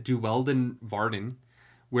back to Dweldenvarden,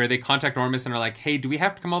 where they contact Ormus and are like, hey, do we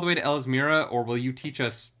have to come all the way to Elismira, or will you teach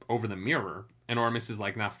us over the mirror? And Ormus is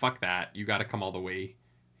like, nah, fuck that. You gotta come all the way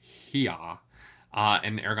here.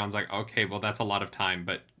 And Aragon's like, okay, well, that's a lot of time,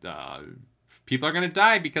 but people are gonna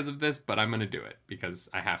die because of this, but I'm gonna do it because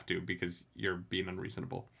I have to, because you're being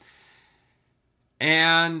unreasonable.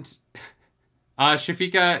 And...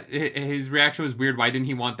 Shafika, his reaction was weird. Why didn't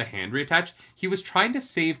he want the hand reattached? He was trying to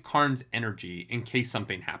save Karn's energy in case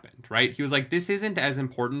something happened, right? He was like, this isn't as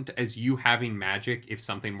important as you having magic if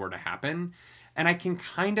something were to happen. And I can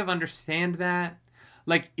kind of understand that.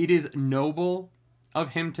 Like, it is noble of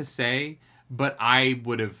him to say, but I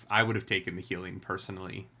would have taken the healing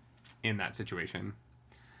personally in that situation.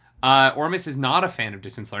 Ormus is not a fan of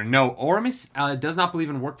distance learning. No, Ormus does not believe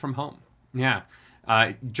in work from home. Yeah.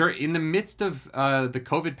 In the midst of the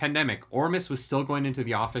COVID pandemic, Ormus was still going into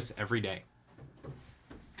the office every day.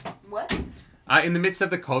 What? In the midst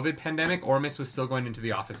of the COVID pandemic, Ormus was still going into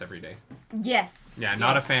the office every day. Yes. Yeah,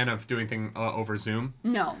 not a fan of doing things over Zoom.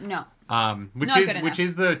 No. Which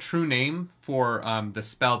is the true name for the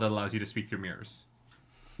spell that allows you to speak through mirrors.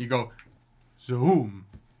 You go, Zoom,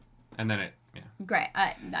 and then it, yeah. Great.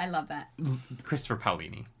 I love that. Christopher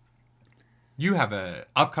Paolini. You have an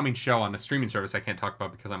upcoming show on a streaming service I can't talk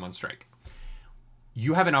about because I'm on strike.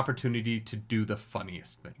 You have an opportunity to do the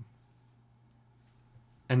funniest thing.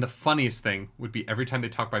 And the funniest thing would be every time they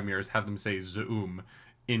talk by mirrors, have them say Zoom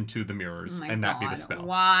into the mirrors, and that be the spell.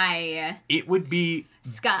 Why? It would be...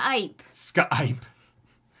 Skype.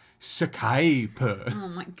 Oh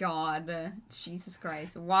my god. Jesus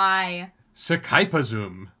Christ. Why?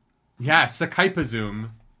 Skype-a-zoom. Yeah,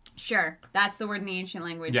 Skype-a-zoom. Sure, that's the word in the ancient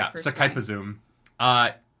language. Yeah, Skype-a-zoom.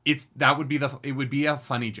 It would be a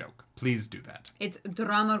funny joke. Please do that. It's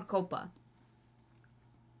Dramarkopa.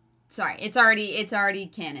 Sorry, it's already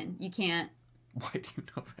canon. You can't. Why do you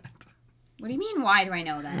know that? What do you mean? Why do I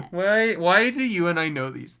know that? Why do you and I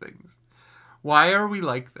know these things? Why are we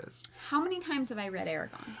like this? How many times have I read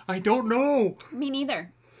Aragon? I don't know. Me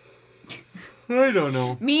neither. I don't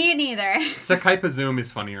know. Me neither. Skype-a-zoom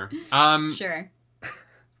is funnier. Sure.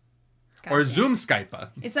 Or Zoom Skype.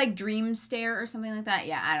 It's like Dream Stare or something like that.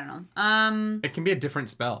 Yeah, I don't know. It can be a different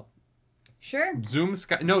spell. Sure. Zoom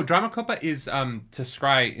Skype. No, Dramacopa is to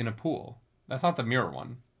scry in a pool. That's not the mirror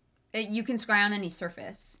one. You can scry on any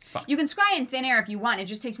surface. Fuck. You can scry in thin air if you want. It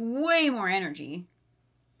just takes way more energy.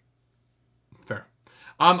 Fair.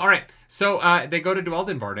 All right. So they go to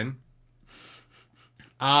Dweldenvarden.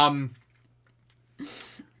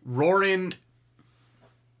 Roran...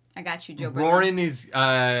 I got you, Joe. Roran is...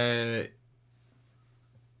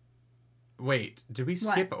 Wait, did we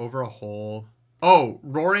skip over a whole... Oh,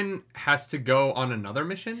 Roran has to go on another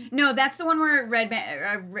mission? No, that's the one where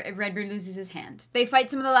Redbeard loses his hand. They fight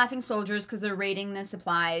some of the Laughing Soldiers because they're raiding the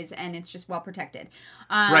supplies, and it's just well protected.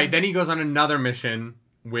 Right, then he goes on another mission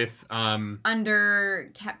with... under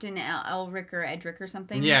Captain Elric or Edric or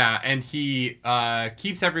something. Yeah, and he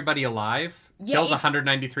keeps everybody alive. Yeah, kills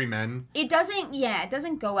 193 men. It doesn't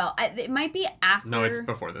go well. It might be after... No, it's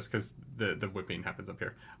before this, because the whipping happens up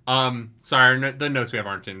here. Sorry, the notes we have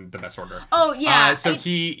aren't in the best order. Oh, yeah. So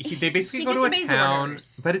they basically go to a town.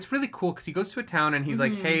 Orders. But it's really cool, because he goes to a town, and he's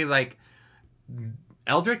like, hey, like,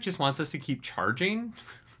 Eldrick just wants us to keep charging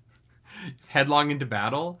headlong into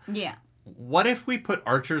battle. Yeah. What if we put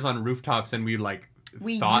archers on rooftops and we use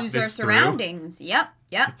our surroundings? Through?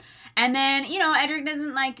 Yep. And then, Edric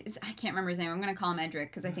doesn't I can't remember his name. I'm going to call him Edric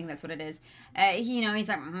because I think that's what it is. He's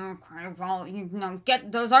like, well, get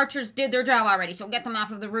those archers did their job already, so get them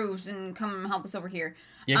off of the roofs and come help us over here.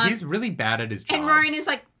 Yeah, he's really bad at his job. And Roran is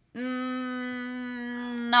like,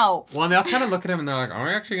 no. Well, and they'll kind of look at him and they're like, are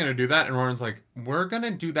we actually going to do that? And Roran's like, we're going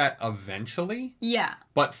to do that eventually. Yeah.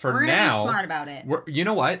 But for we're now... We're going to be smart about it. You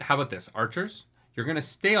know what? How about this? Archers, you're going to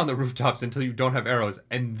stay on the rooftops until you don't have arrows,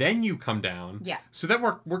 and then you come down. Yeah. So that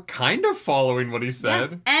we're kind of following what he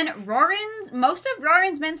said. Yeah. And most of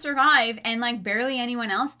Roran's men survive, and barely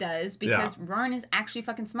anyone else does, because Roran is actually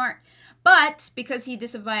fucking smart. But because he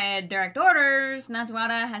disobeyed direct orders,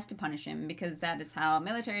 Naswada has to punish him, because that is how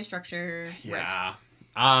military structure works.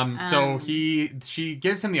 So she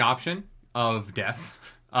gives him the option of death.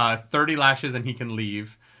 30 lashes and he can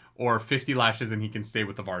leave, or 50 lashes and he can stay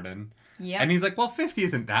with the Varden. Yep. And he's like, well, 50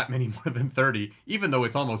 isn't that many more than 30, even though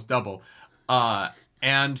it's almost double.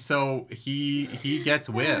 And so he gets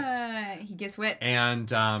whipped. He gets whipped. And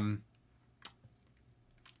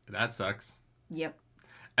that sucks. Yep.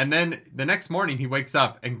 And then the next morning he wakes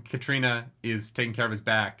up and Katrina is taking care of his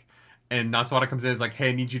back. And Naswada comes in and is like, hey,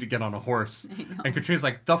 I need you to get on a horse. And Katrina's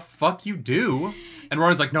like, the fuck you do? And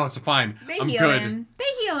Roran's like, no, it's fine. I'm heal good. him. They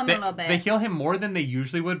heal him a little bit. They heal him more than they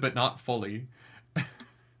usually would, but not fully.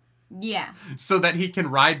 Yeah. So that he can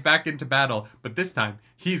ride back into battle, but this time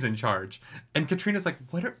he's in charge. And Katrina's like,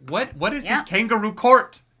 what is this kangaroo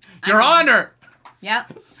court? Your Honor!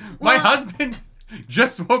 Yep. My husband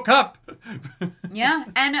just woke up. Yeah.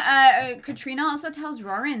 And Katrina also tells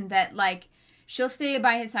Roran that, she'll stay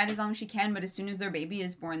by his side as long as she can, but as soon as their baby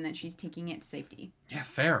is born, that she's taking it to safety. Yeah,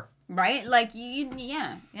 fair. Right?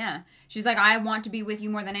 Yeah. She's like, I want to be with you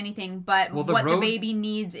more than anything, but the baby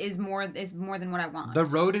needs is more than what I want. The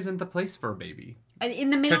road isn't the place for a baby.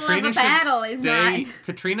 In the middle of a battle is not.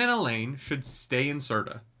 Katrina and Elaine should stay in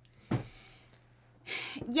Serta.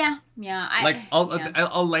 Yeah.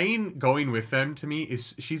 Elaine going with them, to me,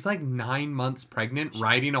 she's 9 months pregnant,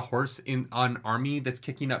 riding a horse in an army that's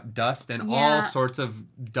kicking up dust and all sorts of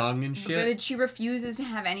dung and shit. But she refuses to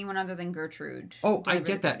have anyone other than Gertrude. Oh, I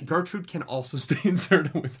get that. Gertrude can also stay in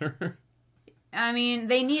Serta with her. I mean,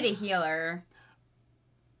 they need a healer.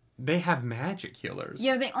 They have magic healers.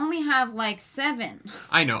 Yeah, they only have 7.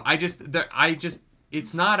 I know.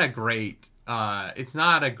 It's not a great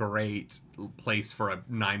place for a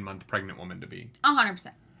 9-month pregnant woman to be.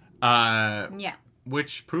 100%. Yeah.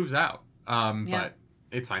 Which proves out. But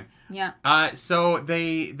it's fine. Yeah. So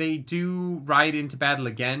they do ride into battle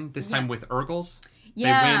again. This time with Urgles.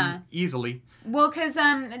 Yeah. They win easily. Well, because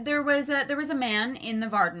there was a man in the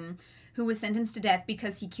Varden who was sentenced to death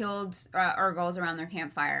because he killed Urgles around their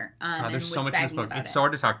campfire. There's so much in this book. It's so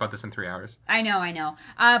hard to talk about this in 3 hours. I know.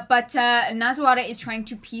 But Naswada is trying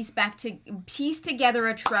to piece together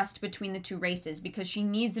a trust between the two races because she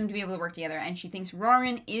needs them to be able to work together, and she thinks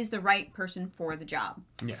Roran is the right person for the job.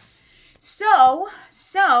 Yes. So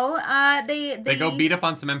they go beat up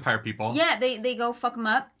on some Empire people. Yeah, they go fuck them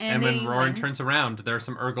up, and when Roran turns around, there are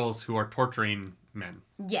some Urgles who are torturing men.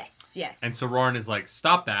 Yes. And so Roran is like,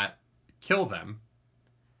 stop that. Kill them,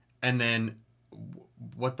 and then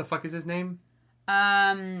what the fuck is his name?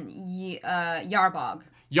 Yarbog.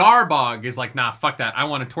 Yarbog is like, nah, fuck that. I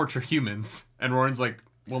want to torture humans, and Roran's like,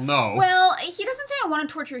 well, no. Well, he doesn't say I want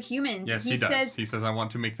to torture humans. Yes, he does. He says I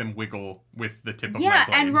want to make them wiggle with the tip of my blade. Yeah,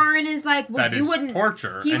 and Roran is like, well, that you is wouldn't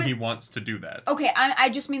torture, and he wants to do that. Okay, I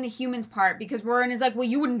just mean the humans part, because Roran is like, well,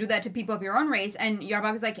 you wouldn't do that to people of your own race, and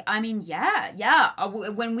Yarbog is like, I mean, yeah.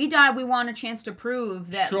 When we die, we want a chance to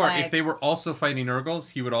prove that. Sure, if they were also fighting Urgles,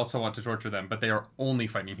 he would also want to torture them, but they are only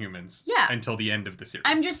fighting humans. Yeah. Until the end of the series.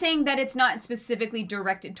 I'm just saying that it's not specifically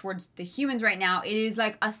directed towards the humans right now. It is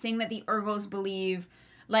a thing that the Urgles believe.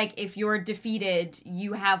 like, if you're defeated,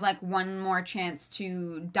 you have, like, one more chance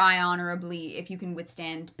to die honorably if you can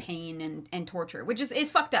withstand pain and torture, which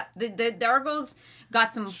is fucked up. The Urgals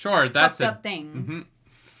got some fucked up things. Mm-hmm.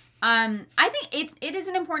 I think it is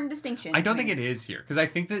an important distinction. I don't think it is here, because I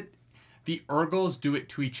think that the Urgals do it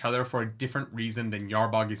to each other for a different reason than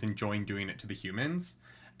Yarbog is enjoying doing it to the humans.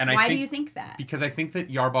 And Why do you think that? Because I think that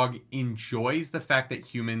Yarbog enjoys the fact that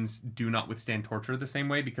humans do not withstand torture the same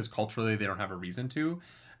way, because culturally they don't have a reason to.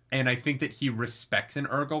 And I think that he respects an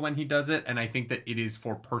Urgal when he does it, and I think that it is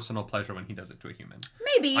for personal pleasure when he does it to a human.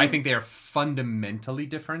 Maybe. I think they are fundamentally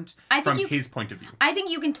different from his point of view. I think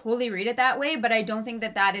you can totally read it that way, but I don't think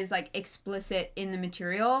that is, like, explicit in the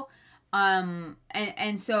material.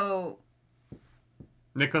 And so...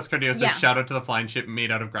 Nicholas Cardio says, shout out to the flying ship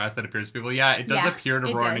made out of grass that appears to people. Yeah, it does appear to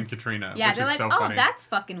Roran and Katrina, which is so funny. Oh, that's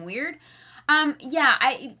fucking weird. I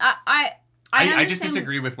just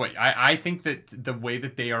disagree with what... I think that the way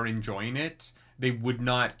that they are enjoying it, they would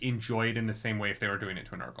not enjoy it in the same way if they were doing it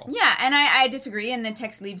to an Urgal. Yeah, and I disagree, and the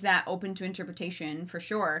text leaves that open to interpretation, for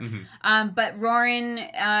sure. Mm-hmm. But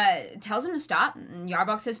Roran tells him to stop, and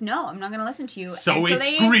Yarbog says, no, I'm not going to listen to you. So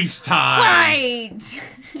it's grease time! Fight!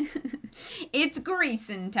 It's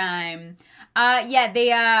greasing time.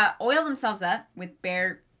 They oil themselves up with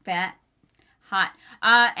bear fat. Hot.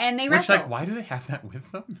 And they wrestle. Which, like, why do they have that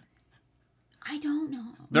with them? I don't know.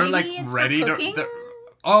 They're maybe like ready to.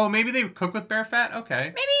 Oh, maybe they cook with bear fat.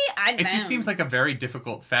 Okay. Maybe It just seems like a very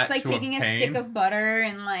difficult fat to obtain. It's like taking a stick of butter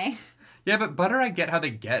and like. Yeah, but butter, I get how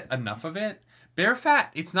they get enough of it. Bear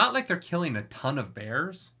fat, it's not like they're killing a ton of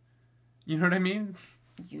bears. You know what I mean?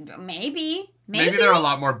 Maybe. Maybe there are a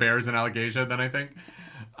lot more bears in Allegasia than I think.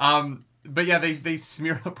 But yeah, they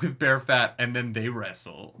smear up with bear fat and then they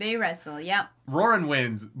wrestle. Yep. Roran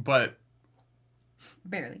wins, but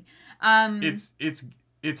barely. It's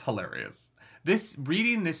hilarious.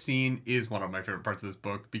 Reading this scene is one of my favorite parts of this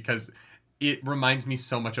book because it reminds me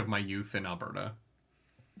so much of my youth in Alberta.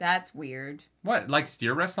 That's weird. What? Like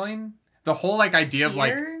steer wrestling? The whole like idea of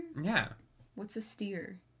like yeah. What's a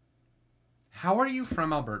steer? How are you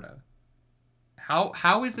from Alberta?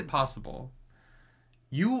 How is it possible?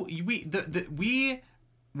 We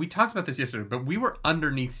talked about this yesterday, but we were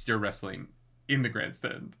underneath steer wrestling in the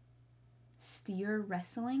grandstand. Steer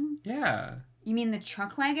wrestling? Yeah. You mean the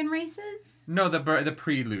chuck wagon races? No, the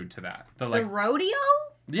prelude to that. The rodeo?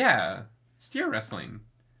 Yeah. Steer wrestling.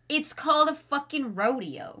 It's called a fucking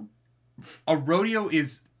rodeo. A rodeo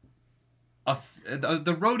is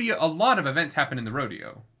the rodeo. A lot of events happen in the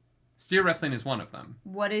rodeo. Steer wrestling is one of them.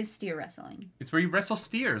 What is steer wrestling? It's where you wrestle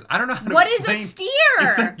steers. I don't know how to What explain. is a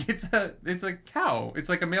steer? It's a cow. It's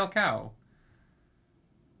like a male cow.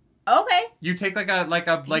 Okay. You take like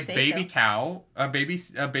baby cow, a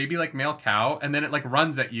baby like male cow, and then it like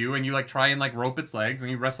runs at you, and you like try and like rope its legs, and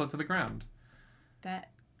you wrestle it to the ground. That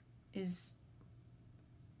is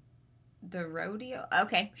the rodeo.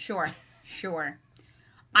 Okay, sure.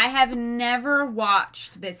 I have never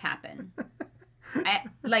watched this happen. I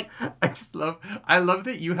love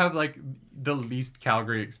that you have like the least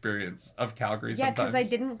Calgary experience of Calgary. Yeah, because I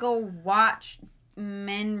didn't go watch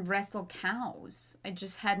men wrestle cows. I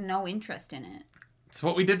just had no interest in it. It's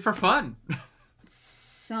what we did for fun.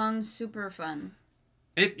 Sounds super fun.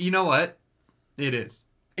 You know what? It is.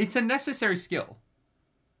 It's a necessary skill.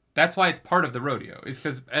 That's why it's part of the rodeo. Is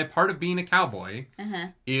because a part of being a cowboy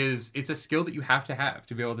is it's a skill that you have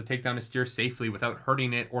to be able to take down a steer safely without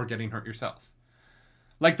hurting it or getting hurt yourself.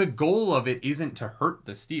 Like, the goal of it isn't to hurt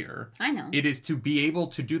the steer. I know. It is to be able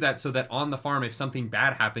to do that so that on the farm, if something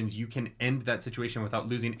bad happens, you can end that situation without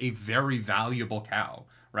losing a very valuable cow,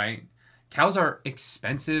 right? Cows are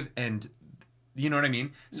expensive and, you know what I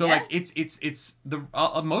mean? So, like, it's the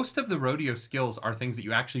most of the rodeo skills are things that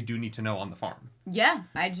you actually do need to know on the farm. Yeah,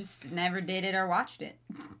 I just never did it or watched it.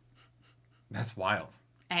 That's wild.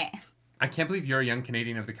 I can't believe you're a young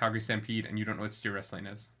Canadian of the Calgary Stampede and you don't know what steer wrestling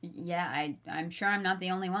is. Yeah, I'm sure I'm not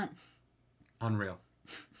the only one. Unreal.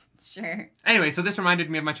 Sure. Anyway, so this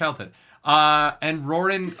reminded me of my childhood. And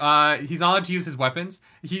Roran, he's not allowed to use his weapons.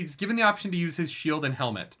 He's given the option to use his shield and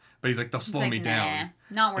helmet. But he's like, they'll slow me down.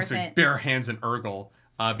 Not worth it. Bare hands and Urgal.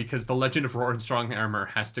 Because the legend of Roran's strong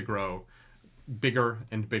armor has to grow bigger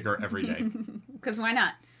and bigger every day. Because why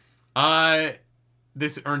not?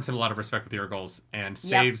 This earns him a lot of respect with the Urgals and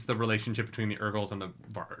saves the relationship between the Urgals and the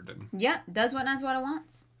Vard. Yep, does what it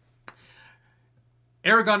wants.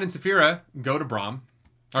 Aragon and Saphira go to Brom,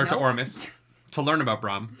 or to Ormus, to learn about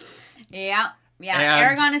Brom. Yeah.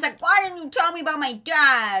 Aragon is like, why didn't you tell me about my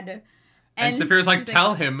dad? And Saphira's like, she's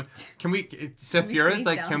tell him, Saphira's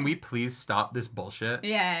like, tell can him? we please stop this bullshit?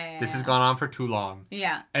 Yeah. This has gone on for too long.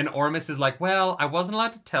 Yeah. And Ormus is like, well, I wasn't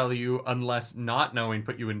allowed to tell you unless not knowing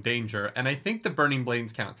put you in danger. And I think the burning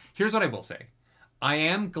blades count. Here's what I will say. I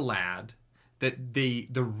am glad that the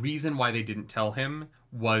reason why they didn't tell him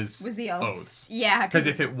was the oaths. oaths. Yeah. Because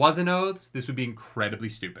if it wasn't oaths, this would be incredibly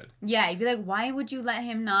stupid. Yeah, you'd be like, why would you let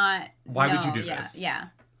him not Why would you know? do this? Yeah.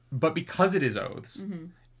 But because it is oaths,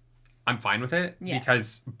 I'm fine with it. Yeah.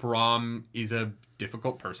 Because Brahm is a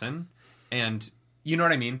difficult person. And you know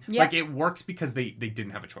what I mean? Yeah. Like, it works because they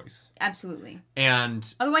didn't have a choice. Absolutely.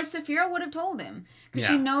 And Otherwise, Saphira would have told him. Because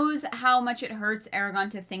she knows how much it hurts Aragon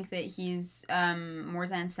to think that he's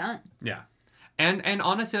Morzan's son. yeah. And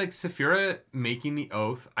honestly, like, Saphira making the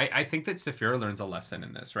oath, I think that Saphira learns a lesson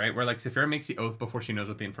in this, right? Where, like, Saphira makes the oath before she knows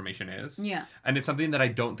what the information is. Yeah. And it's something that I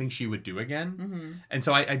don't think she would do again. Mm-hmm. And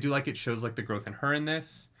so I do like it shows, like, the growth in her in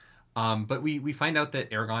this. But we find out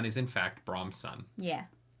that Aragon is, in fact, Brahm's son. Yeah.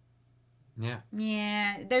 Yeah.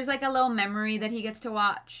 Yeah. There's, like, a little memory that he gets to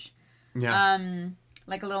watch. Yeah.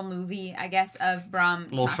 Like a little movie, I guess, of Brahm. A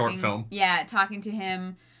little short film. Yeah, talking to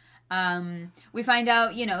him. We find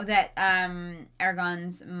out, that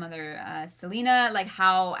Aragon's mother, Selena, like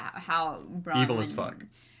how Brahm Evil as fuck.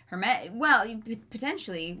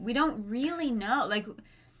 Potentially. We don't really know. Like,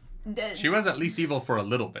 She was at least evil for a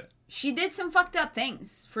little bit. she did some fucked up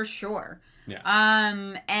things, for sure. Yeah.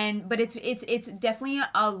 But it's definitely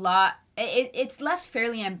a lot. It's left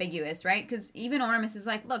fairly ambiguous, right? Because even Ormus is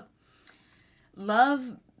like, look,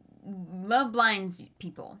 love blinds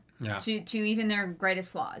people. Yeah. To even their greatest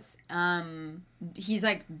flaws. He's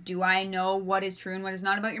like, do I know what is true and what is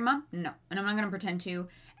not about your mom? No. And I'm not going to pretend to.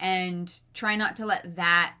 And try not to let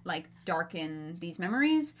that, like, darken these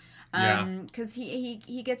memories. Because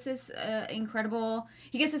he gets this incredible...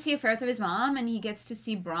 He gets to see a affairs of his mom, and he gets to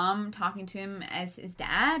see Brahm talking to him as his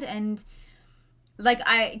dad. And, like,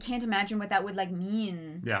 I can't imagine what that would, like,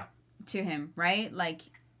 mean to him, right? Like...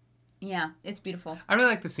 Yeah, it's beautiful. I really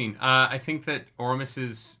like the scene. I think that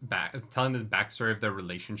Ormus's telling this backstory of their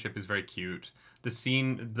relationship is very cute.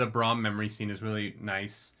 The Brahm memory scene is really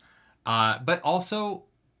nice. But also,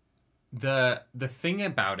 the thing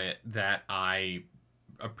about it that I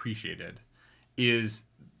appreciated is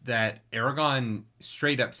that Aragon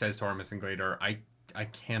straight up says to Ormus and Glader, I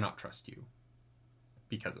cannot trust you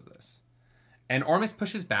because of this. And Ormus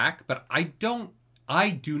pushes back, but I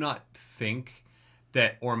do not think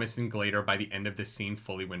that Ormus and Glader, by the end of this scene,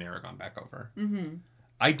 fully win Aragon back over. Mm-hmm.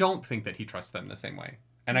 I don't think that he trusts them the same way.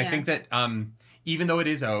 And I think that even though it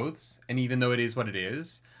is oaths, and even though it is what it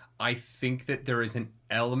is, I think that there is an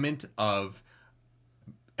element of...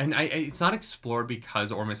 And it's not explored because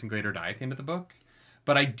Ormus and Glader die at the end of the book,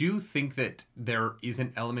 but I do think that there is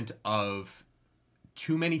an element of...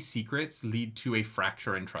 too many secrets lead to a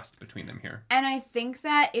fracture in trust between them here. And I think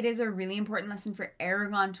that it is a really important lesson for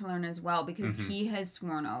Aragon to learn as well, because he has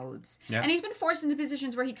sworn oaths. Yeah. And he's been forced into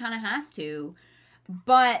positions where he kind of has to.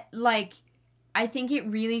 But, like, I think it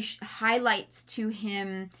really highlights to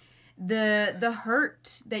him the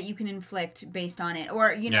hurt that you can inflict based on it.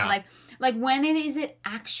 Or, like when is it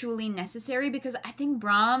actually necessary? Because I think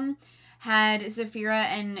Brahm had Saphira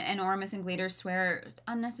and Ormus and Glader swear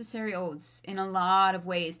unnecessary oaths in a lot of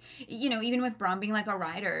ways. Even with Brahm being like a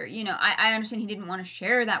rider, I understand he didn't want to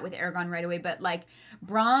share that with Aragon right away, but like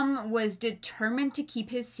Brahm was determined to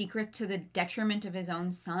keep his secret to the detriment of his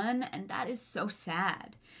own son, and that is so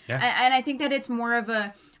sad. Yeah. And I think that it's more of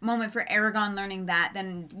a moment for Aragon learning that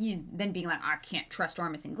than being like, I can't trust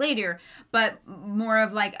Ormus and Glader, but more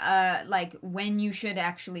of like when you should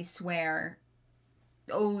actually swear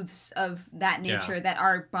oaths of that nature that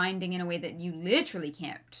are binding in a way that you literally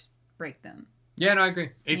can't break them. Yeah, no, I agree.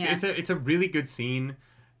 It's a really good scene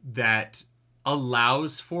that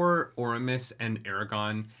allows for Ormus and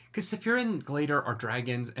Aragon, because Saphira and Glader are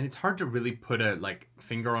dragons, and it's hard to really put a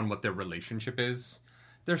finger on what their relationship is.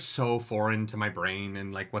 They're so foreign to my brain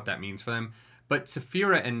and what that means for them. But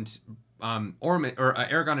Saphira and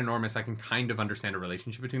Aragon and Ormus, I can kind of understand a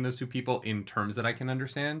relationship between those two people in terms that I can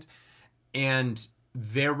understand, and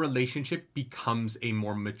their relationship becomes a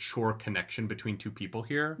more mature connection between two people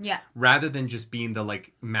here. Yeah. Rather than just being the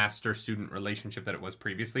master-student relationship that it was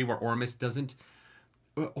previously, where Ormus doesn't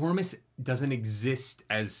exist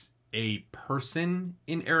as a person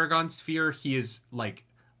in Aragon's sphere. He is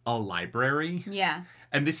a library. Yeah.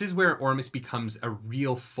 And this is where Ormus becomes a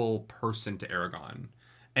real full person to Aragon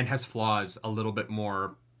and has flaws a little bit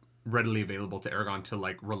more readily available to Aragon to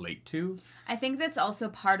relate to. I think that's also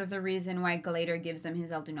part of the reason why Glader gives them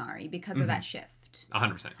his Eldunari, because of that shift.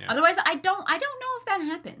 100%, yeah. Otherwise, I don't know if that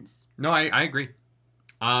happens. No, I agree.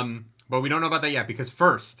 But we don't know about that yet because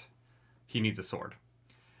first he needs a sword.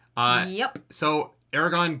 Yep. So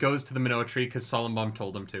Aragorn goes to the Minoa tree because Solemnbaum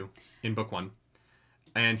told him to in book 1.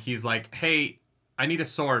 And he's like, hey, I need a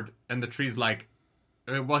sword. And the tree's like,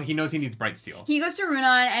 well, he knows he needs bright steel. He goes to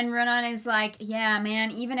Runan, and Runan is like, yeah,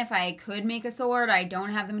 man, even if I could make a sword, I don't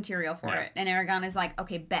have the material for it. And Aragorn is like,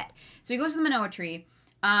 okay, bet. So he goes to the Minoa tree,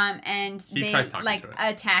 and they, like,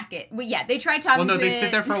 attack it. Well, yeah, they try talking to it. Well, no, they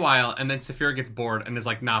sit there for a while, and then Saphira gets bored and is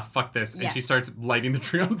like, nah, fuck this. And she starts lighting the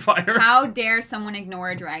tree on fire. How dare someone ignore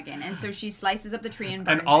a dragon? And so she slices up the tree and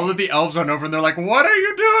burns and all of the elves run over, and they're like, what are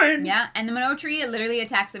you doing? Yeah, and the Minoa tree, it literally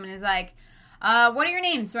attacks them and is like, what are your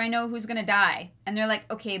names so I know who's gonna die? And they're like,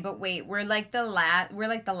 okay, but wait, we're like the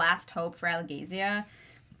last hope for Algasia.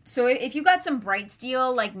 So if you got some bright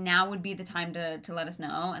steel, like, now would be the time to let us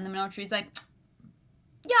know. And the Minoa tree's like,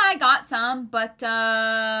 yeah, I got some, but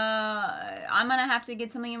I'm gonna have to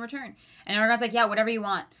get something in return. And Aragorn's like, yeah, whatever you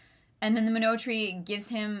want. And then the Minoa tree gives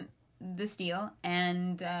him the steel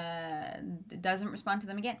and doesn't respond to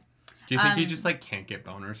them again. Do you think he just, like, can't get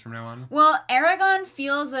boners from now on? Well, Aragorn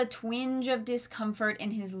feels a twinge of discomfort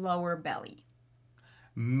in his lower belly.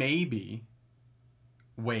 Maybe.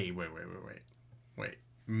 Wait.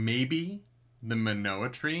 Maybe the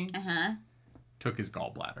Minoa tree took his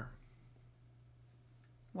gallbladder.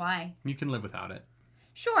 Why? You can live without it.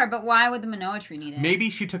 Sure, but why would the Minoa tree need it? Maybe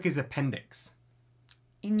she took his appendix.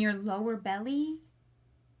 In your lower belly?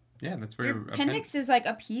 Yeah, that's where your appendix is, like,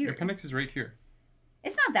 up here. Your appendix is right here.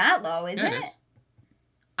 It's not that low, is it? It is.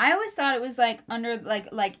 I always thought it was, like, under, like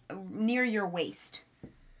near your waist.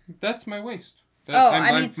 That's my waist.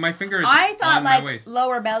 My finger is I thought, on like, my waist.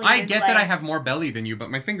 Lower belly I get that I have more belly than you, but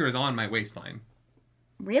my finger is on my waistline.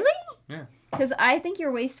 Really? Yeah. Because I think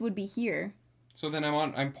your waist would be here. So then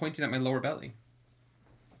I'm pointing at my lower belly.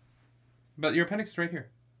 But your appendix is right here.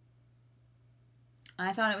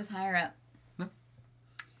 I thought it was higher up. No.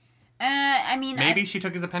 Maybe she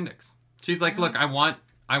took his appendix. She's like, look, I want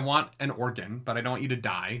an organ, but I don't want you to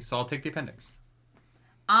die, so I'll take the appendix.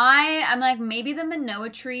 I'm like, maybe the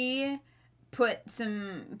Minoa tree put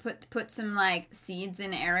some like seeds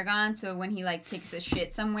in Aragorn, so when he, like, takes a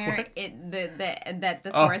shit somewhere, that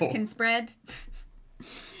the forest can spread.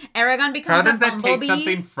 Aragorn becomes a bumblebee. How does that take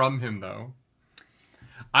something from him, though?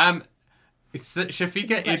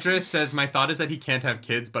 Shafika Idris says, my thought is that he can't have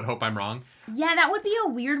kids, but hope I'm wrong. Yeah, that would be a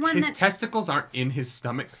weird one. His testicles aren't in his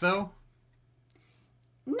stomach, though.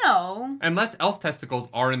 No. Unless elf testicles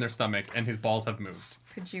are in their stomach and his balls have moved.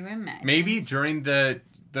 Could you imagine? Maybe during the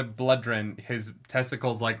blood drain, his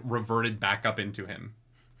testicles, like, reverted back up into him.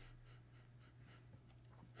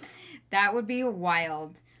 That would be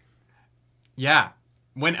wild. Yeah.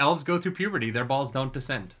 When elves go through puberty, their balls don't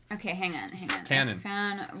descend. Okay, hang on. It's canon.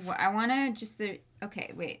 I want to just...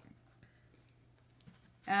 Okay, wait.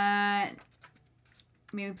 Maybe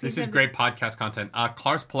please... This is great podcast content.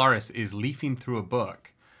 Claris Polaris is leafing through a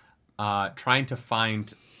book, trying to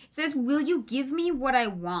find... It says, will you give me what I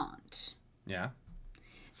want? Yeah.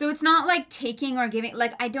 So it's not like taking or giving...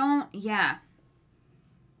 Like, I don't... Yeah.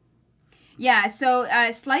 Yeah, so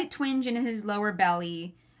slight twinge in his lower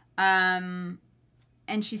belly.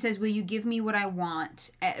 And she says, will you give me what I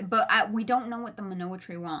want? But we don't know what the Minoa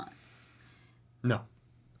tree wants. No.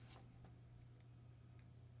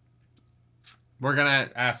 We're going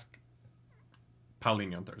to ask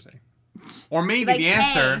Pauline on Thursday. Or maybe like, the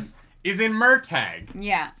answer is in Murtag.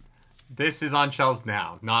 Yeah. This is on shelves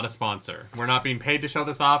now, not a sponsor. We're not being paid to show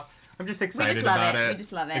this off. I'm just excited about it. We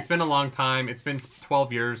just love it. It's been a long time. It's been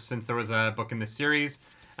 12 years since there was a book in this series.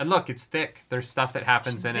 And look, it's thick. There's stuff that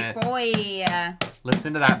happens in it. Boy.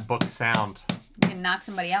 Listen to that book sound. You can knock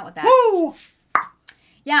somebody out with that. Woo!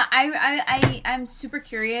 Yeah, I'm super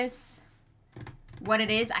curious what it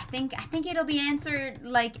is. I think it'll be answered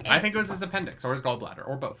like... I think it was his appendix or his gallbladder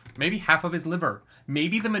or both. Maybe half of his liver.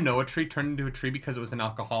 Maybe the Minoa tree turned into a tree because it was an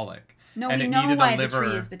alcoholic. No, we know why the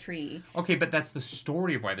tree is the tree. Okay, but that's the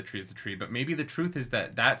story of why the tree is the tree. But maybe the truth is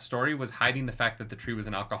that story was hiding the fact that the tree was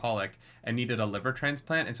an alcoholic and needed a liver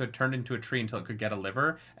transplant, and so it turned into a tree until it could get a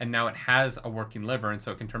liver, and now it has a working liver, and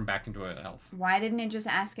so it can turn back into an elf. Why didn't it just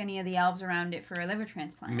ask any of the elves around it for a liver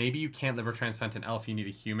transplant? Maybe you can't liver transplant an elf. You need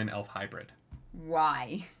a human-elf hybrid.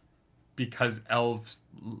 Why? Because elves...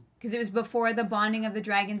 Because it was before the bonding of the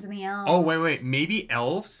dragons and the elves. Oh, wait. Maybe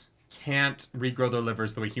elves can't regrow their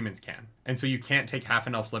livers the way humans can. And so you can't take half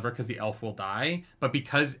an elf's liver because the elf will die. But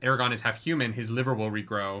because Aragorn is half human, his liver will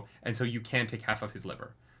regrow. And so you can take half of his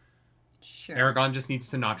liver. Sure. Aragorn just needs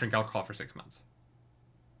to not drink alcohol for 6 months.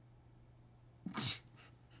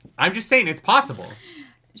 I'm just saying it's possible.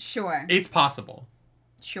 Sure. It's possible.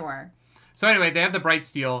 Sure. So anyway, they have the bright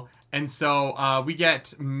steel. And so we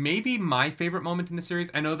get maybe my favorite moment in the series.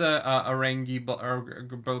 I know the Orangi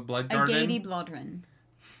Blood Garden. A Gady Bloodrun.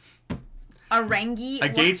 Orangi. A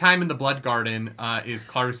Gay Time in the Blood Garden is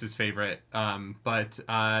Clarus's favorite. But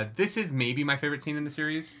this is maybe my favorite scene in the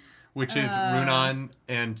series, which is Runan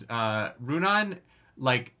and Runan,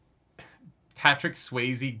 like, Patrick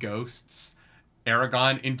Swayze ghosts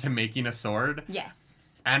Aragon into making a sword. Yes.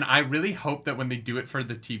 And I really hope that when they do it for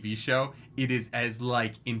the TV show, it is as,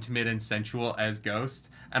 like, intimate and sensual as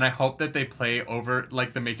Ghost. And I hope that they play over,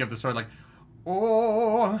 like, the making of the sword, like,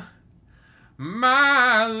 oh,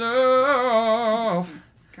 my love,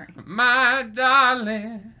 Jesus Christ. my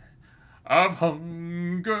darling, I've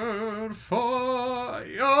hungered for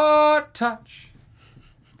your touch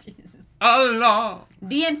Jesus. along.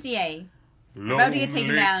 DMCA. About to get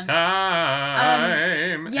taken down.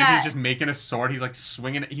 Time. Yeah. And he's just making a sword. He's like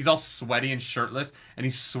swinging. He's all sweaty and shirtless, and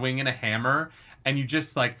he's swinging a hammer. And you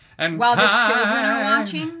just like and While the time, children are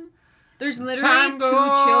watching, there's literally time 2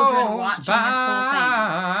 children goes watching this whole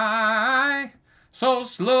thing. by so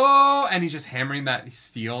slow, and he's just hammering that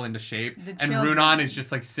steel into shape. The And children. Runan is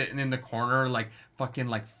just like sitting in the corner, like fucking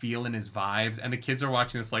like feeling his vibes. And the kids are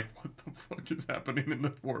watching this, like, what the fuck is happening in the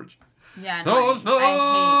forge? Yeah, So no, I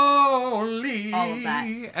slowly all of that.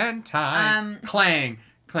 and time clang.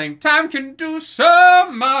 Time can do so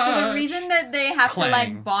much. So the reason that they have to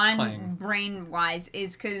like bond Clang. brain wise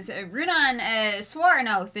is because Runan swore an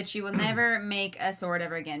oath that she will never make a sword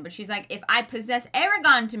ever again. But she's like, if I possess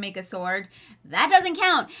Aragon to make a sword, that doesn't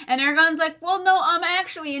count. And Aragon's like, well, no,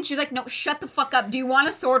 actually. And she's like, no, shut the fuck up. Do you want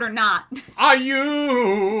a sword or not? Are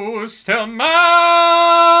you still mine?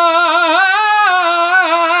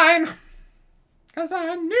 'Cause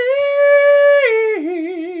I need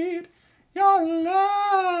your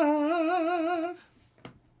love.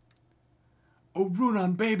 Oh,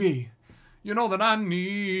 Runan, baby, you know that I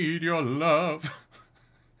need your love.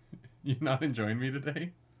 You not enjoying me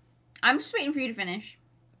today? I'm just waiting for you to finish.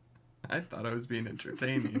 I thought I was being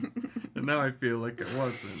entertaining, and now I feel like I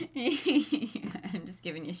wasn't. I'm just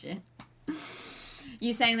giving you shit.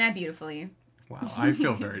 You sang that beautifully. Wow, I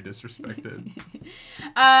feel very disrespected.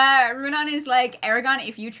 Runan is like, Aragon,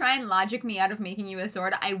 if you try and logic me out of making you a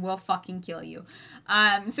sword, I will fucking kill you.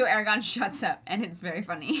 So Aragon shuts up, and it's very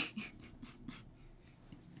funny.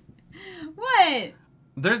 What?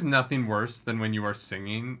 There's nothing worse than when you are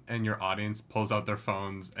singing and your audience pulls out their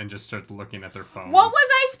phones and just starts looking at their phones. What was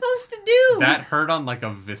I supposed to do? That hurt on like a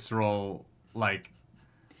visceral, like,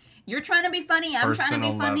 You're trying to be funny, I'm trying to be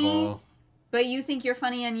personal funny. level. But you think you're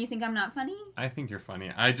funny and you think I'm not funny? I think you're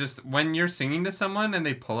funny. When you're singing to someone and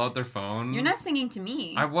they pull out their phone. You're not singing to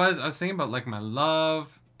me. I was singing about like my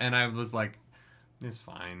love, and I was like, it's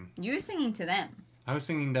fine. You're singing to them. I was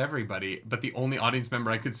singing to everybody, but the only audience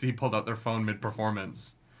member I could see pulled out their phone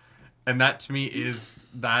mid-performance. And that to me is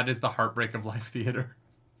the heartbreak of live theater.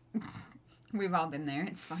 We've all been there.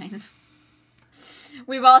 It's fine.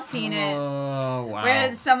 We've all seen it. Oh, wow.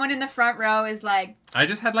 Where someone in the front row is like... I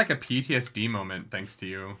just had like a PTSD moment thanks to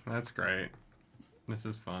you. That's great. This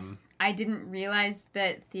is fun. I didn't realize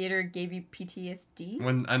that theater gave you PTSD.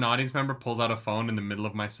 When an audience member pulls out a phone in the middle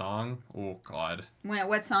of my song, oh, God.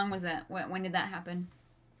 What song was that? When did that happen?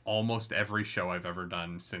 Almost every show I've ever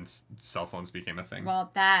done since cell phones became a thing. Well,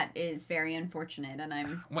 that is very unfortunate, and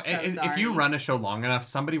I'm so sorry. If you run a show long enough,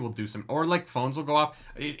 somebody will do some... Or, like, phones will go off.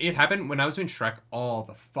 It happened when I was doing Shrek all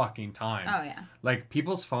the fucking time. Oh, yeah. Like,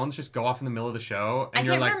 people's phones just go off in the middle of the show, and I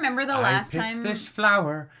you're can't like, remember the last I time... picked this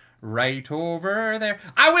flower right over there.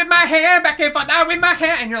 I whip my hair back and forth. I whip my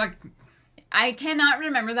hair. And you're like... I cannot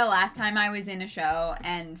remember the last time I was in a show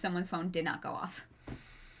and someone's phone did not go off.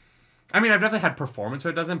 I mean, I've definitely had performance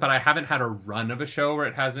where it doesn't, but I haven't had a run of a show where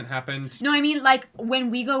it hasn't happened. No, I mean, like,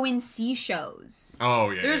 when we go and see shows.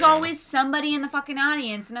 Oh, yeah. There's yeah. always somebody in the fucking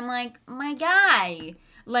audience, and I'm like, my guy.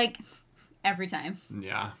 Like, every time.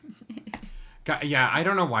 Yeah. Yeah, I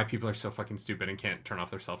don't know why people are so fucking stupid and can't turn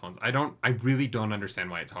off their cell phones. I really don't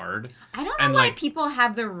understand why it's hard. I don't know why people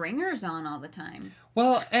have their ringers on all the time.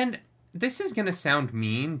 Well, and this is going to sound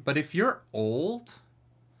mean, but if you're old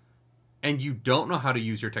and you don't know how to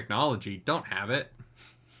use your technology, don't have it.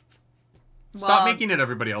 Stop making it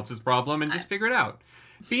everybody else's problem and just figure it out.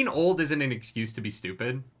 Being old isn't an excuse to be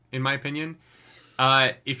stupid, in my opinion.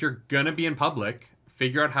 If you're going to be in public,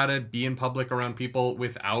 figure out how to be in public around people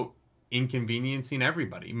without inconveniencing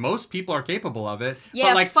everybody. Most people are capable of it. Yeah,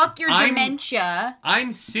 but, like, fuck your dementia.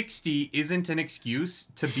 I'm 60 isn't an excuse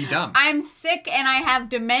to be dumb. I'm sick and I have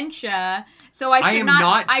dementia, so I should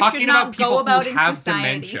not talking about people go about who in have society.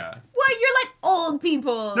 dementia. What? You're like old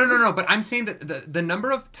people. No. But I'm saying that the number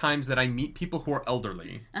of times that I meet people who are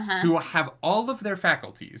elderly, who have all of their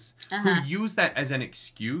faculties, who use that as an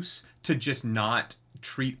excuse to just not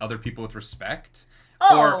treat other people with respect,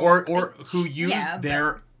 or who use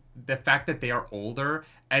the fact that they are older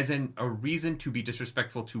as a reason to be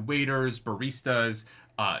disrespectful to waiters, baristas,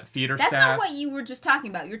 theater staff. That's not what you were just talking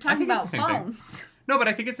about. You're talking about phones. No, but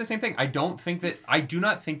I think it's the same thing. I do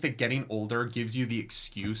not think that getting older gives you the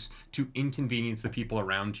excuse to inconvenience the people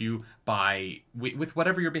around you with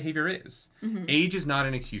whatever your behavior is. Mm-hmm. Age is not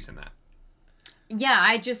an excuse in that. Yeah,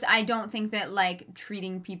 I don't think that, like,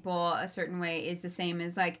 treating people a certain way is the same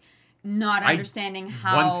as, like, not understanding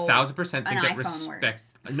how 1000% think an that iPhone respect.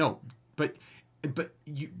 works. No, but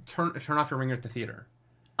you turn off your ringer at the theater.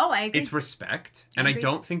 Oh, I agree. It's respect, and I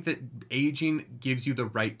don't think that aging gives you the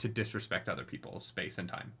right to disrespect other people's space and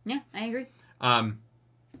time. Yeah, I agree. I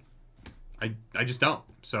just don't.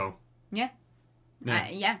 So yeah.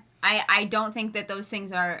 I don't think that those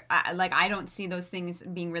things are I don't see those things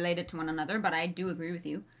being related to one another, but I do agree with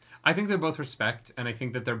you. I think they're both respect, and I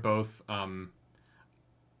think that they're both.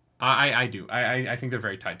 I do. I think they're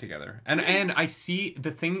very tied together. And I see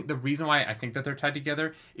the reason why I think that they're tied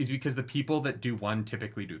together is because the people that do one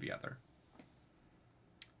typically do the other.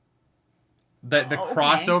 The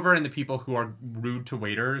crossover and the people who are rude to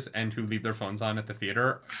waiters and who leave their phones on at the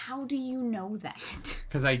theater. How do you know that?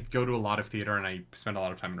 Because I go to a lot of theater and I spend a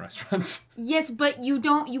lot of time in restaurants. Yes, but you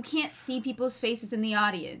can't see people's faces in the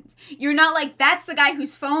audience. You're not like, that's the guy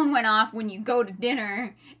whose phone went off when you go to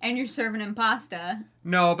dinner and you're serving him pasta.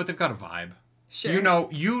 No, but they've got a vibe. Sure.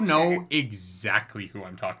 You know exactly who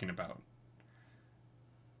I'm talking about.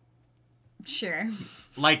 Sure.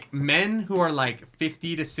 Like men who are like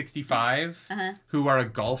 50 to 65, who are a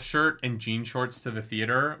golf shirt and jean shorts to the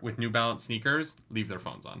theater with New Balance sneakers, leave their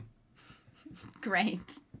phones on.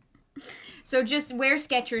 Great. So just wear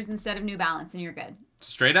Skechers instead of New Balance and you're good.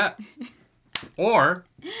 Straight up. Or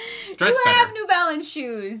dress you better. have New Balance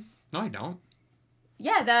shoes. No, I don't.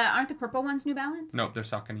 Yeah, aren't the purple ones New Balance? No, they're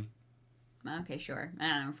Saucony. Okay, sure.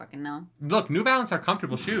 I don't fucking know. Look, New Balance are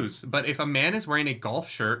comfortable shoes, but if a man is wearing a golf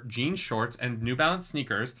shirt, jeans shorts, and New Balance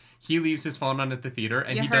sneakers, he leaves his phone on at the theater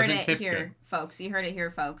and he doesn't tip good. Folks. You heard it here,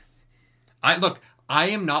 folks. I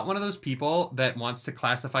am not one of those people that wants to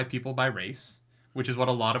classify people by race, which is what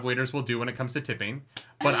a lot of waiters will do when it comes to tipping.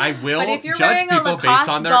 But I will judge people based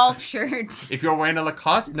on their golf shirt. If you're wearing a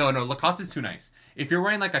Lacoste, no, Lacoste is too nice. If you're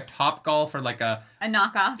wearing like a Top Golf or like a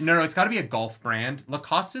knockoff. No, it's got to be a golf brand.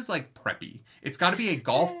 Lacoste is like preppy. It's got to be a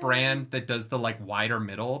golf brand that does the like wider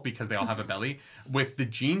middle because they all have a belly with the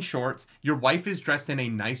jean shorts. Your wife is dressed in a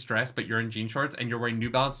nice dress, but you're in jean shorts and you're wearing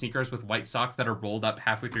New Balance sneakers with white socks that are rolled up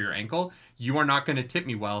halfway through your ankle. You are not going to tip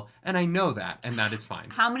me well, and I know that, and that is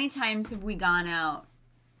fine. How many times have we gone out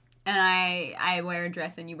and I wear a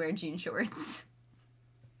dress and you wear jean shorts?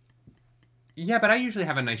 Yeah, but I usually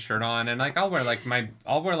have a nice shirt on, and like I'll wear like my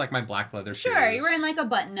black leather shoes. Sure, you're wearing like a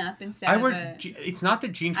button up instead of a... It's not the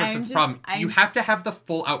jean shorts that's the problem. You have to have the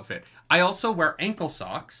full outfit. I also wear ankle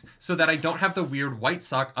socks so that I don't have the weird white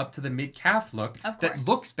sock up to the mid-calf look that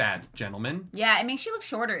looks bad, gentlemen. Yeah, it makes you look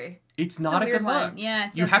shorter. It's not a good look. Yeah,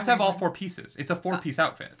 you have to have all 4 pieces. It's a 4-piece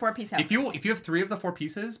outfit. 4-piece outfit. If you have 3 of the 4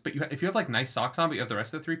 pieces, but if you have like nice socks on, but you have the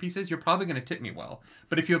rest of the 3 pieces, you're probably going to tip me well.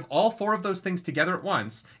 But if you have all 4 of those things together at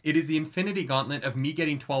once, it is the infinity gauntlet of me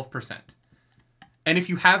getting 12%. And if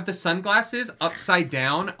you have the sunglasses upside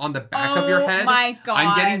down on the back of your head, my God.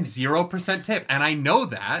 I'm getting 0% tip, and I know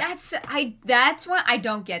that. That's what I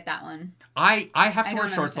don't get that one. I have to wear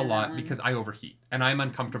shorts a lot because I overheat and I'm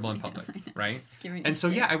uncomfortable in public, right? And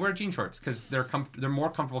so I wear jean shorts because they're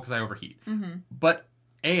more comfortable because I overheat. Mm-hmm. But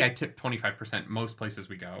A, I tip 25% most places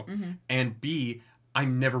we go, and B,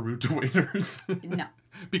 I'm never rude to waiters. No.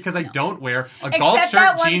 Because I don't wear a golf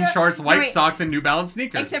shirt, jean shorts, white socks, and New Balance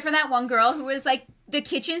sneakers. Except for that one girl who was like, the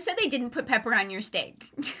kitchen said they didn't put pepper on your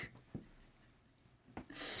steak.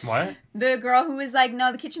 What? The girl who was like,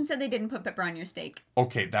 no, the kitchen said they didn't put pepper on your steak.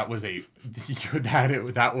 Okay, that was a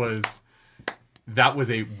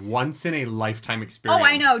once in a lifetime experience. Oh,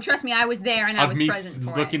 I know. Trust me, I was there and I was present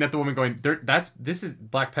for it. Looking at the woman going, this is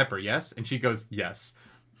black pepper, yes? And she goes, yes.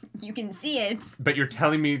 You can see it. But you're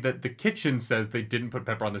telling me that the kitchen says they didn't put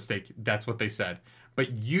pepper on the steak. That's what they said.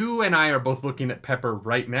 But you and I are both looking at pepper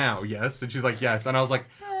right now, yes? And she's like, yes. And I was like,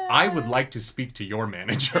 I would like to speak to your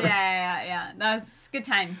manager. Yeah. That was good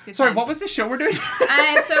times. Sorry, what was the show we're doing?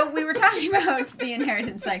 So we were talking about the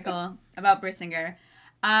inheritance cycle, about Brisingr.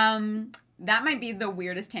 That might be the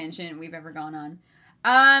weirdest tangent we've ever gone on.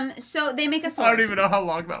 So they make a sword. I don't even know how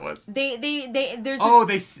long that was. There's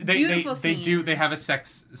this beautiful scene. They have a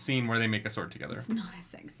sex scene where they make a sword together. It's not a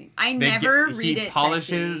sex scene. I never read it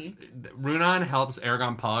polishes, sexy. Runan helps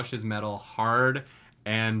Aragon polish his metal hard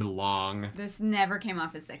and long. This never came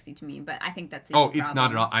off as sexy to me, but I think that's it. Oh, it's not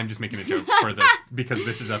at all. I'm just making a joke for the because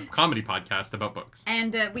this is a comedy podcast about books.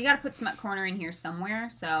 And we got to put Smut Corner in here somewhere,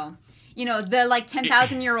 so... You know, the,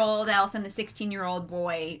 10,000-year-old elf and the 16-year-old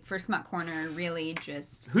boy for Smut Corner really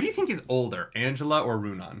just... Who do you think is older, Angela or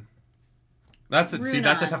Runan? That's a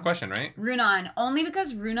tough question, right? Runan. Only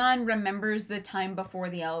because Runan remembers the time before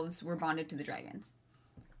the elves were bonded to the dragons.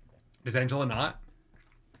 Is Angela not?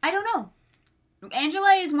 I don't know.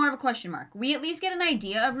 Angela is more of a question mark. We at least get an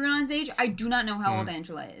idea of Runan's age. I do not know how old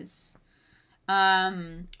Angela is.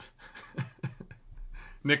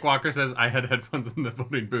 Nick Walker says, I had headphones in the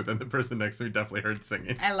voting booth and the person next to me definitely heard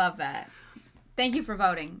singing. I love that. Thank you for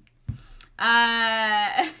voting.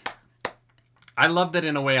 I love that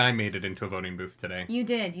in a way I made it into a voting booth today. You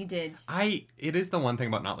did. It is the one thing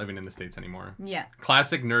about not living in the States anymore. Yeah.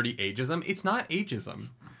 Classic nerdy ageism. It's not ageism.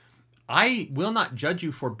 I will not judge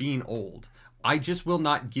you for being old. I just will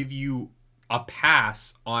not give you a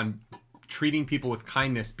pass on treating people with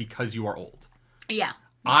kindness because you are old. Yeah.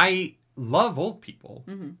 I love old people.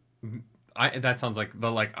 Mm-hmm. That sounds like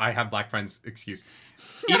I have black friends excuse.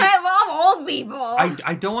 I love old people.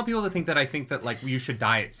 I don't want people to think that I think that you should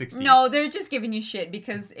die at 60. No, they're just giving you shit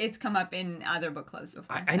because it's come up in other book clubs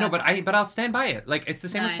before. I know, but I'll stand by it. It's the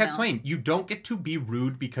same with Cat Swain. You don't get to be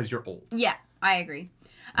rude because you're old. Yeah, I agree.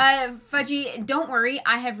 Fudgy, don't worry.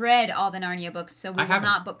 I have read all the Narnia books, so we will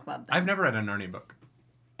not book club them. I've never read a Narnia book.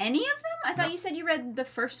 Any of them? I thought you said you read the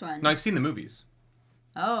first one. No, I've seen the movies.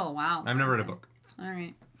 Oh, wow. I've never read a book. All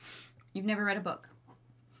right. You've never read a book?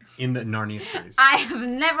 In the Narnia series. I have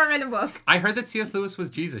never read a book. I heard that C.S. Lewis was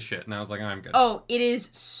Jesus shit, and I was like, I'm good. Oh, it is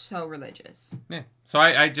so religious. Yeah. So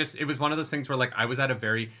it was one of those things where I was at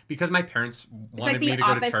because my parents wanted me to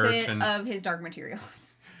go to church. It's like the opposite of his Dark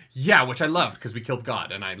Materials. Yeah, which I loved because we killed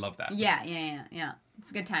God, and I love that. Yeah. It's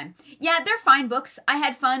a good time. Yeah, they're fine books. I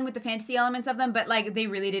had fun with the fantasy elements of them, but they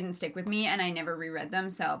really didn't stick with me, and I never reread them,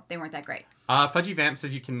 so they weren't that great. Fudgy Vamp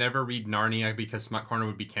says you can never read Narnia because Smut Corner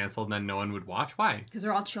would be canceled and then no one would watch. Why? Because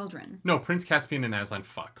they're all children. No, Prince Caspian and Aslan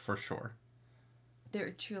fuck, for sure.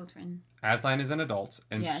 They're children. Aslan is an adult,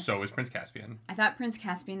 and so is Prince Caspian. I thought Prince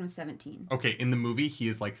Caspian was 17. Okay, in the movie, he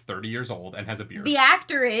is 30 years old and has a beard. The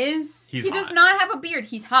actor is. He does not have a beard.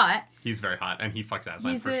 He's hot. He's very hot, and he fucks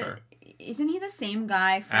Aslan for sure. Isn't he the same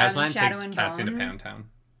guy from Aslan Shadow takes and Caspian Bone? to Pound Town.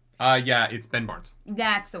 Yeah, it's Ben Barnes.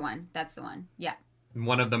 That's the one. Yeah.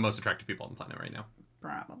 One of the most attractive people on the planet right now.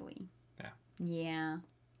 Probably. Yeah.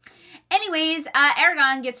 Anyways,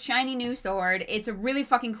 Aragon gets shiny new sword. It's a really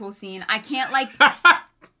fucking cool scene. I can't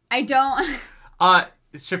I don't...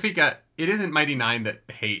 Shafika, it isn't Mighty Nine that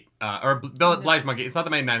hate, or Elijah Monkey, it's not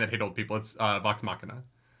the Mighty Nine that hate old people, it's Vox Machina.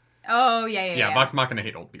 Oh, yeah. Yeah, Vox Machina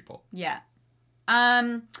hate old people. Yeah.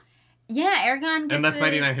 Aragon gets Unless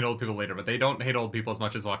Mighty Nine hate old people later, but they don't hate old people as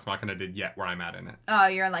much as Vox Machina did yet, where I'm at in it. Oh,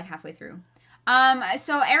 you're halfway through.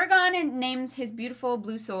 So Aragon names his beautiful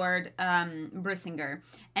blue sword, Brisingr,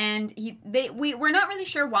 and we're not really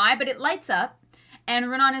sure why, but it lights up. And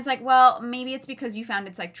Runan is like, well, maybe it's because you found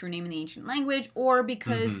its true name in the ancient language, or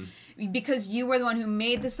because you were the one who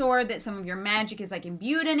made the sword, that some of your magic is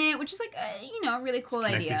imbued in it, which is a really cool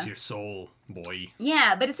idea. Connected to your soul, boy.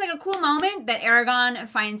 Yeah, but it's a cool moment that Aragon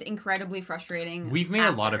finds incredibly frustrating. We've made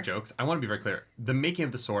a lot of jokes. I want to be very clear. The making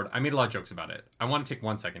of the sword, I made a lot of jokes about it. I want to take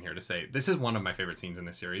 1 second here to say this is one of my favorite scenes in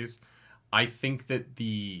the series. I think that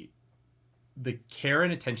the care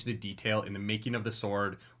and attention to detail in the making of the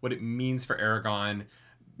sword, what it means for Aragon,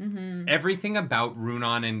 everything about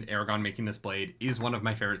Runan and Aragon making this blade is one of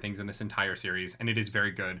my favorite things in this entire series, and it is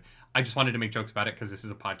very good. I just wanted to make jokes about it because this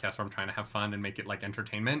is a podcast where I'm trying to have fun and make it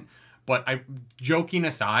entertainment. But joking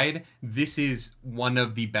aside, this is one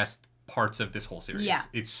of the best parts of this whole series. Yeah.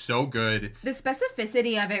 It's so good. The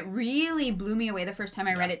specificity of it really blew me away the first time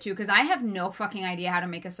I read it too, because I have no fucking idea how to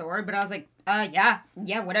make a sword, but I was like, yeah,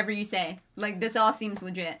 whatever you say. This all seems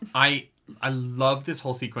legit. I love this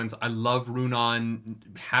whole sequence. I love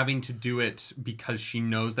Runan having to do it because she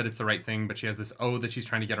knows that it's the right thing, but she has this that she's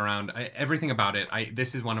trying to get around. Everything about it.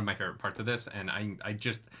 This is one of my favorite parts of this, and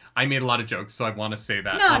I made a lot of jokes, so I want to say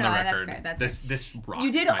that on the record. That's fair. This rocked.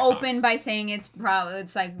 You did open by saying it's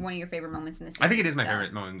one of your favorite moments in the series. I think it is my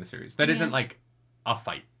favorite moment in the series. That isn't a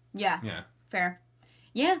fight. Yeah. Fair.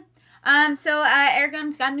 Yeah. So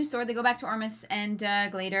Aragon's got a new sword. They go back to Ormus and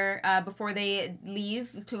Glader before they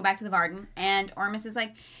leave to go back to the Varden. And Ormus is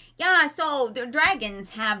like, yeah, so the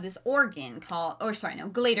dragons have this organ called...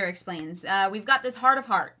 Glader explains. We've got this Heart of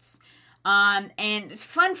Hearts. And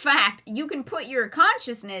fun fact, you can put your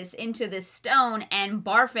consciousness into this stone and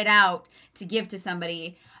barf it out to give to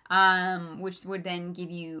somebody, which would then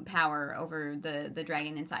give you power over the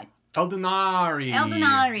dragon inside.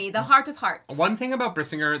 Eldunari, the Heart of Hearts. One thing about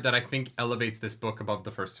Brisingr that I think elevates this book above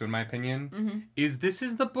the first two, in my opinion, is this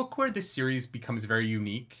is the book where this series becomes very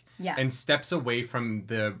unique and steps away from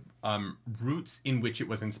the roots in which it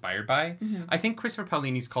was inspired by. I think Christopher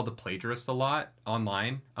Paolini's called a plagiarist a lot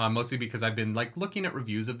online, mostly because I've been like looking at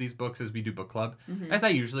reviews of these books as we do book club, as I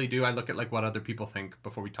usually do. I look at like what other people think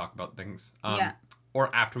before we talk about things,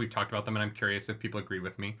 or after we've talked about them, and I'm curious if people agree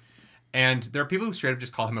with me. And there are people who straight up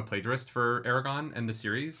just call him a plagiarist for Aragon and the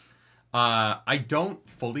series. I don't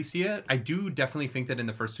fully see it. I do definitely think that in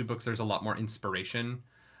the first two books there's a lot more inspiration.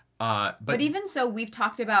 But even so, we've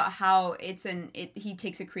talked about how he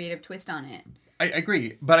takes a creative twist on it. I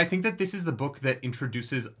agree. But I think that this is the book that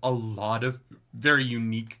introduces a lot of very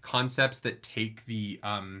unique concepts that take the...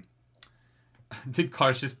 Did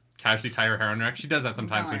Clarence just casually tie her hair on her neck? She does that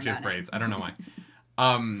sometimes when she has braids. I don't know why.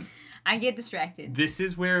 I get distracted. This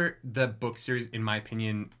is where the book series, in my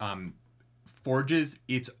opinion, forges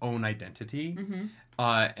its own identity.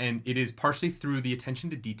 And it is partially through the attention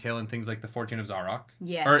to detail and things like the Fortune of Zarok.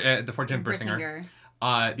 Yes. Or the Fortune of Brisingr.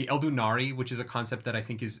 The Eldunari, which is a concept that I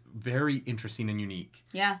think is very interesting and unique.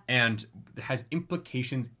 Yeah. And has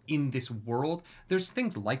implications in this world. There's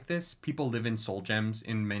things like this. People live in soul gems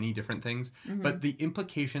in many different things. But the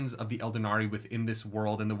implications of the Eldunari within this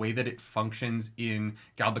world and the way that it functions in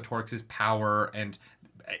Galbatorix's power and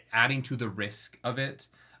adding to the risk of it.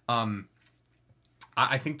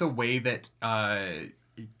 I think the way that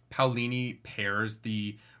Paolini pairs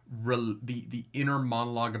the inner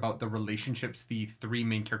monologue about the relationships the three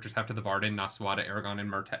main characters have to the Varden, Naswada, Aragon, and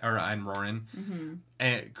Roran.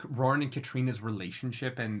 Roran and Katrina's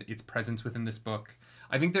relationship and its presence within this book.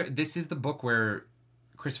 I think that this is the book where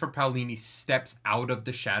Christopher Paolini steps out of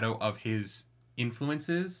the shadow of his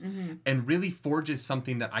influences and really forges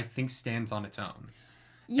something that I think stands on its own.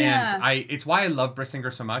 Yeah. And it's why I love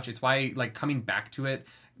Brisingr so much. It's why, like, coming back to it,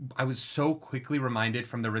 I was so quickly reminded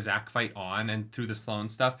from the Razak fight on and through the Sloane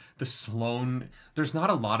stuff. There's not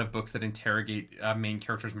a lot of books that interrogate main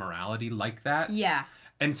characters' morality like that. Yeah.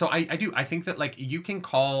 And so I think that, like, you can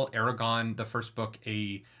call Aragon, the first book,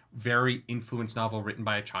 a very influenced novel written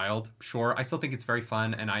by a child. Sure, I still think it's very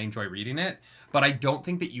fun and I enjoy reading it, but I don't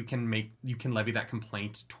think that you can levy that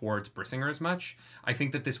complaint towards Brisingr as much. I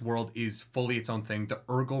think that this world is fully its own thing. The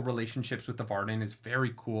Urgal relationships with the Varden is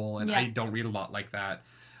very cool, and I don't read a lot like that.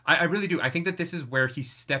 I really do. I think that this is where he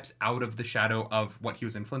steps out of the shadow of what he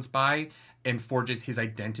was influenced by and forges his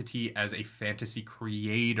identity as a fantasy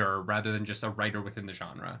creator rather than just a writer within the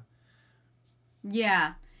genre.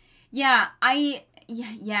 Yeah. Well,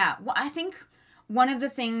 I think one of the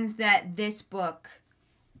things that this book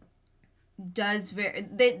does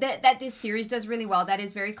that this series does really well, that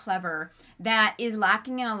is very clever, that is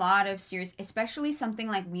lacking in a lot of series, especially something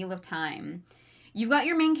like Wheel of Time. You've got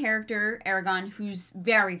your main character, Aragon, who's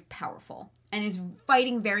very powerful and is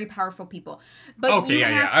fighting very powerful people. But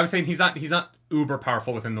I was saying he's not uber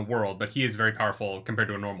powerful within the world, but he is very powerful compared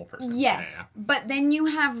to a normal person. Yes. Yeah. But then you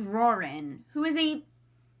have Roran, who is a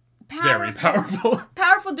very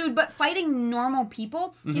powerful dude, but fighting normal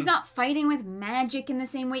people. He's not fighting with magic in the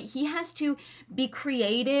same way. He has to be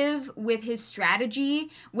creative with his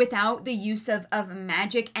strategy without the use of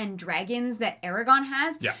magic and dragons that Aragon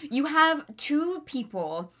has. Yeah. You have two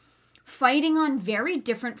people fighting on very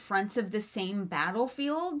different fronts of the same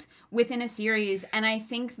battlefield within a series, and I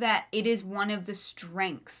think that it is one of the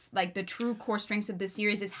strengths, like the true core strengths of the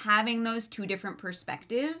series, is having those two different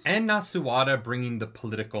perspectives. And Naswada bringing the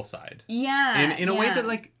political side. Yeah. In a way that,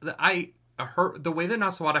 like, the way that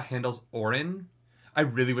Naswada handles Orin, I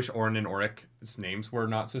really wish Orin and Oric's names were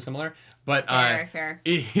not so similar. But fair.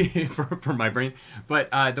 for my brain. But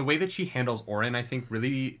the way that she handles Orin, I think,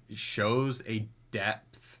 really shows a depth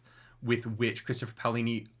with which Christopher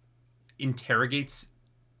Paolini interrogates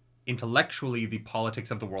intellectually the politics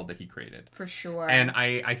of the world that he created. For sure. And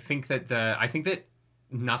I think that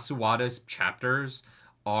Naswada's chapters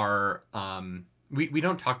are we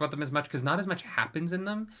don't talk about them as much because not as much happens in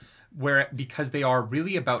them, because they are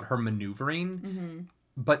really about her maneuvering.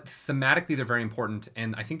 But thematically they're very important,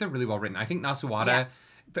 and I think they're really well written. I think Naswada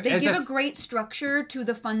They give a great structure to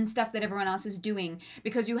the fun stuff that everyone else is doing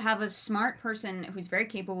because you have a smart person who's very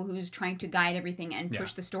capable who's trying to guide everything and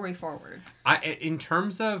push the story forward. In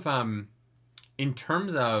terms of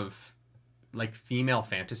like female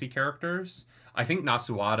fantasy characters, I think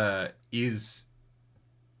Nasuwada is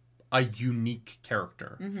a unique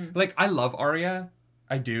character. Mm-hmm. Like, I love Arya.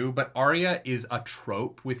 I do, but Arya is a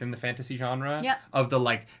trope within the fantasy genre of the,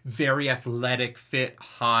 like, very athletic, fit,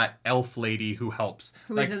 hot elf lady who helps.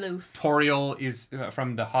 Who like, is aloof. Toriel is,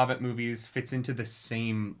 from the Hobbit movies, fits into the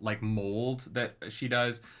same, like, mold that she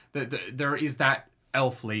does. There is that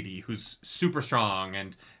elf lady who's super strong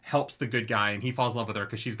and helps the good guy, and he falls in love with her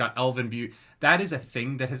because she's got elven beauty. That is a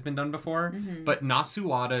thing that has been done before. Mm-hmm. But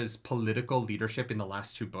Nasuwada's political leadership in the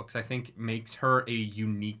last 2 books, I think, makes her a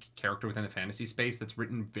unique character within the fantasy space that's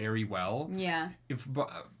written very well. Yeah.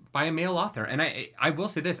 By a male author. And I will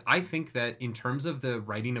say this. I think that in terms of the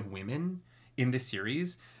writing of women in this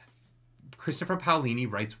series, Christopher Paolini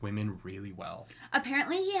writes women really well.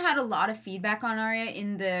 Apparently, he had a lot of feedback on Arya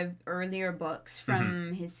in the earlier books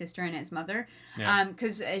from his sister and his mother. Yeah.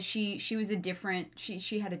 Because she was a different...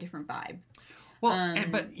 She had a different vibe. Well,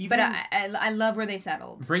 but I love where they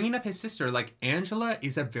settled. Bringing up his sister, like, Angela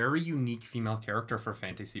is a very unique female character for a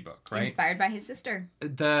fantasy book, right? Inspired by his sister.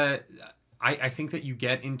 I think that you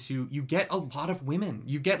get a lot of women.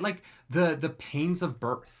 You get, like, the pains of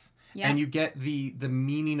birth. Yeah. And you get the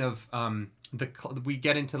meaning of we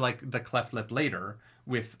get into, like, the cleft lip later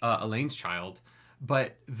with Elaine's child,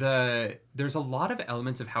 but there's a lot of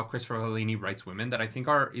elements of how Christopher Paolini writes women that I think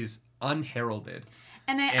is unheralded.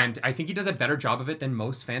 And I think he does a better job of it than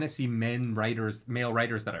most fantasy male writers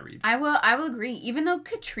that I read. I will agree. Even though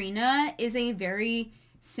Katrina is a very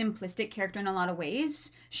simplistic character in a lot of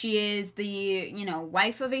ways, she is the,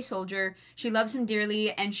 wife of a soldier. She loves him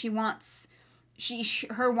dearly, and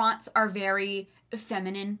her wants are very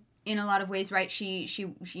feminine in a lot of ways, right? She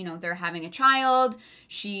they're having a child.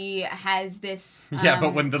 She has this...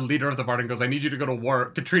 but when the leader of the Varden goes, I need you to go to war,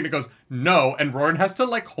 Katrina goes, no, and Roran has to,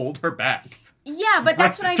 like, hold her back. Yeah, but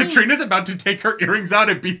that's what I mean. Katrina's about to take her earrings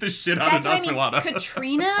out and beat the shit out of Nasuwada. I mean.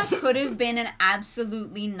 Katrina could have been an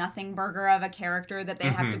absolutely nothing burger of a character that they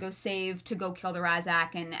have to go save to go kill the Razak,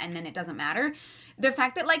 and then it doesn't matter. The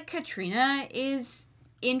fact that, like, Katrina is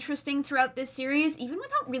interesting throughout this series, even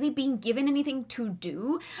without really being given anything to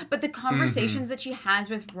do, but the conversations that she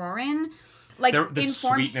has with Roran, like, the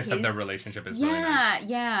sweetness of their relationship is really nice.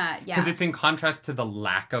 Yeah. Because it's in contrast to the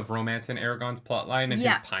lack of romance in Aragorn's plotline and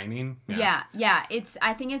his pining. Yeah.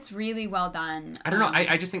 I think it's really well done. I don't know.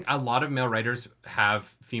 I just think a lot of male writers have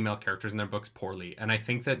female characters in their books poorly, and I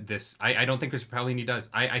think that this... I don't think Christopher Paolini does.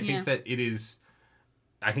 I think that it is...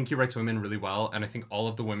 I think he writes women really well, and I think all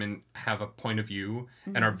of the women have a point of view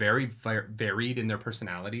and are very varied in their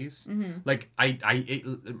personalities. Like,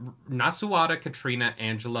 Nasuwada, Katrina,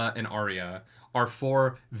 Angela, and Arya are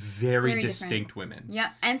 4 very distinct women.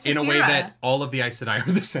 Yeah, and Saphira. In a way that all of the Aes Sedai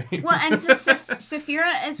are the same. Well, and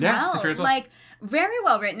Saphira as well. Saphira as well. Like, very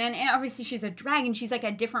well written, and obviously she's a dragon. She's like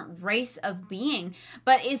a different race of being,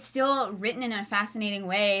 but it's still written in a fascinating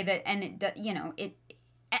way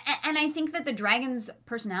And I think that the dragons'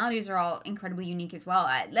 personalities are all incredibly unique as well.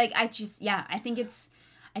 I think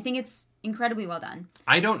it's incredibly well done.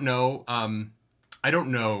 I don't know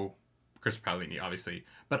Christopher Paolini, obviously,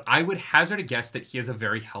 but I would hazard a guess that he has a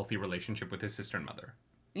very healthy relationship with his sister and mother.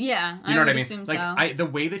 Yeah, you know what I mean? Assume like, so. The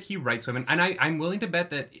way that he writes women, and I'm willing to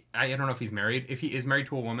bet that I don't know if he's married. If he is married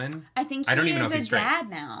to a woman, I think I don't even know is if he's a straight. dad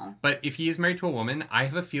now. But if he is married to a woman, I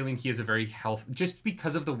have a feeling he has a very just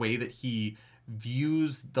because of the way that he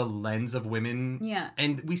views the lens of women. Yeah,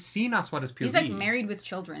 and we see Nasuwada's POV. He's like married with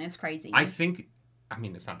children. It's crazy. I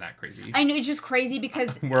mean, it's not that crazy. I know it's just crazy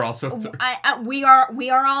because we're also we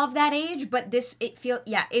are all of that age, but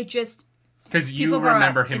it just because you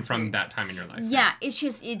remember him from weird. That time in your life. Yeah,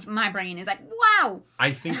 it's my brain is like, wow.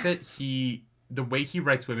 I think that the way he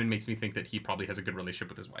writes women makes me think that he probably has a good relationship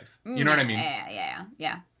with his wife. You know what I mean?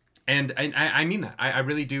 Yeah. And I mean that. I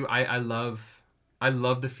really do. I love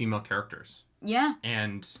the female characters. Yeah.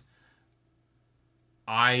 And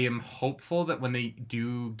I am hopeful that when they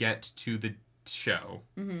do get to the show,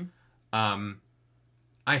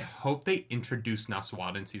 I hope they introduce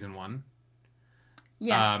Nasuwada in season 1.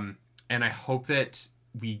 Yeah. And I hope that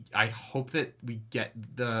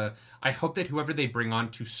whoever they bring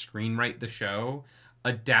on to screenwrite the show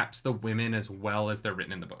adapts the women as well as they're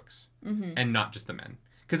written in the books, and not just the men,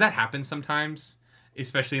 because that happens sometimes,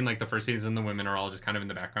 especially in like the first season. The women are all just kind of in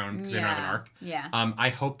the background because they don't have an arc. Yeah. I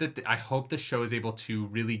hope the show is able to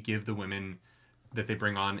really give the women that they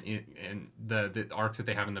bring on in the arcs that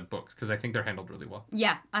they have in the books, because I think they're handled really well.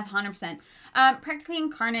 Yeah, 100%. Practically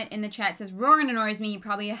Incarnate in the chat says, Roran annoys me. He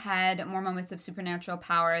probably had more moments of supernatural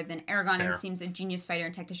power than Aragon and seems a genius fighter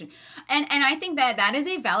and tactician. And I think that is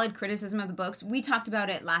a valid criticism of the books. We talked about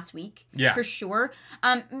it last week, for sure.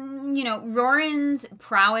 Roran's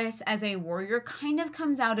prowess as a warrior kind of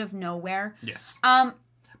comes out of nowhere. Yes.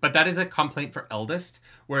 But that is a complaint for Eldest,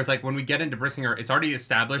 whereas like when we get into Brisingr, it's already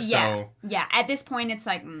established. Yeah, at this point, it's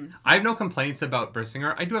like. I have no complaints about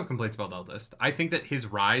Brisingr. I do have complaints about Eldest. I think that his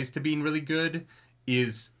rise to being really good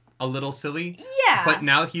is a little silly. Yeah. But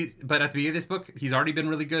now at the beginning of this book, he's already been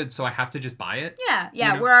really good, so I have to just buy it. Yeah, you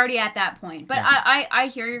know? We're already at that point. But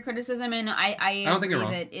I hear your criticism, and I don't think you're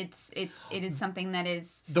wrong. That it is something that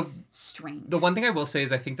is strange. The one thing I will say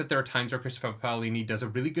is I think that there are times where Christopher Paolini does a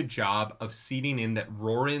really good job of seeding in that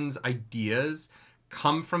Roran's ideas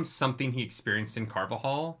come from something he experienced in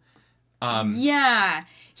Carvajal.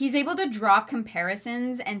 He's able to draw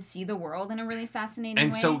comparisons and see the world in a really fascinating way.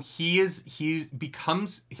 And so he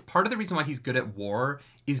becomes part of the reason why he's good at war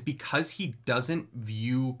is because he doesn't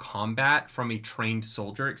view combat from a trained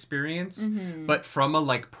soldier experience, but from a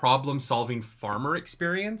like problem-solving farmer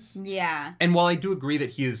experience. Yeah. And while I do agree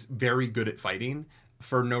that he is very good at fighting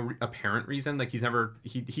for no apparent reason, like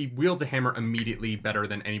he wields a hammer immediately better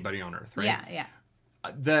than anybody on Earth, right? Yeah.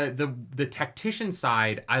 The tactician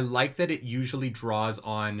side, I like that it usually draws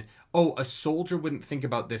on, a soldier wouldn't think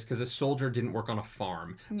about this because a soldier didn't work on a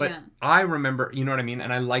farm. But I remember, you know what I mean?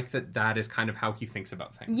 And I like that is kind of how he thinks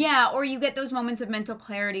about things. Yeah, or you get those moments of mental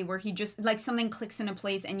clarity where he just, like, something clicks into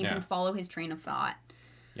place and you can follow his train of thought.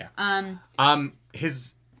 Yeah.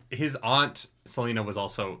 His aunt Selena was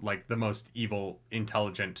also like the most evil,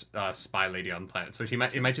 intelligent spy lady on the planet. So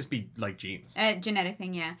it might just be like genes. Genetic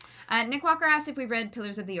thing, yeah. Nick Walker asked if we read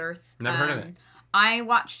Pillars of the Earth. Never heard of it. I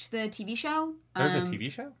watched the TV show. There's a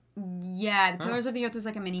TV show? Yeah, the Pillars of the Earth was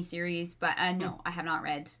like a mini series, but no, I have not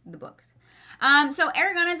read the books. So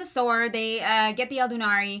Aragon has a sword. They get the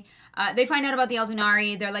Eldunari. They find out about the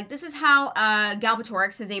Eldunari. They're like, this is how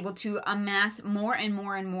Galbatorix is able to amass more and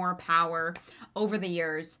more and more power over the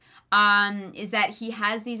years. Is that he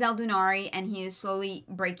has these Eldunari and he is slowly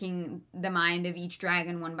breaking the mind of each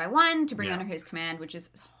dragon one by one to bring under his command, which is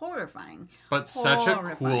horrifying. But such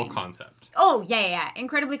a cool concept. Oh, yeah.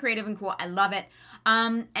 Incredibly creative and cool. I love it.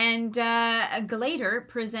 And Glader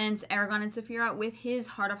presents Aragon and Saphira with his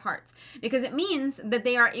Heart of Hearts because it means that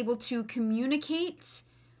they are able to communicate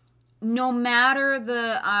no matter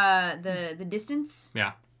the distance.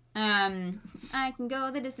 Yeah. I can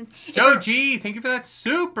go the distance. Joe G, thank you for that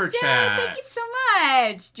super chat. Yeah, thank you so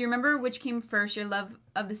much. Do you remember which came first, your love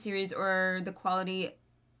of the series or the quality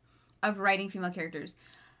of writing female characters?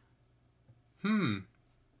 Do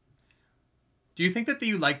you think that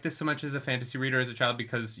you liked this so much as a fantasy reader as a child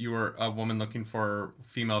because you were a woman looking for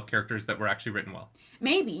female characters that were actually written well?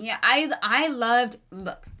 Maybe. Yeah. I loved...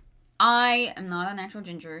 Look, I am not a natural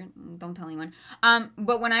ginger. Don't tell anyone.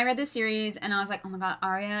 But when I read this series and I was like, oh my god,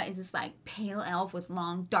 Arya is this like pale elf with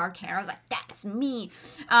long dark hair. I was like, that's me.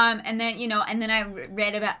 And then I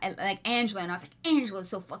read about like Angela and I was like, Angela's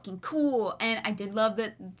so fucking cool. And I did love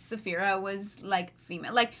that Saphira was like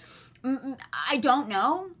female. Like, I don't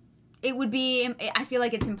know. It would be, I feel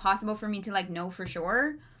like it's impossible for me to like know for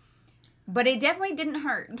sure. But it definitely didn't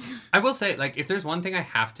hurt. I will say, like, if there's one thing I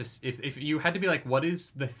have to... If you had to be like, what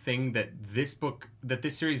is the thing that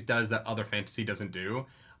this series does that other fantasy doesn't do?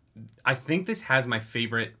 I think this has my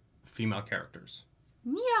favorite female characters.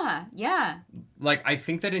 Yeah. Like, I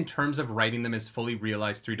think that in terms of writing them as fully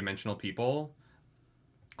realized three-dimensional people...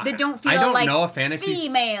 That don't feel like know a fantasy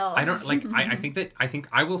female. I don't, like, I think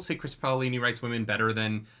I will say Chris Paolini writes women better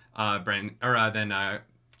than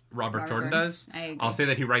Robert Jordan does. I'll say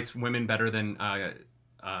that he writes women better than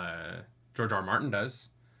George R. Martin does.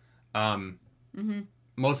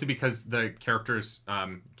 Mostly because the characters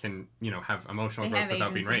can, have emotional growth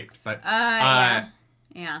without being raped. But yeah.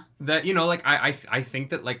 That like I think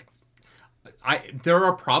that like there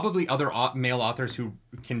are probably other male authors who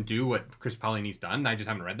can do what Chris Paolini's done. I just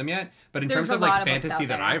haven't read them yet. But in terms of like fantasy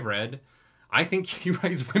that I've read, I think he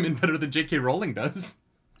writes women better than J.K. Rowling does.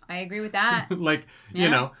 I agree with that.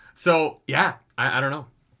 So, yeah, I don't know.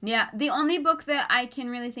 Yeah, the only book that I can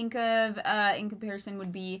really think of in comparison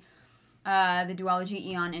would be the duology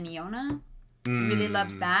Eon and Iona. Really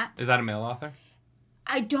loved that. Is that a male author?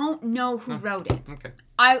 I don't know who wrote it. Okay.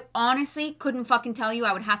 I honestly couldn't fucking tell you.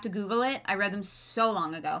 I would have to Google it. I read them so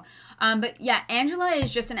long ago. But yeah, Angela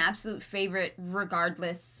is just an absolute favorite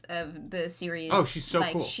regardless of the series. Oh, she's so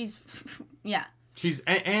cool. She's, yeah.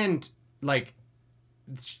 And like...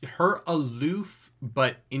 her aloof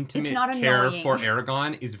but intimate It's not care annoying. for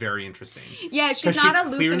Aragon is very interesting. Yeah, she's 'Cause not she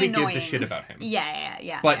aloof clearly and annoying. gives a shit about him.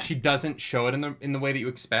 Yeah. But she doesn't show it in the way that you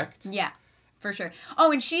expect. Yeah, for sure.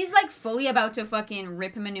 Oh, and she's like fully about to fucking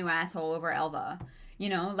rip him a new asshole over Elva. You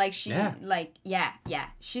know, like she, yeah.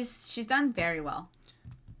 She's done very well.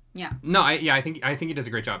 Yeah. No, I think he does a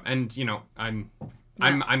great job, and you know,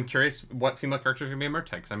 I'm curious what female characters are gonna be in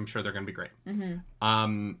Murtagh, 'cause I'm sure they're gonna be great.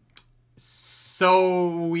 Mm-hmm.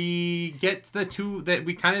 So we get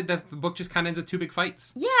the book just kind of ends with two big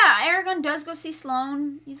fights. Yeah, Aragon does go see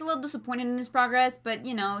Sloane. He's a little disappointed in his progress, but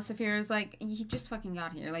you know, Saphira's like, he just fucking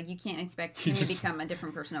got here. Like, you can't expect him to become a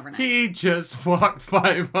different person overnight. He just walked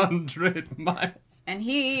 500 miles. And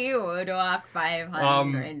he would walk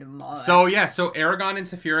 500 more. So Aragon and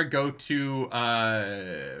Saphira go to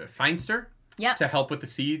Feinster to help with the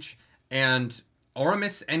siege, and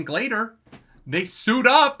Oramus and Glader, they suit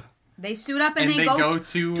up. They suit up and they go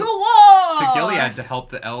to war! To Gilead to help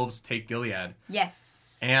the elves take Gilead.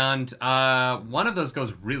 Yes. And one of those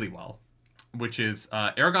goes really well, which is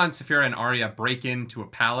Aragon, Saphira, and Arya break into a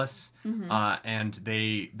palace, and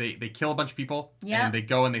they kill a bunch of people, and they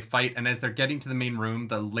go and they fight, and as they're getting to the main room,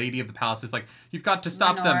 the lady of the palace is like, "You've got to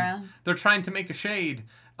stop them. They're trying to make a shade."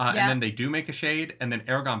 And then they do make a shade, and then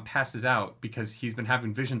Aragon passes out because he's been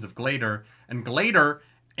having visions of Glader, and Glader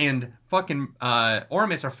and fucking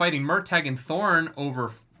Oramus are fighting Murtagh and Thorn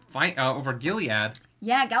over Gilead.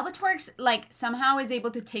 Yeah, Galbatorix, like, somehow is able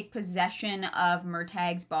to take possession of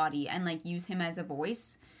Murtagh's body and, like, use him as a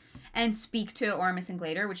voice and speak to Oramus and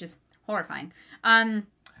Glader, which is horrifying.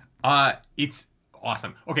 It's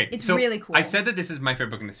awesome. Okay, it's really cool. I said that this is my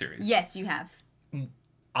favorite book in the series. Yes, you have.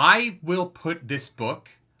 I will put this book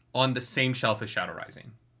on the same shelf as Shadow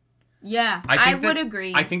Rising. Yeah, I would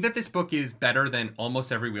agree. I think that this book is better than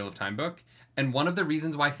almost every Wheel of Time book. And one of the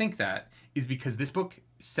reasons why I think that is because this book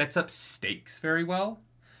sets up stakes very well.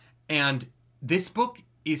 And this book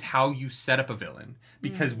is how you set up a villain.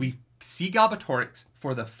 Because we see Galbatorix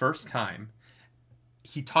for the first time.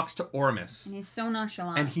 He talks to Oramus. And he's so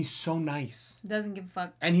nonchalant. And he's so nice. Doesn't give a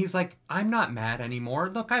fuck. And he's like, "I'm not mad anymore.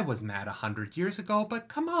 Look, I was mad 100 years ago, but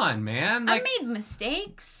come on, man. Like, I made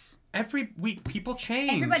mistakes. Every week, people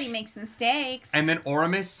change. Everybody makes mistakes." And then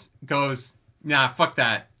Oramus goes, "Nah, fuck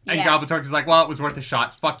that." And Galbatorix is like, "Well, it was worth a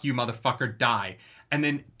shot. Fuck you, motherfucker. Die." And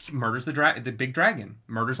then he murders the big dragon.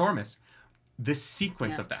 Murders Oramus. This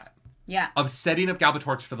sequence of that. Yeah. Of setting up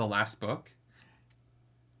Galbatorix for the last book.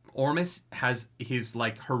 Oramus has his,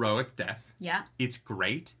 like, heroic death. Yeah. It's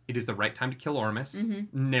great. It is the right time to kill Oramus,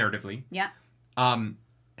 narratively. Yeah.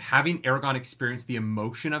 Having Aragon experience the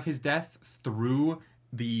emotion of his death through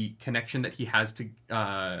the connection that he has to,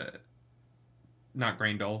 not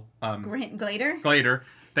Graendal. Glader? Glader.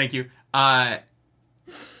 Thank you.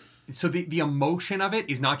 So the emotion of it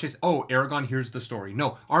is not just, oh, Aragon hears the story.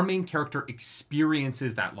 No, our main character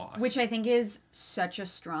experiences that loss. Which I think is such a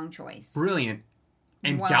strong choice. Brilliant.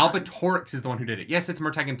 And Galbatorix is the one who did it. Yes, it's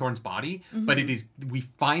Murtagh and Thorn's body, but it is, we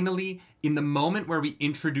finally, in the moment where we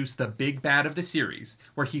introduce the big bad of the series,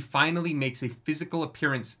 where he finally makes a physical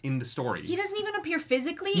appearance in the story. He doesn't even appear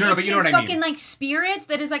physically. No, but you know what I mean. It's his fucking, like, spirit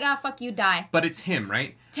that is like, "Ah, fuck you, die." But it's him,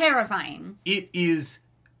 right? Terrifying. It is...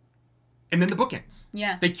 And then the book ends.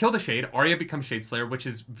 Yeah. They kill the Shade. Arya becomes Shadeslayer, which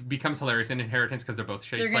becomes hilarious in Inheritance because they're both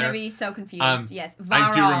Shadeslayer. They're going to be so confused. Yes. Varog.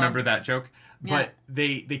 I do remember that joke. But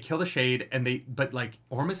they kill the Shade, and but like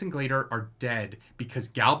Oramus and Glader are dead because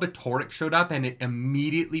Galbatorix showed up, and it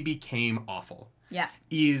immediately became awful. Yeah.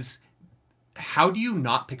 How do you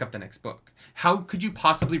not pick up the next book? How could you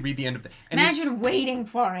possibly read the end of the... Imagine waiting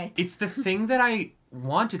for it. It's the thing that I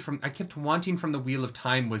kept wanting from the Wheel of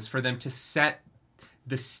Time was for them to set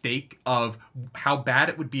the stake of how bad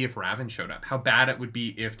it would be if Raven showed up, how bad it would be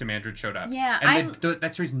if Demandred showed up. Yeah, and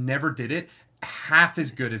that series never did it half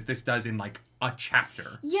as good as this does in, like, a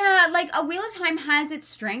chapter. Yeah, like, A Wheel of Time has its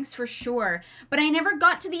strengths for sure, but I never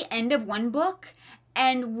got to the end of one book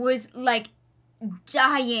and was, like,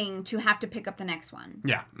 dying to have to pick up the next one.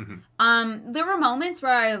 Yeah. Mm-hmm. There were moments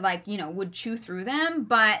where I, like, you know, would chew through them,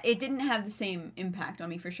 but it didn't have the same impact on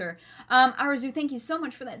me for sure. Arazu, thank you so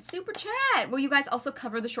much for that super chat. Will you guys also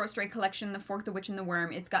cover the short story collection, The Fork, the Witch, and the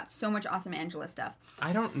Worm? It's got so much awesome Angela stuff.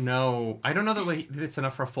 I don't know that it's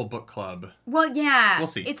enough for a full book club. Well, yeah. We'll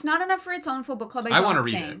see. It's not enough for its own full book club, I want to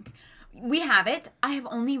read it. We have it. I have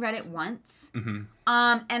only read it once. Mm-hmm.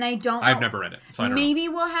 And I don't know. I've never read it, so I don't know. Maybe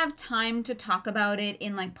we'll have time to talk about it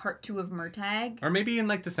in, like, part 2 of Murtagh. Or maybe in,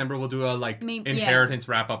 like, December we'll do a, like, Inheritance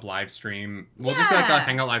wrap-up live stream. We'll just do, like, a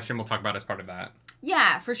hangout live stream we'll talk about as part of that.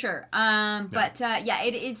 Yeah, for sure. But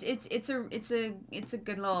it is, it's a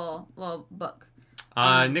good little book.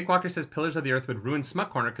 Nick Walker says Pillars of the Earth would ruin Smut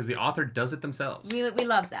Corner because the author does it themselves. We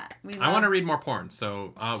love that. I want to read more porn,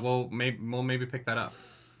 so we'll maybe pick that up.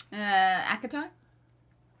 Akatar?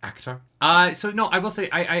 So no, I will say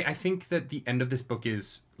I think that the end of this book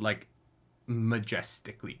is like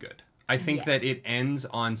majestically good. I think that it ends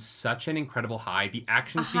on such an incredible high. The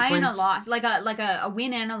action sequence, high and a loss, like a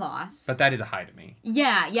win and a loss. But that is a high to me.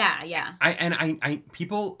 Yeah.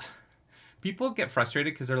 People get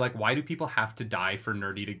frustrated because they're like, why do people have to die for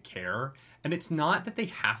nerdy to care? And it's not that they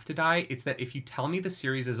have to die. It's that if you tell me the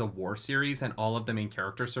series is a war series and all of the main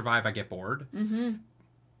characters survive, I get bored. Mm-hmm.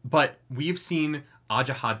 But we've seen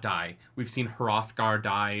Ajahad die. We've seen Hrothgar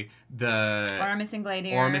die. Oramus and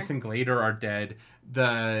Gladir are dead.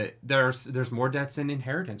 There's more deaths in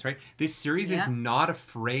Inheritance, right? This series is not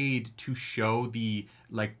afraid to show the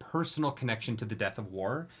like personal connection to the death of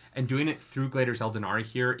war, and doing it through Gladir's Eldenari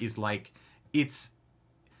here is like it's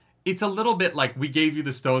a little bit like we gave you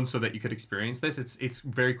the stone so that you could experience this. It's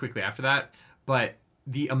very quickly after that, but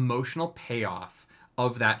the emotional payoff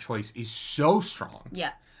of that choice is so strong.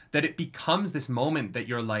 Yeah. That it becomes this moment that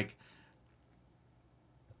you're like,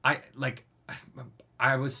 I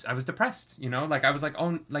was depressed, you know? Like I was like,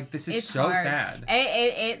 oh, like this is it's so hard. sad.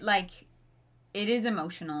 It is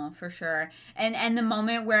emotional for sure. And the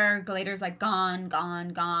moment where Gladir's like gone,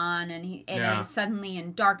 and it is suddenly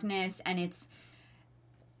in darkness, and it's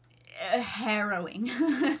harrowing.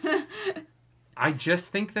 I just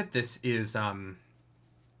think that this is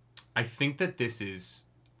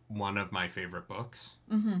one of my favorite books.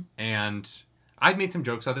 Mm-hmm. And I've made some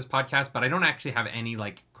jokes on this podcast, but I don't actually have any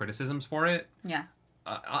like criticisms for it. Yeah.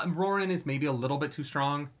 Roran is maybe a little bit too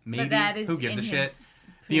strong. Maybe. But that is who gives a shit?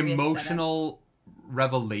 The emotional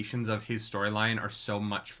revelations of his storyline are so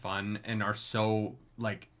much fun and are so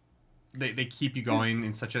like they keep you going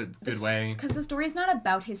in such a good way. Because the story is not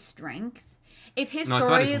about his strength. If his it's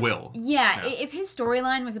about his will. Yeah, if his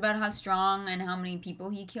storyline was about how strong and how many people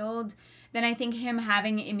he killed, then I think him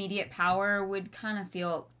having immediate power would kind of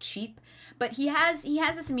feel cheap. But he has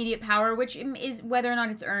this immediate power, which is whether or not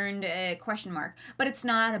it's earned a question mark. But it's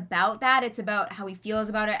not about that. It's about how he feels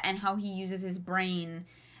about it and how he uses his brain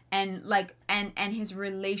and like and his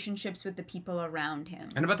relationships with the people around him.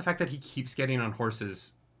 And about the fact that he keeps getting on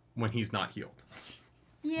horses when he's not healed.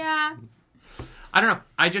 Yeah. I don't know.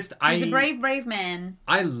 He's a brave man.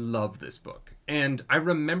 I love this book. And I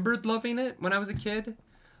remembered loving it when I was a kid.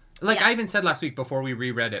 Like, I even said last week before we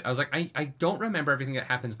reread it, I was like, I don't remember everything that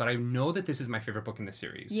happens, but I know that this is my favorite book in the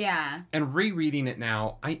series. Yeah. And rereading it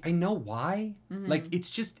now, I know why. Mm-hmm. Like,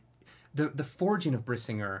 it's just the forging of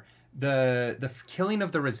Brisingr, the killing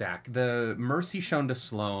of the Razak, the mercy shown to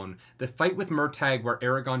Sloane, the fight with Murtagh where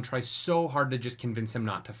Aragorn tries so hard to just convince him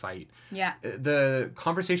not to fight. Yeah. The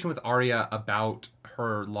conversation with Arya about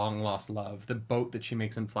her long-lost love, the boat that she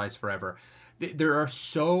makes and flies forever. There are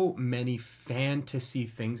so many fantasy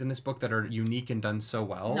things in this book that are unique and done so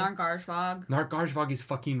well. Nargarshvog is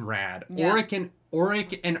fucking rad. Yeah.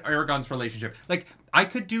 Oric and Aragorn's relationship. Like, we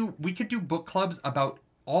could do book clubs about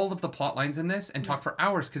all of the plot lines in this and talk for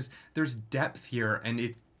hours because there's depth here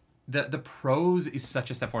and the prose is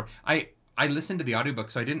such a step forward. I listened to the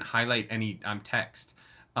audiobook, so I didn't highlight any text.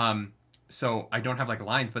 So I don't have like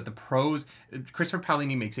lines, but the prose, Christopher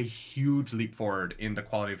Paolini makes a huge leap forward in the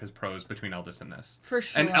quality of his prose between Eldest and this. For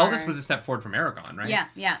sure. And Eldest was a step forward from Aragorn, right?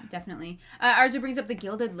 Yeah, definitely. Arzu brings up the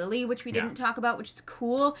Gilded Lily, which we didn't talk about, which is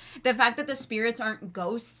cool. The fact that the spirits aren't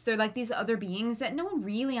ghosts, they're like these other beings that no one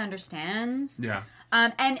really understands. Yeah.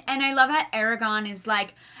 And I love that Aragorn is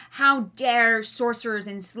like, how dare sorcerers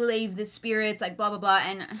enslave the spirits, like blah, blah, blah.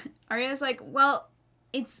 And Arya's like, well,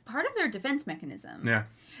 it's part of their defense mechanism. Yeah.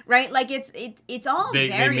 Right? Like, it's all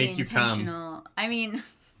very make intentional. You come. I mean,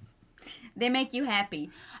 they make you happy.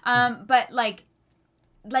 But, like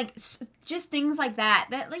just things like that,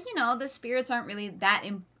 like, you know, the spirits aren't really that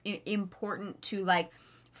important to, like,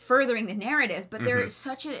 furthering the narrative, but they're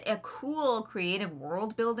such a cool, creative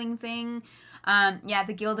world-building thing.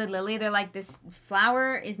 The Gilded Lily, they're like, this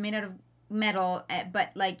flower is made out of metal, but,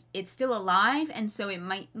 like, it's still alive, and so it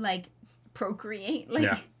might, like, procreate. Like...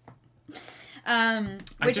 Yeah.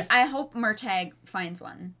 I hope Murtagh finds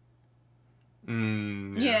one.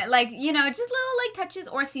 Yeah, like, you know, just little, like, touches,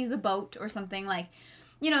 or sees the boat or something, like,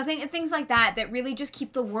 you know, things like that really just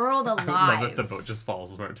keep the world alive. I love if the boat just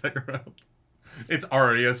follows Murtagh around. It's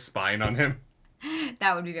Arya's spying on him.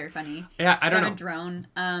 That would be very funny. Yeah, I don't know. A drone.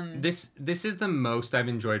 This is the most I've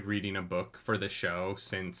enjoyed reading a book for the show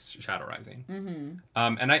since Shadow Rising.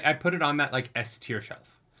 Mm-hmm. And I put it on that, like, S-tier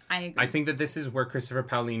shelf. I agree. I think that this is where Christopher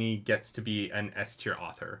Paolini gets to be an S-tier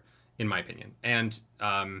author, in my opinion. And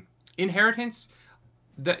Inheritance,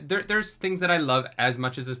 there's things that I love as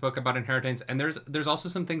much as this book about inheritance, and there's also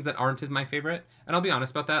some things that aren't as my favorite, and I'll be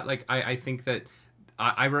honest about that. Like I think that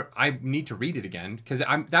I need to read it again because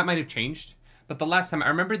that might have changed. But the last time I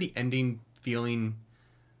remember the ending feeling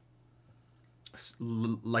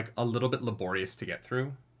like a little bit laborious to get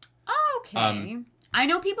through. Okay. I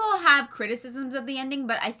know people have criticisms of the ending,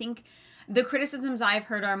 but I think the criticisms I've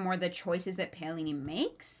heard are more the choices that Paolini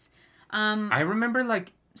makes. I remember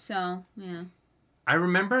So, yeah. I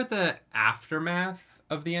remember the aftermath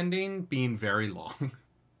of the ending being very long.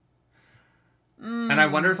 And I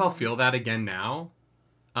wonder if I'll feel that again now.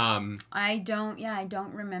 I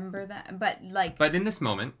don't remember that. But in this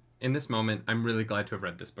moment, I'm really glad to have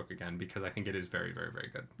read this book again because I think it is very, very, very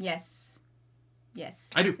good. Yes.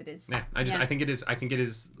 I do. Yes, it is. Yeah, I think it is.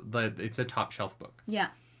 It's a top shelf book. Yeah.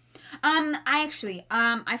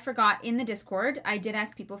 I forgot in the Discord. I did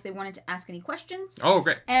ask people if they wanted to ask any questions. Oh,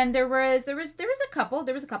 great. And there was a couple.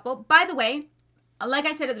 By the way, like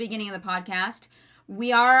I said at the beginning of the podcast,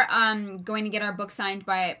 we are going to get our book signed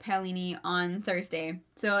by Paolini on Thursday.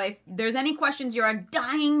 So if there's any questions you are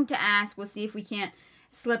dying to ask, we'll see if we can't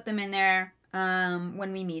slip them in there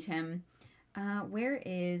when we meet him. There it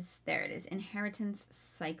is, Inheritance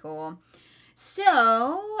Cycle.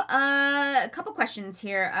 So, a couple questions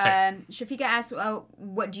here. Okay. Shafika asks,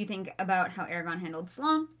 what do you think about how Aragon handled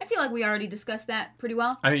Sloane? I feel like we already discussed that pretty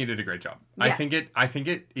well. I think you did a great job. Yeah. I think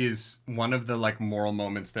it is one of the moral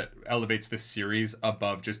moments that elevates this series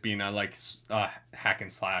above just being a hack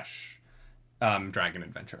and slash dragon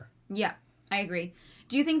adventure. Yeah, I agree.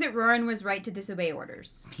 Do you think that Roran was right to disobey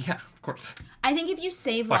orders? Yeah, of course. I think if you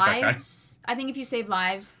save lives,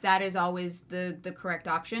 that is always the correct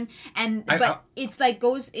option. But it's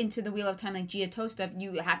goes into the Wheel of Time like Giatosta.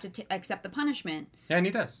 You have to accept the punishment. Yeah, and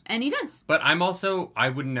he does. But I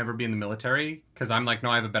would never be in the military because I'm no,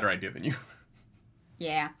 I have a better idea than you.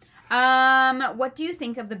 Yeah. What do you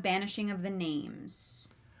think of the banishing of the names?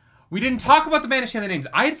 We didn't talk about the banishing of the names.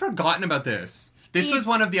 I had forgotten about this. This was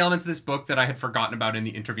one of the elements of this book that I had forgotten about in the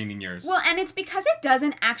intervening years. Well, and it's because it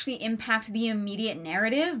doesn't actually impact the immediate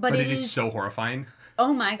narrative, but it is so horrifying.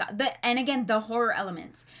 Oh my god! And again, the horror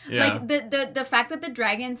elements, the fact that the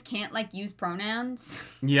dragons can't use pronouns.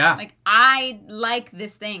 Yeah. I like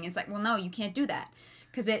this thing. It's well, no, you can't do that.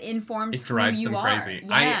 Because it informs who you are. Crazy.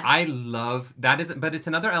 Yeah. I love that. But it's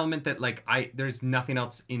another element that there's nothing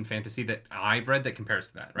else in fantasy that I've read that compares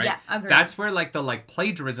to that, right? Yeah, agreed. That's where the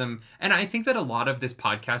plagiarism, and I think that a lot of this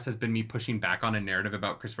podcast has been me pushing back on a narrative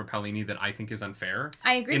about Christopher Paolini that I think is unfair.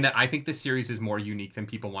 I agree. In that I think this series is more unique than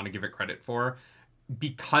people want to give it credit for.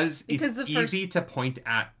 Because it's easy to point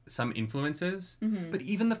at some influences, but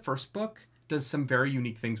even the first book does some very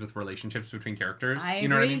unique things with relationships between characters. I agree. You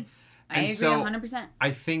know what I mean? I agree 100%.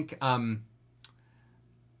 I think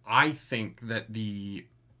that the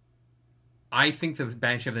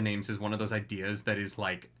Banshee of the Names is one of those ideas that is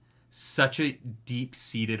such a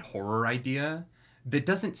deep-seated horror idea that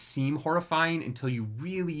doesn't seem horrifying until you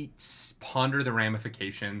really ponder the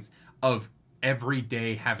ramifications of every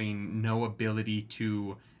day having no ability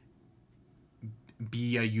to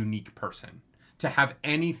be a unique person, to have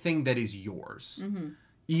anything that is yours. Mm-hmm.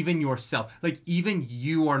 Even yourself. Even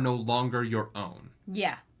you are no longer your own.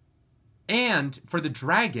 Yeah. And for the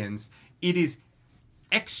dragons, it is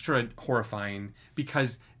extra horrifying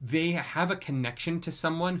because they have a connection to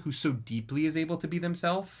someone who so deeply is able to be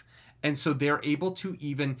themselves. And so they're able to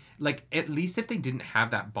even, at least if they didn't have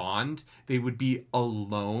that bond, they would be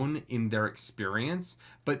alone in their experience.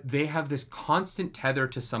 But they have this constant tether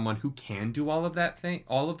to someone who can do all of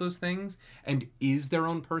those things, and is their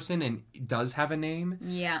own person and does have a name.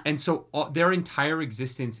 Yeah. And so their entire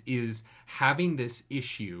existence is having this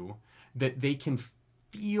issue that they can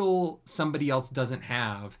feel somebody else doesn't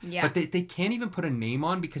have. Yeah. But they can't even put a name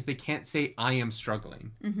on because they can't say, I am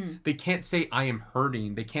struggling. Mm-hmm. They can't say, I am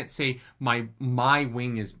hurting. They can't say, my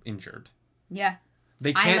wing is injured. Yeah.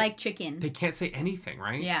 They can't, I like chicken. They can't say anything,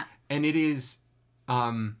 right? Yeah. And it is,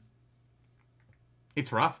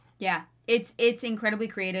 it's rough. Yeah. It's incredibly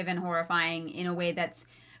creative and horrifying in a way that's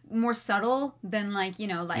more subtle than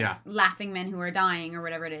laughing men who are dying or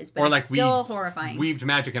whatever it is, but it's still horrifying. Weaved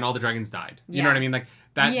magic and all the dragons died. You know what I mean?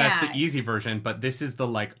 That's the easy version, but this is the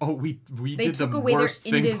we did the worst thing possible. They took away their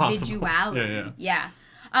individuality. Yeah.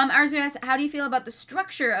 Arzuas, how do you feel about the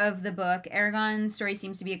structure of the book? Aragon's story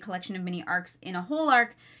seems to be a collection of mini arcs in a whole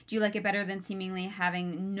arc. Do you like it better than seemingly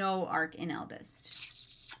having no arc in Eldest?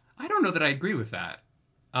 I don't know that I agree with that.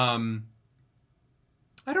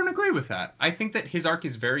 I don't agree with that. I think that his arc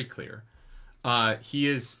is very clear. He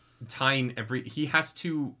is tying he has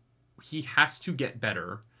to get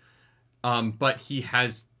better. But he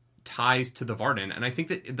has ties to the Varden. And I think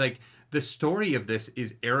that, like, the story of this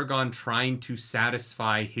is Aragon trying to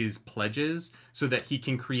satisfy his pledges so that he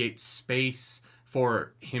can create space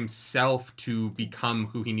for himself to become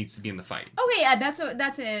who he needs to be in the fight. Okay, yeah, that's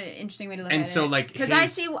an interesting way to look at it. And so, like, because I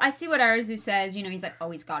see what Arzu says. You know, he's like,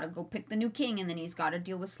 oh, he's got to go pick the new king, and then he's got to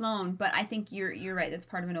deal with Sloane. But I think you're right. That's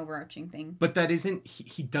part of an overarching thing. But that isn't.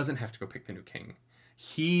 He doesn't have to go pick the new king.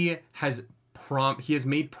 He has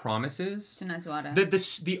made promises to Naswada.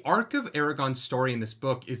 The arc of Aragon's story in this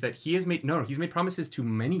book is that he's made promises to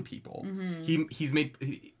many people. Mm-hmm. He's made.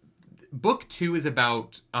 Book 2 is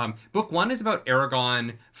about... Book 1 is about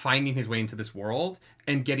Aragon finding his way into this world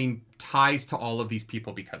and getting ties to all of these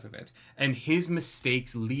people because of it. And his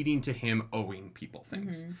mistakes leading to him owing people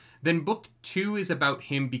things. Mm-hmm. Then Book 2 is about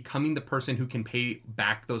him becoming the person who can pay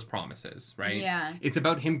back those promises, right? Yeah. It's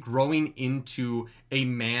about him growing into a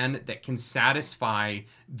man that can satisfy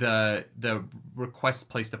the requests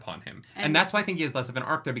placed upon him. And that's why I think he has less of an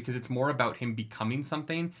arc there, because it's more about him becoming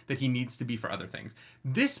something that he needs to be for other things.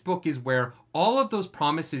 This book is where all of those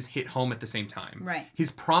promises hit home at the same time. Right. His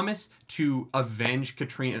promise to avenge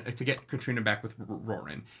Katrina, to get Katrina back with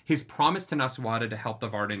Roran. His promise to Naswada to help the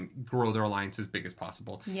Varden grow their alliance as big as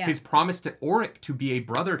possible. Yeah. His promise to Oric to be a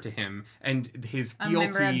brother to him, and his fealty. A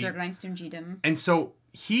member of the Limestone Gedum. And so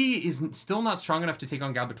he is still not strong enough to take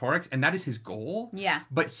on Galbatorix, and that is his goal. Yeah.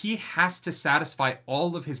 But he has to satisfy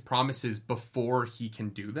all of his promises before he can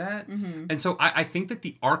do that. Mm-hmm. And so I think that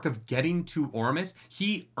the arc of getting to Ormus,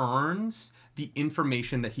 he earns the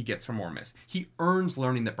information that he gets from Ormus. He earns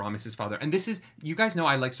learning that Brahma is his father. And this is, you guys know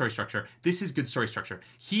I like story structure. This is good story structure.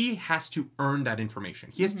 He has to earn that information.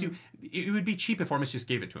 He has to, it would be cheap if Ormus just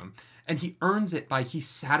gave it to him. And he earns it by, he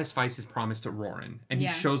satisfies his promise to Roran. And he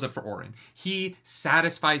shows up for Orin. He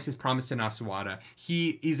satisfies his promise to Naswada.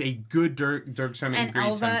 He is a good Dirkstrom and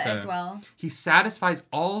Alva as well. He satisfies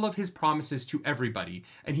all of his promises to everybody.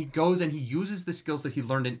 And he goes and he uses the skills that he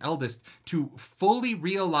learned in Eldest to fully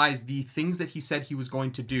realize the things that he said he was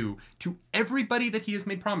going to do to everybody that he has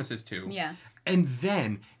made promises to. Yeah. And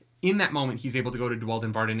then, in that moment, he's able to go to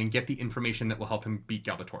Dwalden Varden and get the information that will help him beat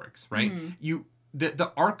Galbatorix, right? Mm-hmm.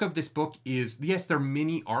 The arc of this book is, yes, there are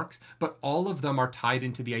many arcs, but all of them are tied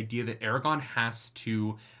into the idea that Aragon has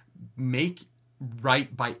to make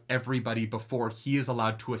right by everybody before he is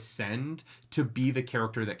allowed to ascend to be the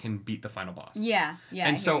character that can beat the final boss. Yeah,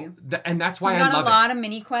 and so and that's why he's got I love a lot of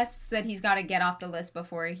mini quests that he's got to get off the list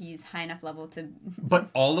before he's high enough level to. But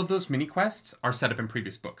all of those mini quests are set up in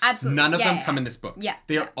previous books. Absolutely, none of them come in this book. Yeah,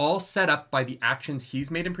 they are all set up by the actions he's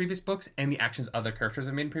made in previous books and the actions other characters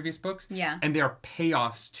have made in previous books. Yeah, and they are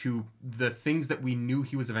payoffs to the things that we knew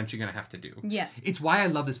he was eventually going to have to do. Yeah, it's why I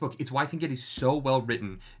love this book. It's why I think it is so well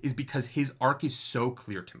written. Is because his arc is so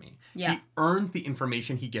clear to me. Yeah, he earns the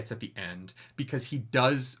information he gets at the end because he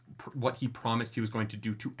does what he promised he was going to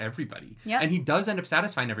do to everybody. Yeah. And he does end up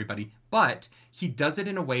satisfying everybody, but he does it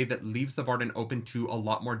in a way that leaves the Varden open to a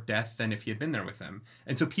lot more death than if he had been there with them.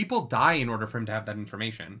 And so people die in order for him to have that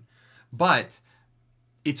information. But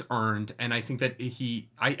it's earned, and I think that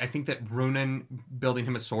I think that Runan building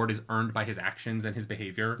him a sword is earned by his actions and his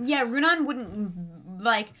behavior. Yeah, Runan wouldn't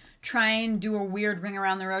like try and do a weird ring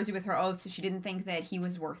around the rosy with her oath, so she didn't think that he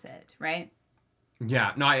was worth it, right?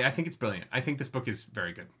 Yeah, no, I think it's brilliant. I think this book is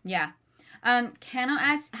very good. Yeah. Kano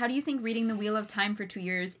asks, how do you think reading The Wheel of Time for 2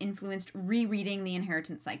 years influenced rereading The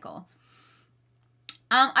Inheritance Cycle?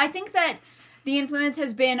 I think that the influence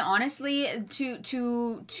has been, honestly,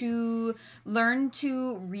 to learn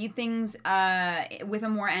to read things with a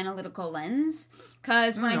more analytical lens.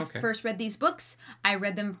 Because when I first read these books, I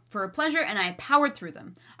read them for pleasure and I powered through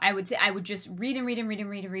them. I would say I would just read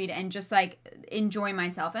and just like enjoy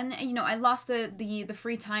myself. And you know, I lost the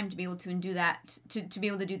free time to be able to do that, to be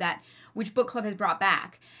able to do that, which book club has brought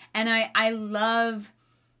back. And I love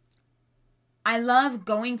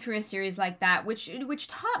going through a series like that, which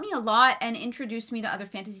taught me a lot and introduced me to other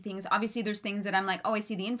fantasy things. Obviously, there's things that I'm like, oh, I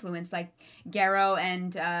see the influence, like Garrow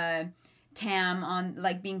and Tam on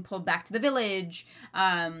like being pulled back to the village,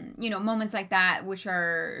 you know, moments like that, which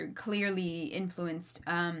are clearly influenced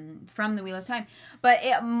from the Wheel of Time. But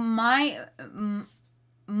my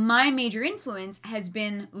major influence has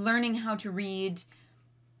been learning how to read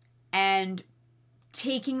and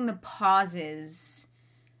taking the pauses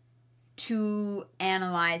to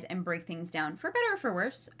analyze and break things down, for better or for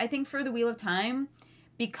worse. I think for the Wheel of Time,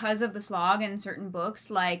 because of the slog and certain books,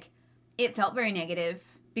 like, it felt very negative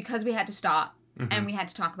because we had to stop and we had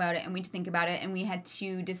to talk about it and we had to think about it and we had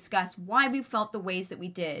to discuss why we felt the ways that we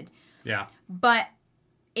did. Yeah. But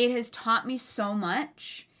it has taught me so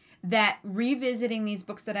much that revisiting these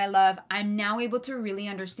books that I love, I'm now able to really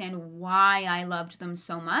understand why I loved them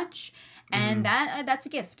so much. And that's a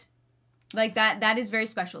gift. Like, that is very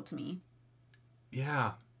special to me.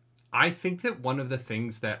 Yeah. I think that one of the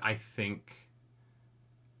things that I think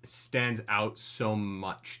stands out so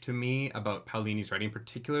much to me about Paolini's writing,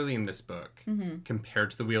 particularly in this book,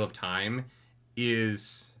 compared to The Wheel of Time,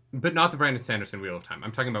 is... But not the Brandon Sanderson Wheel of Time.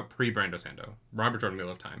 I'm talking about pre-Brando Sando. Robert Jordan Wheel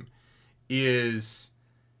of Time. Is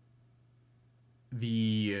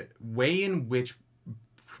the way in which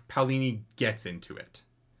Paolini gets into it.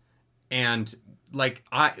 And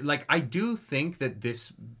I do think that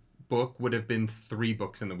this book would have been 3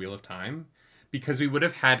 books in the Wheel of Time, because we would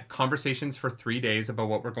have had conversations for 3 days about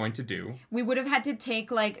what we're going to do. We would have had to take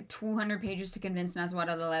 200 pages to convince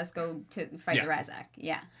Naswada to let us go to fight the Razak.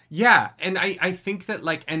 Yeah. Yeah, and I think that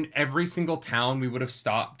and every single town we would have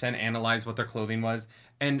stopped and analyzed what their clothing was.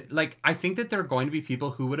 And I think that there are going to be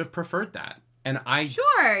people who would have preferred that. And I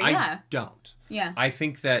don't. Yeah. I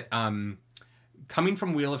think that coming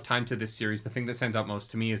from Wheel of Time to this series, the thing that stands out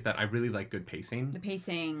most to me is that I really like good pacing. The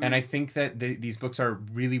pacing. And I think that these books are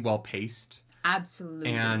really well paced.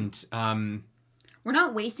 Absolutely. And we're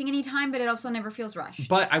not wasting any time, but it also never feels rushed.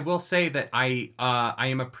 But I will say that I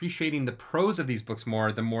am appreciating the prose of these books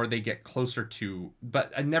more the more they get closer to...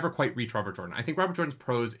 But I never quite reach Robert Jordan. I think Robert Jordan's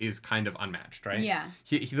prose is kind of unmatched, right? Yeah.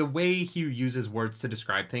 The way he uses words to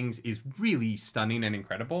describe things is really stunning and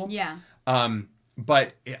incredible. Yeah.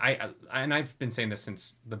 But I've been saying this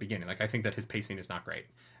since the beginning. I think that his pacing is not great.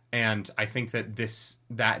 And I think that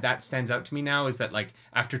that stands out to me now, is that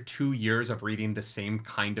after 2 years of reading the same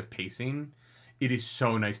kind of pacing, it is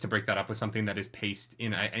so nice to break that up with something that is paced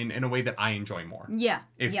in a way that I enjoy more. Yeah.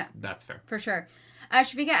 If that's fair. For sure.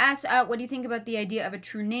 Shafika asks, what do you think about the idea of a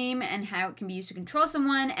true name and how it can be used to control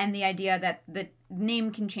someone, and the idea that the name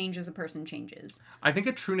can change as a person changes? I think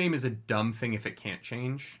a true name is a dumb thing if it can't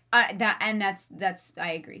change. That's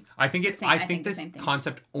I agree. I think this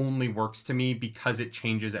concept only works to me because it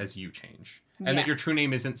changes as you change. And that your true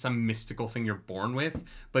name isn't some mystical thing you're born with,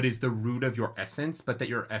 but is the root of your essence, but that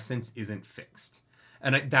your essence isn't fixed.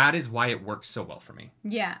 And that is why it works so well for me.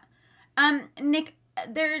 Yeah. Nick,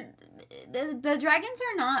 the dragons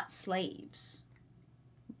are not slaves.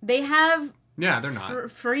 They have they're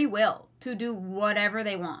not free will to do whatever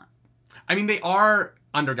they want. I mean, they are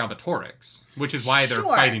under Galbatorix, which is why they're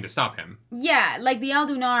fighting to stop him. Yeah, the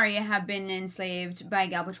Aldunari have been enslaved by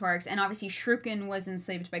Galbatorix, and obviously Shrukin was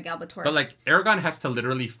enslaved by Galbatorix. But Aragon has to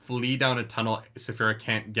literally flee down a tunnel Saphira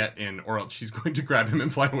can't get in, or else she's going to grab him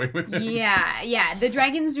and fly away with him. Yeah. The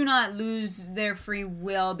dragons do not lose their free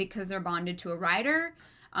will because they're bonded to a rider.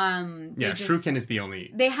 Shrukin is the only...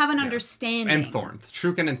 They have an understanding. And Thorn.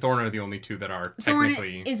 Shrukin and Thorn are the only two that are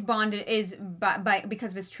technically... Thorn is bonded by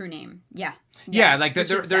because of his true name. Yeah.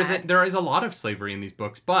 There is a lot of slavery in these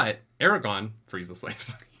books, but Aragon frees the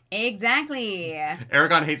slaves. Exactly.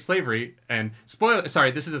 Aragon hates slavery, and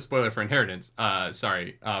this is a spoiler for Inheritance.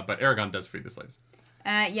 But Aragon does free the slaves.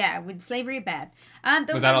 With slavery bad.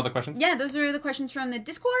 Was that all the questions? Yeah, those are the questions from the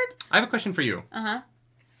Discord. I have a question for you. Uh-huh.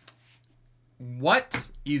 What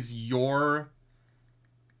is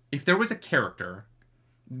if there was a character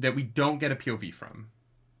that we don't get a POV from,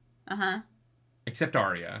 except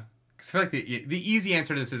Arya, because I feel like the easy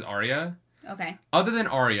answer to this is Arya. Okay. Other than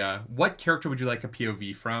Arya, what character would you like a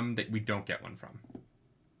POV from that we don't get one from?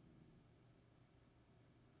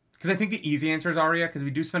 Because I think the easy answer is Arya, because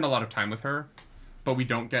we do spend a lot of time with her, but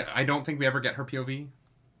I don't think we ever get her POV.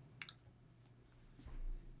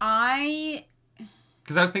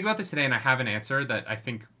 Because I was thinking about this today, and I have an answer that I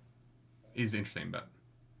think is interesting, but...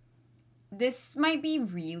 This might be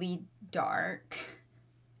really dark.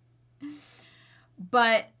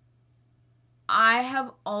 But I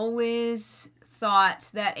have always thought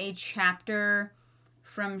that a chapter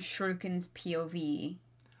from Shrukin's POV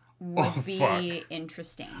would be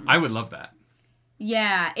interesting. I would love that.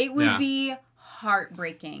 Yeah, it would be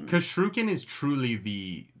heartbreaking. Because Shrukin is truly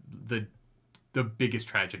the biggest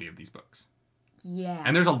tragedy of these books. Yeah.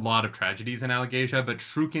 And there's a lot of tragedies in Allegasia, but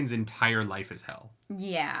Shrukin's entire life is hell.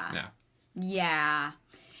 Yeah. Yeah.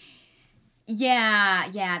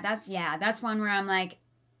 That's one where I'm like,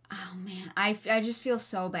 oh man, I just feel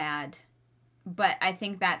so bad. But I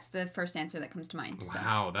think that's the first answer that comes to mind.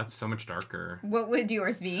 Wow, that's so much darker. What would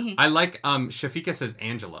yours be? I like, Shafika says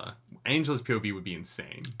Angela. Angela's POV would be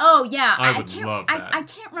insane. Oh, yeah. I would love that. I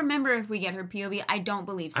can't remember if we get her POV. I don't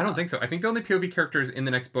believe so. I don't think so. I think the only POV characters in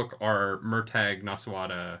the next book are Murtagh,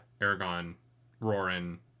 Naswada, Aragon,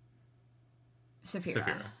 Roran,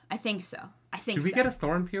 Saphira. I think so. Do we get a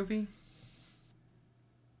Thorn POV?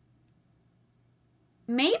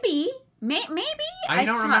 Maybe. Maybe? I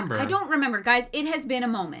don't remember. I don't remember. Guys, it has been a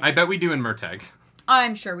moment. I bet we do in Murtagh.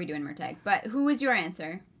 I'm sure we do in Murtagh. But who is your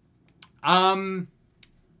answer? Oh,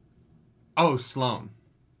 Sloane.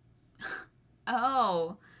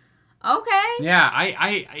 Oh. Okay. Yeah,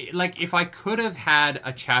 I like, if I could have had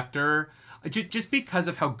a chapter, just because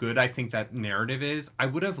of how good I think that narrative is, I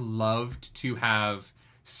would have loved to have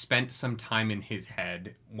spent some time in his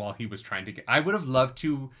head while he was trying to get... I would have loved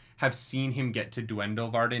to have seen him get to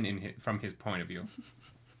Dwendelvarden from his point of view.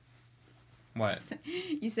 What?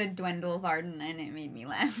 You said Dwendelvarden and it made me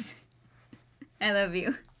laugh. I love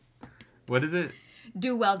you. What is it?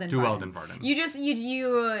 Dwendelvarden.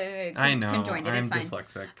 You I know. conjoined it. It's I'm fine.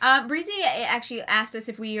 dyslexic. Breezy actually asked us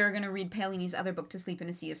if we are going to read Paolini's other book, To Sleep in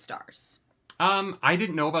a Sea of Stars. I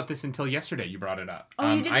didn't know about this until yesterday. You brought it up.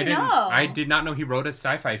 Oh, you didn't know? I did not know he wrote a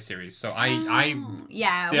sci-fi series. So I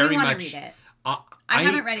yeah, very we want to much, read it. I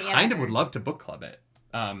haven't read it yet. Kind of would love to book club it.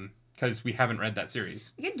 Because we haven't read that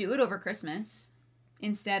series. You could do it over Christmas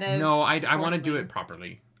instead of... No, I want to do it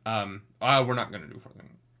properly. We're not going to do it for them.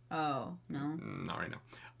 Oh, no? Not right now.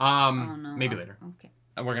 Oh, no. Maybe later. Okay.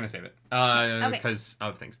 We're going to save it. Okay. Because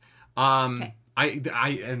of things. Okay.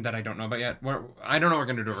 And that I don't know about yet. I don't know what we're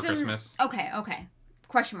going to do over Christmas. Okay.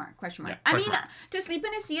 Question mark. Yeah, I mean, To Sleep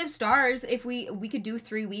in a Sea of Stars, if we could do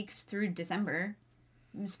 3 weeks through December.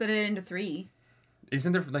 Split it into 3.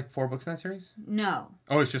 Isn't there like 4 books in that series? No.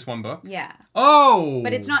 Oh, it's just 1 book? Yeah. Oh!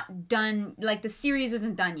 But it's not done, like the series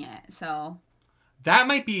isn't done yet, so. That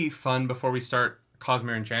might be fun before we start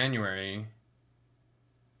Cosmere in January.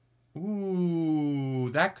 Ooh,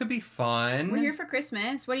 that could be fun. We're here for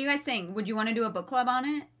Christmas. What do you guys think? Would you want to do a book club on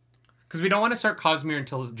it? Because we don't want to start Cosmere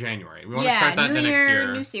until January. We want to start that the next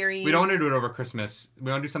year. New series. We don't want to do it over Christmas.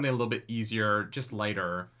 We want to do something a little bit easier, just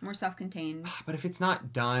lighter. More self-contained. But if it's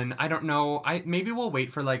not done, I don't know. Maybe we'll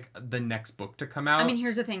wait for like the next book to come out. I mean,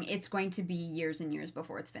 here's the thing. It's going to be years and years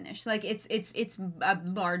before it's finished. Like, it's a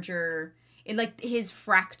larger... like, his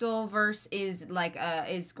fractal verse is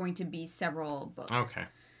going to be several books. Okay.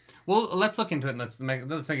 Well, let's look into it and let's make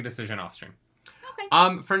a decision off stream.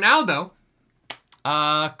 Okay. For now, though...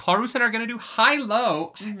 Clarus and I are going to do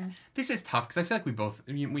high-low. Mm-hmm. This is tough because I feel like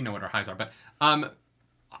we know what our highs are, but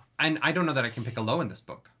and I don't know that I can pick a low in this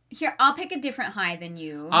book. Here, I'll pick a different high than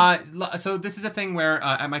you. So this is a thing where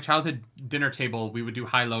at my childhood dinner table we would do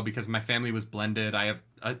high-low because my family was blended. I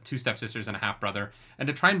have 2 stepsisters and a half-brother, and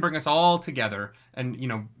to try and bring us all together and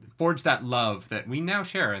forge that love that we now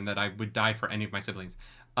share and that I would die for any of my siblings.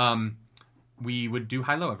 We would do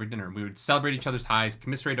high-low every dinner. We would celebrate each other's highs,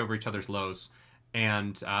 commiserate over each other's lows.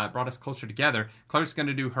 And it brought us closer together. Claire's going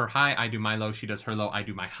to do her high, I do my low. She does her low, I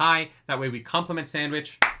do my high. That way we compliment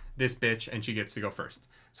sandwich this bitch, and she gets to go first.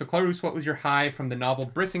 So, Clarus, what was your high from the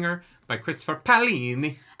novel Brisingr by Christopher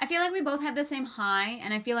Paolini? I feel like we both have the same high,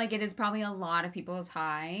 and I feel like it is probably a lot of people's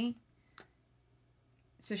high.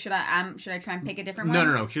 So should I try and pick a different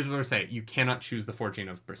one? No. Here's what we're saying. You cannot choose the forging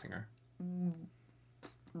of Brisingr.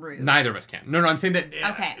 Rude. Neither of us can. No, I'm saying that...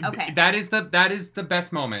 Okay. That is the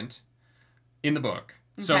best moment in the book.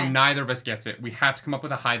 So neither of us gets it. We have to come up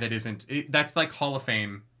with a high that isn't... that's like Hall of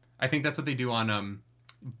Fame. I think that's what they do on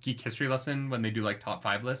Geek History Lesson when they do like top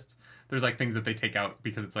 5 lists. There's like things that they take out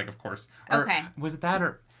because it's like, of course. Okay. Was it that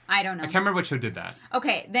or... I don't know. I can't remember what show did that.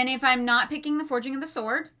 Okay, then if I'm not picking The Forging of the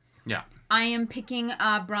Sword... Yeah. I am picking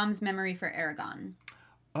Brahm's Memory for Aragon.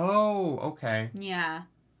 Oh, okay. Yeah.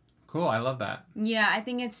 Cool, I love that. Yeah, I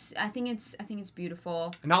think it's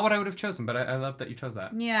beautiful. Not what I would have chosen, but I love that you chose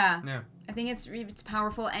that. Yeah. Yeah. I think it's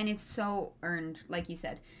powerful and it's so earned, like you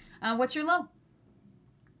said. What's your low?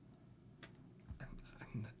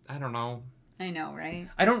 I don't know. I know, right?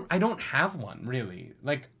 I don't have one really,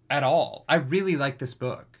 like at all. I really like this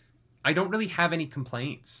book. I don't really have any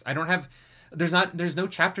complaints. There's no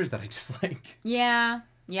chapters that I dislike. Yeah,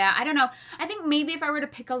 I don't know. I think maybe if I were to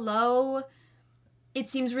pick a low, it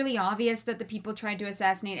seems really obvious that the people tried to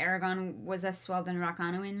assassinate Aragon was Eswelden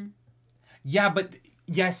Rakanuin. Yeah, but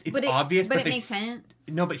yes, it's obvious. But it makes sense.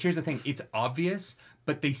 No, but here's the thing. It's obvious,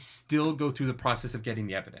 but they still go through the process of getting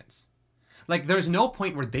the evidence. Like, there's no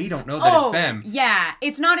point where they don't know that it's them. Yeah,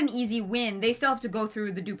 it's not an easy win. They still have to go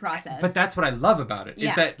through the due process. But that's what I love about it,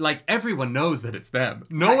 is that, like, everyone knows that it's them.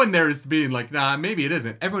 No one there is being like, nah, maybe it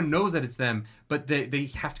isn't. Everyone knows that it's them, but they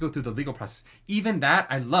have to go through the legal process. Even that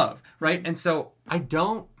I love, right? And so I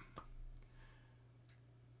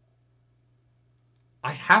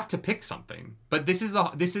have to pick something. But this is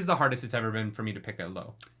the hardest it's ever been for me to pick a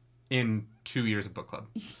low in 2 years of book club.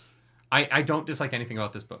 I don't dislike anything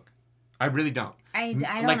about this book. I really don't. I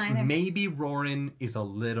don't either. Maybe Roran is a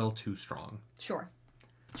little too strong. Sure.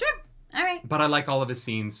 All right. But I like all of his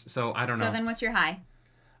scenes, so I don't know. So then what's your high?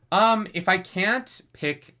 If I can't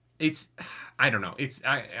pick, I don't know.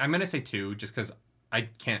 I'm gonna say 2 just because I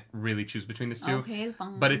can't really choose between these 2. Okay,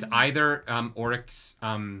 fine. But it's either Oryx,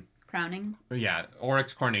 Crowning. Yeah,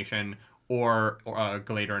 Oryx Coronation or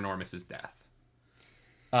Galater and Ormus's death.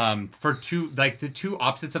 For the 2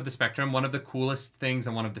 opposites of the spectrum, one of the coolest things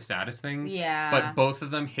and one of the saddest things. Yeah. But both of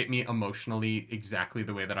them hit me emotionally exactly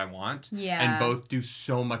the way that I want. Yeah. And both do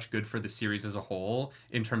so much good for the series as a whole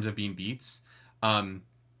in terms of being beats.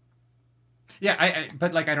 Yeah,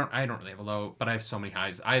 but like I don't really have a low, but I have so many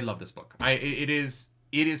highs. I love this book. It is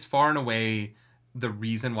far and away the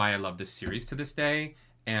reason why I love this series to this day.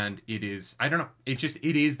 And it is, I don't know, it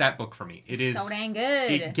is that book for me. It is so dang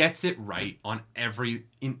good. It gets it right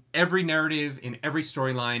in every narrative, in every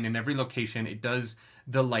storyline, in every location. It does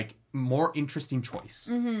the like more interesting choice.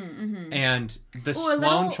 And the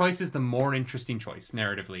Sloane choice is the more interesting choice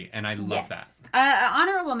narratively, and I love that.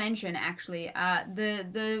 Honorable mention, actually,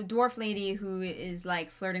 the dwarf lady who is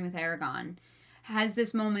like flirting with Aragon has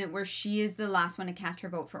this moment where she is the last one to cast her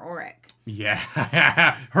vote for Auric. Yeah.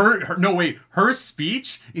 Her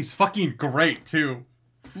speech is fucking great too.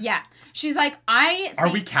 Yeah. She's like, Are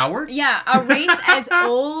we cowards? Yeah, a race as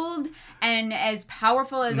old and as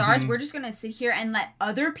powerful as ours, we're just gonna sit here and let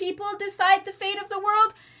other people decide the fate of the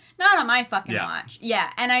world? Not on my fucking watch. Yeah,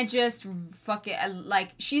 and I just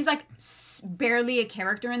like, she's like barely a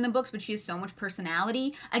character in the books, but she has so much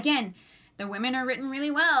personality. Again, the women are written really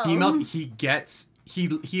well.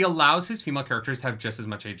 He allows his female characters to have just as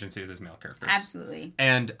much agency as his male characters. Absolutely.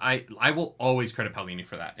 And I will always credit Paolini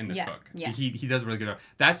for that in this book. Yeah. He does a really good job.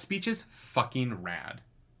 That speech is fucking rad.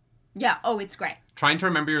 Yeah. Oh, it's great. Trying to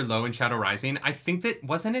remember your low in Shadow Rising. I think that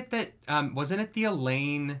wasn't it the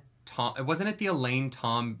Elaine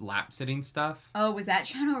Tom lap sitting stuff? Oh, was that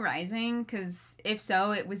Shadow Rising? Because if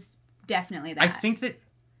so, it was definitely that. I think that.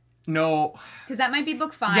 No. Because that might be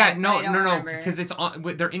book 5. Yeah, no, remember. because it's on.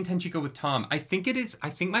 They're in Tenchiko with Tom. I think it is.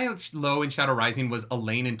 I think my low in Shadow Rising was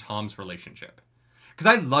Elaine and Tom's relationship. Because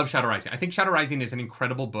I love Shadow Rising. I think Shadow Rising is an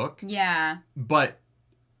incredible book. Yeah. But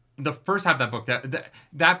the first half of that book,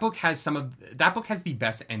 that book has the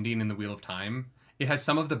best ending in the Wheel of Time. It has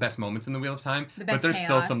some of the best moments in the Wheel of Time, but there's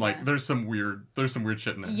still some there's some weird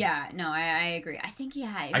shit in it. Yeah, no, I agree. I think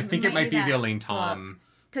I think it might be the Elaine Tom.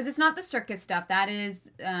 Because it's not the circus stuff. That is...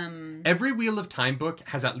 Every Wheel of Time book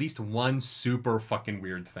has at least one super fucking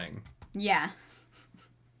weird thing. Yeah.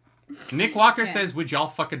 Nick Walker says, would y'all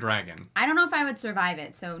fuck a dragon? I don't know if I would survive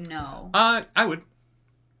it, so no. I would.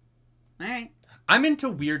 All right. I'm into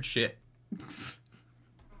weird shit.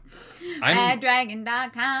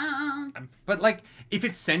 BadDragon.com. But, like, if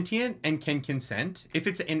it's sentient and can consent, if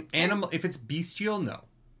it's an animal, if it's bestial, no.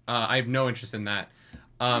 I have no interest in that.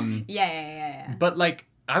 Yeah. But, like...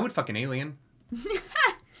 I would fuck an alien.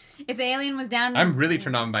 If the alien was down... I'm really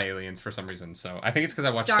turned on by aliens for some reason, so... I think it's because I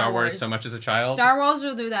watched Star Wars so much as a child. Star Wars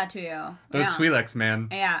will do that to you. Those Twi'leks, man.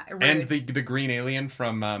 Yeah, rude. And the green alien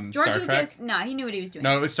from George Star Trek. Lucas, no, he knew what he was doing.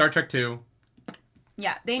 No, it was Star Trek 2.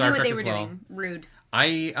 Yeah, they knew what they were doing. Rude.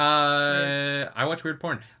 I watch weird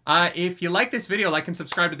porn. If you like this video, like and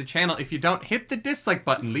subscribe to the channel. If you don't, hit the dislike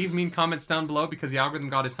button. Leave mean comments down below because the algorithm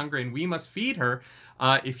god is hungry and we must feed her.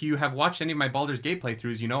 If you have watched any of my Baldur's Gate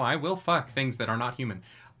playthroughs, you know I will fuck things that are not human.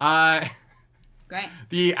 Great.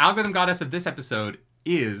 The algorithm goddess of this episode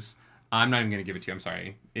is... I'm not even going to give it to you. I'm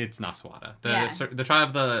sorry. It's Naswada. The Trial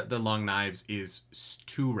of the Long Knives is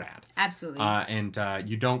too rad. Absolutely. And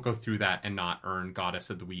you don't go through that and not earn Goddess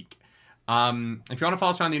of the Week. If you want to follow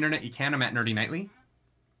us around the internet, you can. I'm at Nerdy Nightly.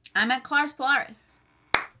 I'm at Claris Polaris.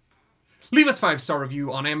 Leave us 5-star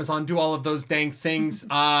review on Amazon. Do all of those dang things.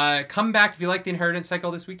 Come back if you like the Inheritance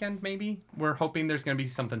Cycle this weekend, maybe. We're hoping there's going to be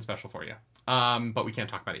something special for you. But we can't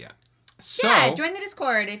talk about it yet. So, yeah, join the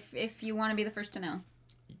Discord if you want to be the first to know.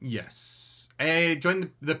 Yes.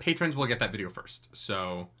 Join the patrons. We'll get that video first.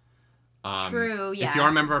 So, true, yeah. If you are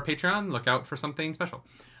a member of our Patreon, look out for something special.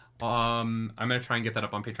 I'm going to try and get that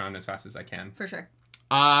up on Patreon as fast as I can. For sure.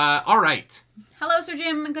 All right. Hello, Sir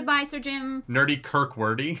Jim. Goodbye, Sir Jim. Nerdy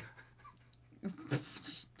Kirkwordy.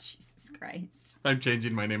 Jesus Christ. I'm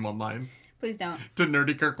changing my name online. Please don't. To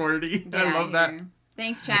Nerdy Kirkwordy. I love that.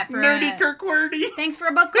 Thanks, chat, for... Nerdy Kirkwordy. Thanks for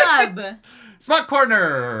a book club. Smart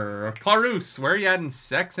Corner. Clarus, where are you adding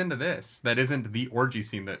sex into this? That isn't the orgy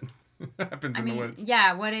scene that happens in the woods.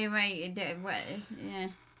 Yeah, what am I... Yeah.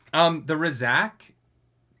 The Razak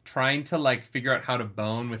trying to, like, figure out how to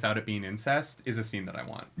bone without it being incest is a scene that I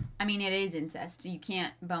want. I mean, it is incest. You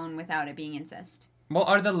can't bone without it being incest. Well,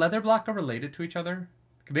 are the Leatherblocker related to each other?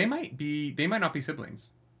 They might not be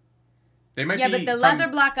siblings. They might Yeah, be but the from-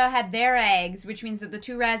 Leatherblacka had their eggs, which means that the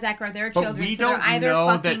two Razak are their But children, we so they're don't either know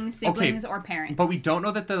fucking that- siblings okay, or parents. But we don't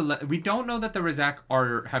know that the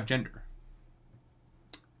Razak have gender.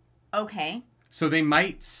 Okay. So they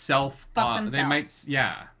might fuck themselves. They might,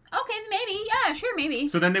 yeah. Okay, maybe. Yeah, sure, maybe.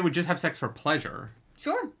 So then they would just have sex for pleasure.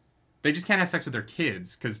 Sure. They just can't have sex with their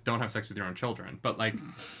kids because don't have sex with your own children. But like,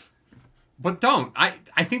 but don't. I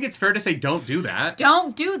think it's fair to say don't do that.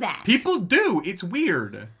 Don't do that. People do. It's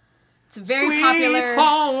weird. It's a very Sweet popular,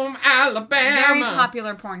 home Alabama. very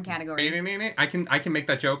popular porn category. I can make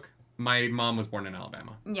that joke. My mom was born in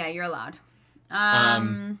Alabama. Yeah, you're allowed.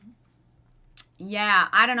 Yeah,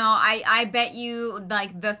 I don't know. I bet you,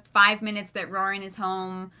 like, the 5 minutes that Roran is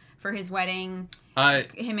home for his wedding,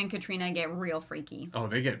 him and Katrina get real freaky. Oh,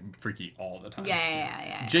 they get freaky all the time.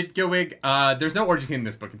 Yeah. Jitgawig, there's no orgy scene in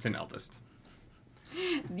this book. It's in Eldest.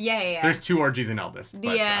 Yeah. There's 2 orgies in Eldest,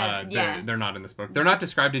 but yeah. they're not in this book. They're not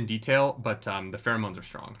described in detail, but the pheromones are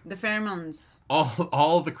strong. The pheromones.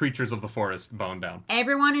 All the creatures of the forest bone down.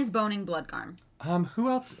 Everyone is boning Bloodgarm. Who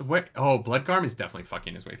else? What? Oh, Bloodgarm is definitely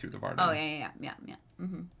fucking his way through the Varden. Oh, yeah.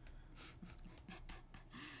 Mm-hmm.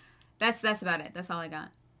 That's about it. That's all I got.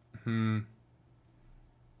 Do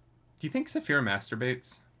you think Saphira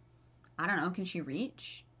masturbates? I don't know. Can she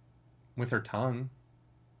reach? With her tongue.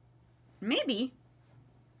 Maybe.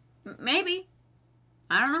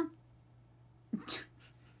 I don't know.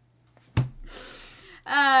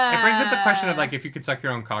 It brings up the question of, like, if you could suck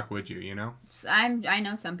your own cock, would you, you know? I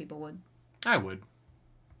know some people would. I would.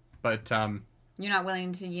 But, You're not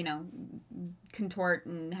willing to, contort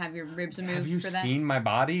and have your ribs removed have you for that? seen my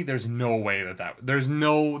body? There's no way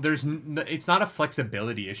it's not a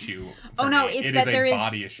flexibility issue. Oh, no, me. it's It that is there a is,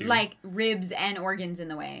 body issue. like, ribs and organs in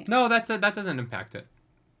the way. No, that doesn't impact it.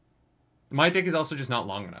 My dick is also just not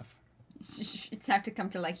long enough. It's have to come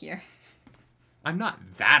to, like, here. I'm not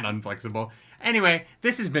that unflexible. Anyway,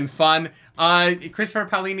 this has been fun. Christopher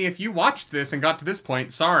Paolini, if you watched this and got to this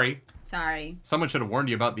point, sorry. Someone should have warned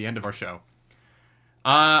you about the end of our show.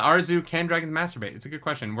 Arzu, can dragons masturbate? It's a good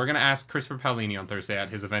question. We're going to ask Christopher Paolini on Thursday at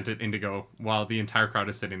his event at Indigo while the entire crowd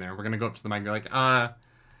is sitting there. We're going to go up to the mic and be like,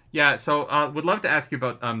 yeah, so would love to ask you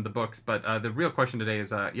about the books, but the real question today is,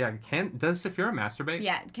 does Saphira masturbate?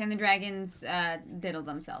 Yeah, can the dragons diddle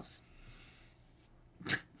themselves?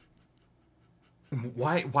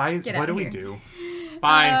 Why Get what out do we here. do?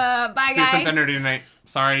 Bye. Bye, Do guys. something nerdy tonight.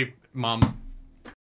 Sorry, Mom.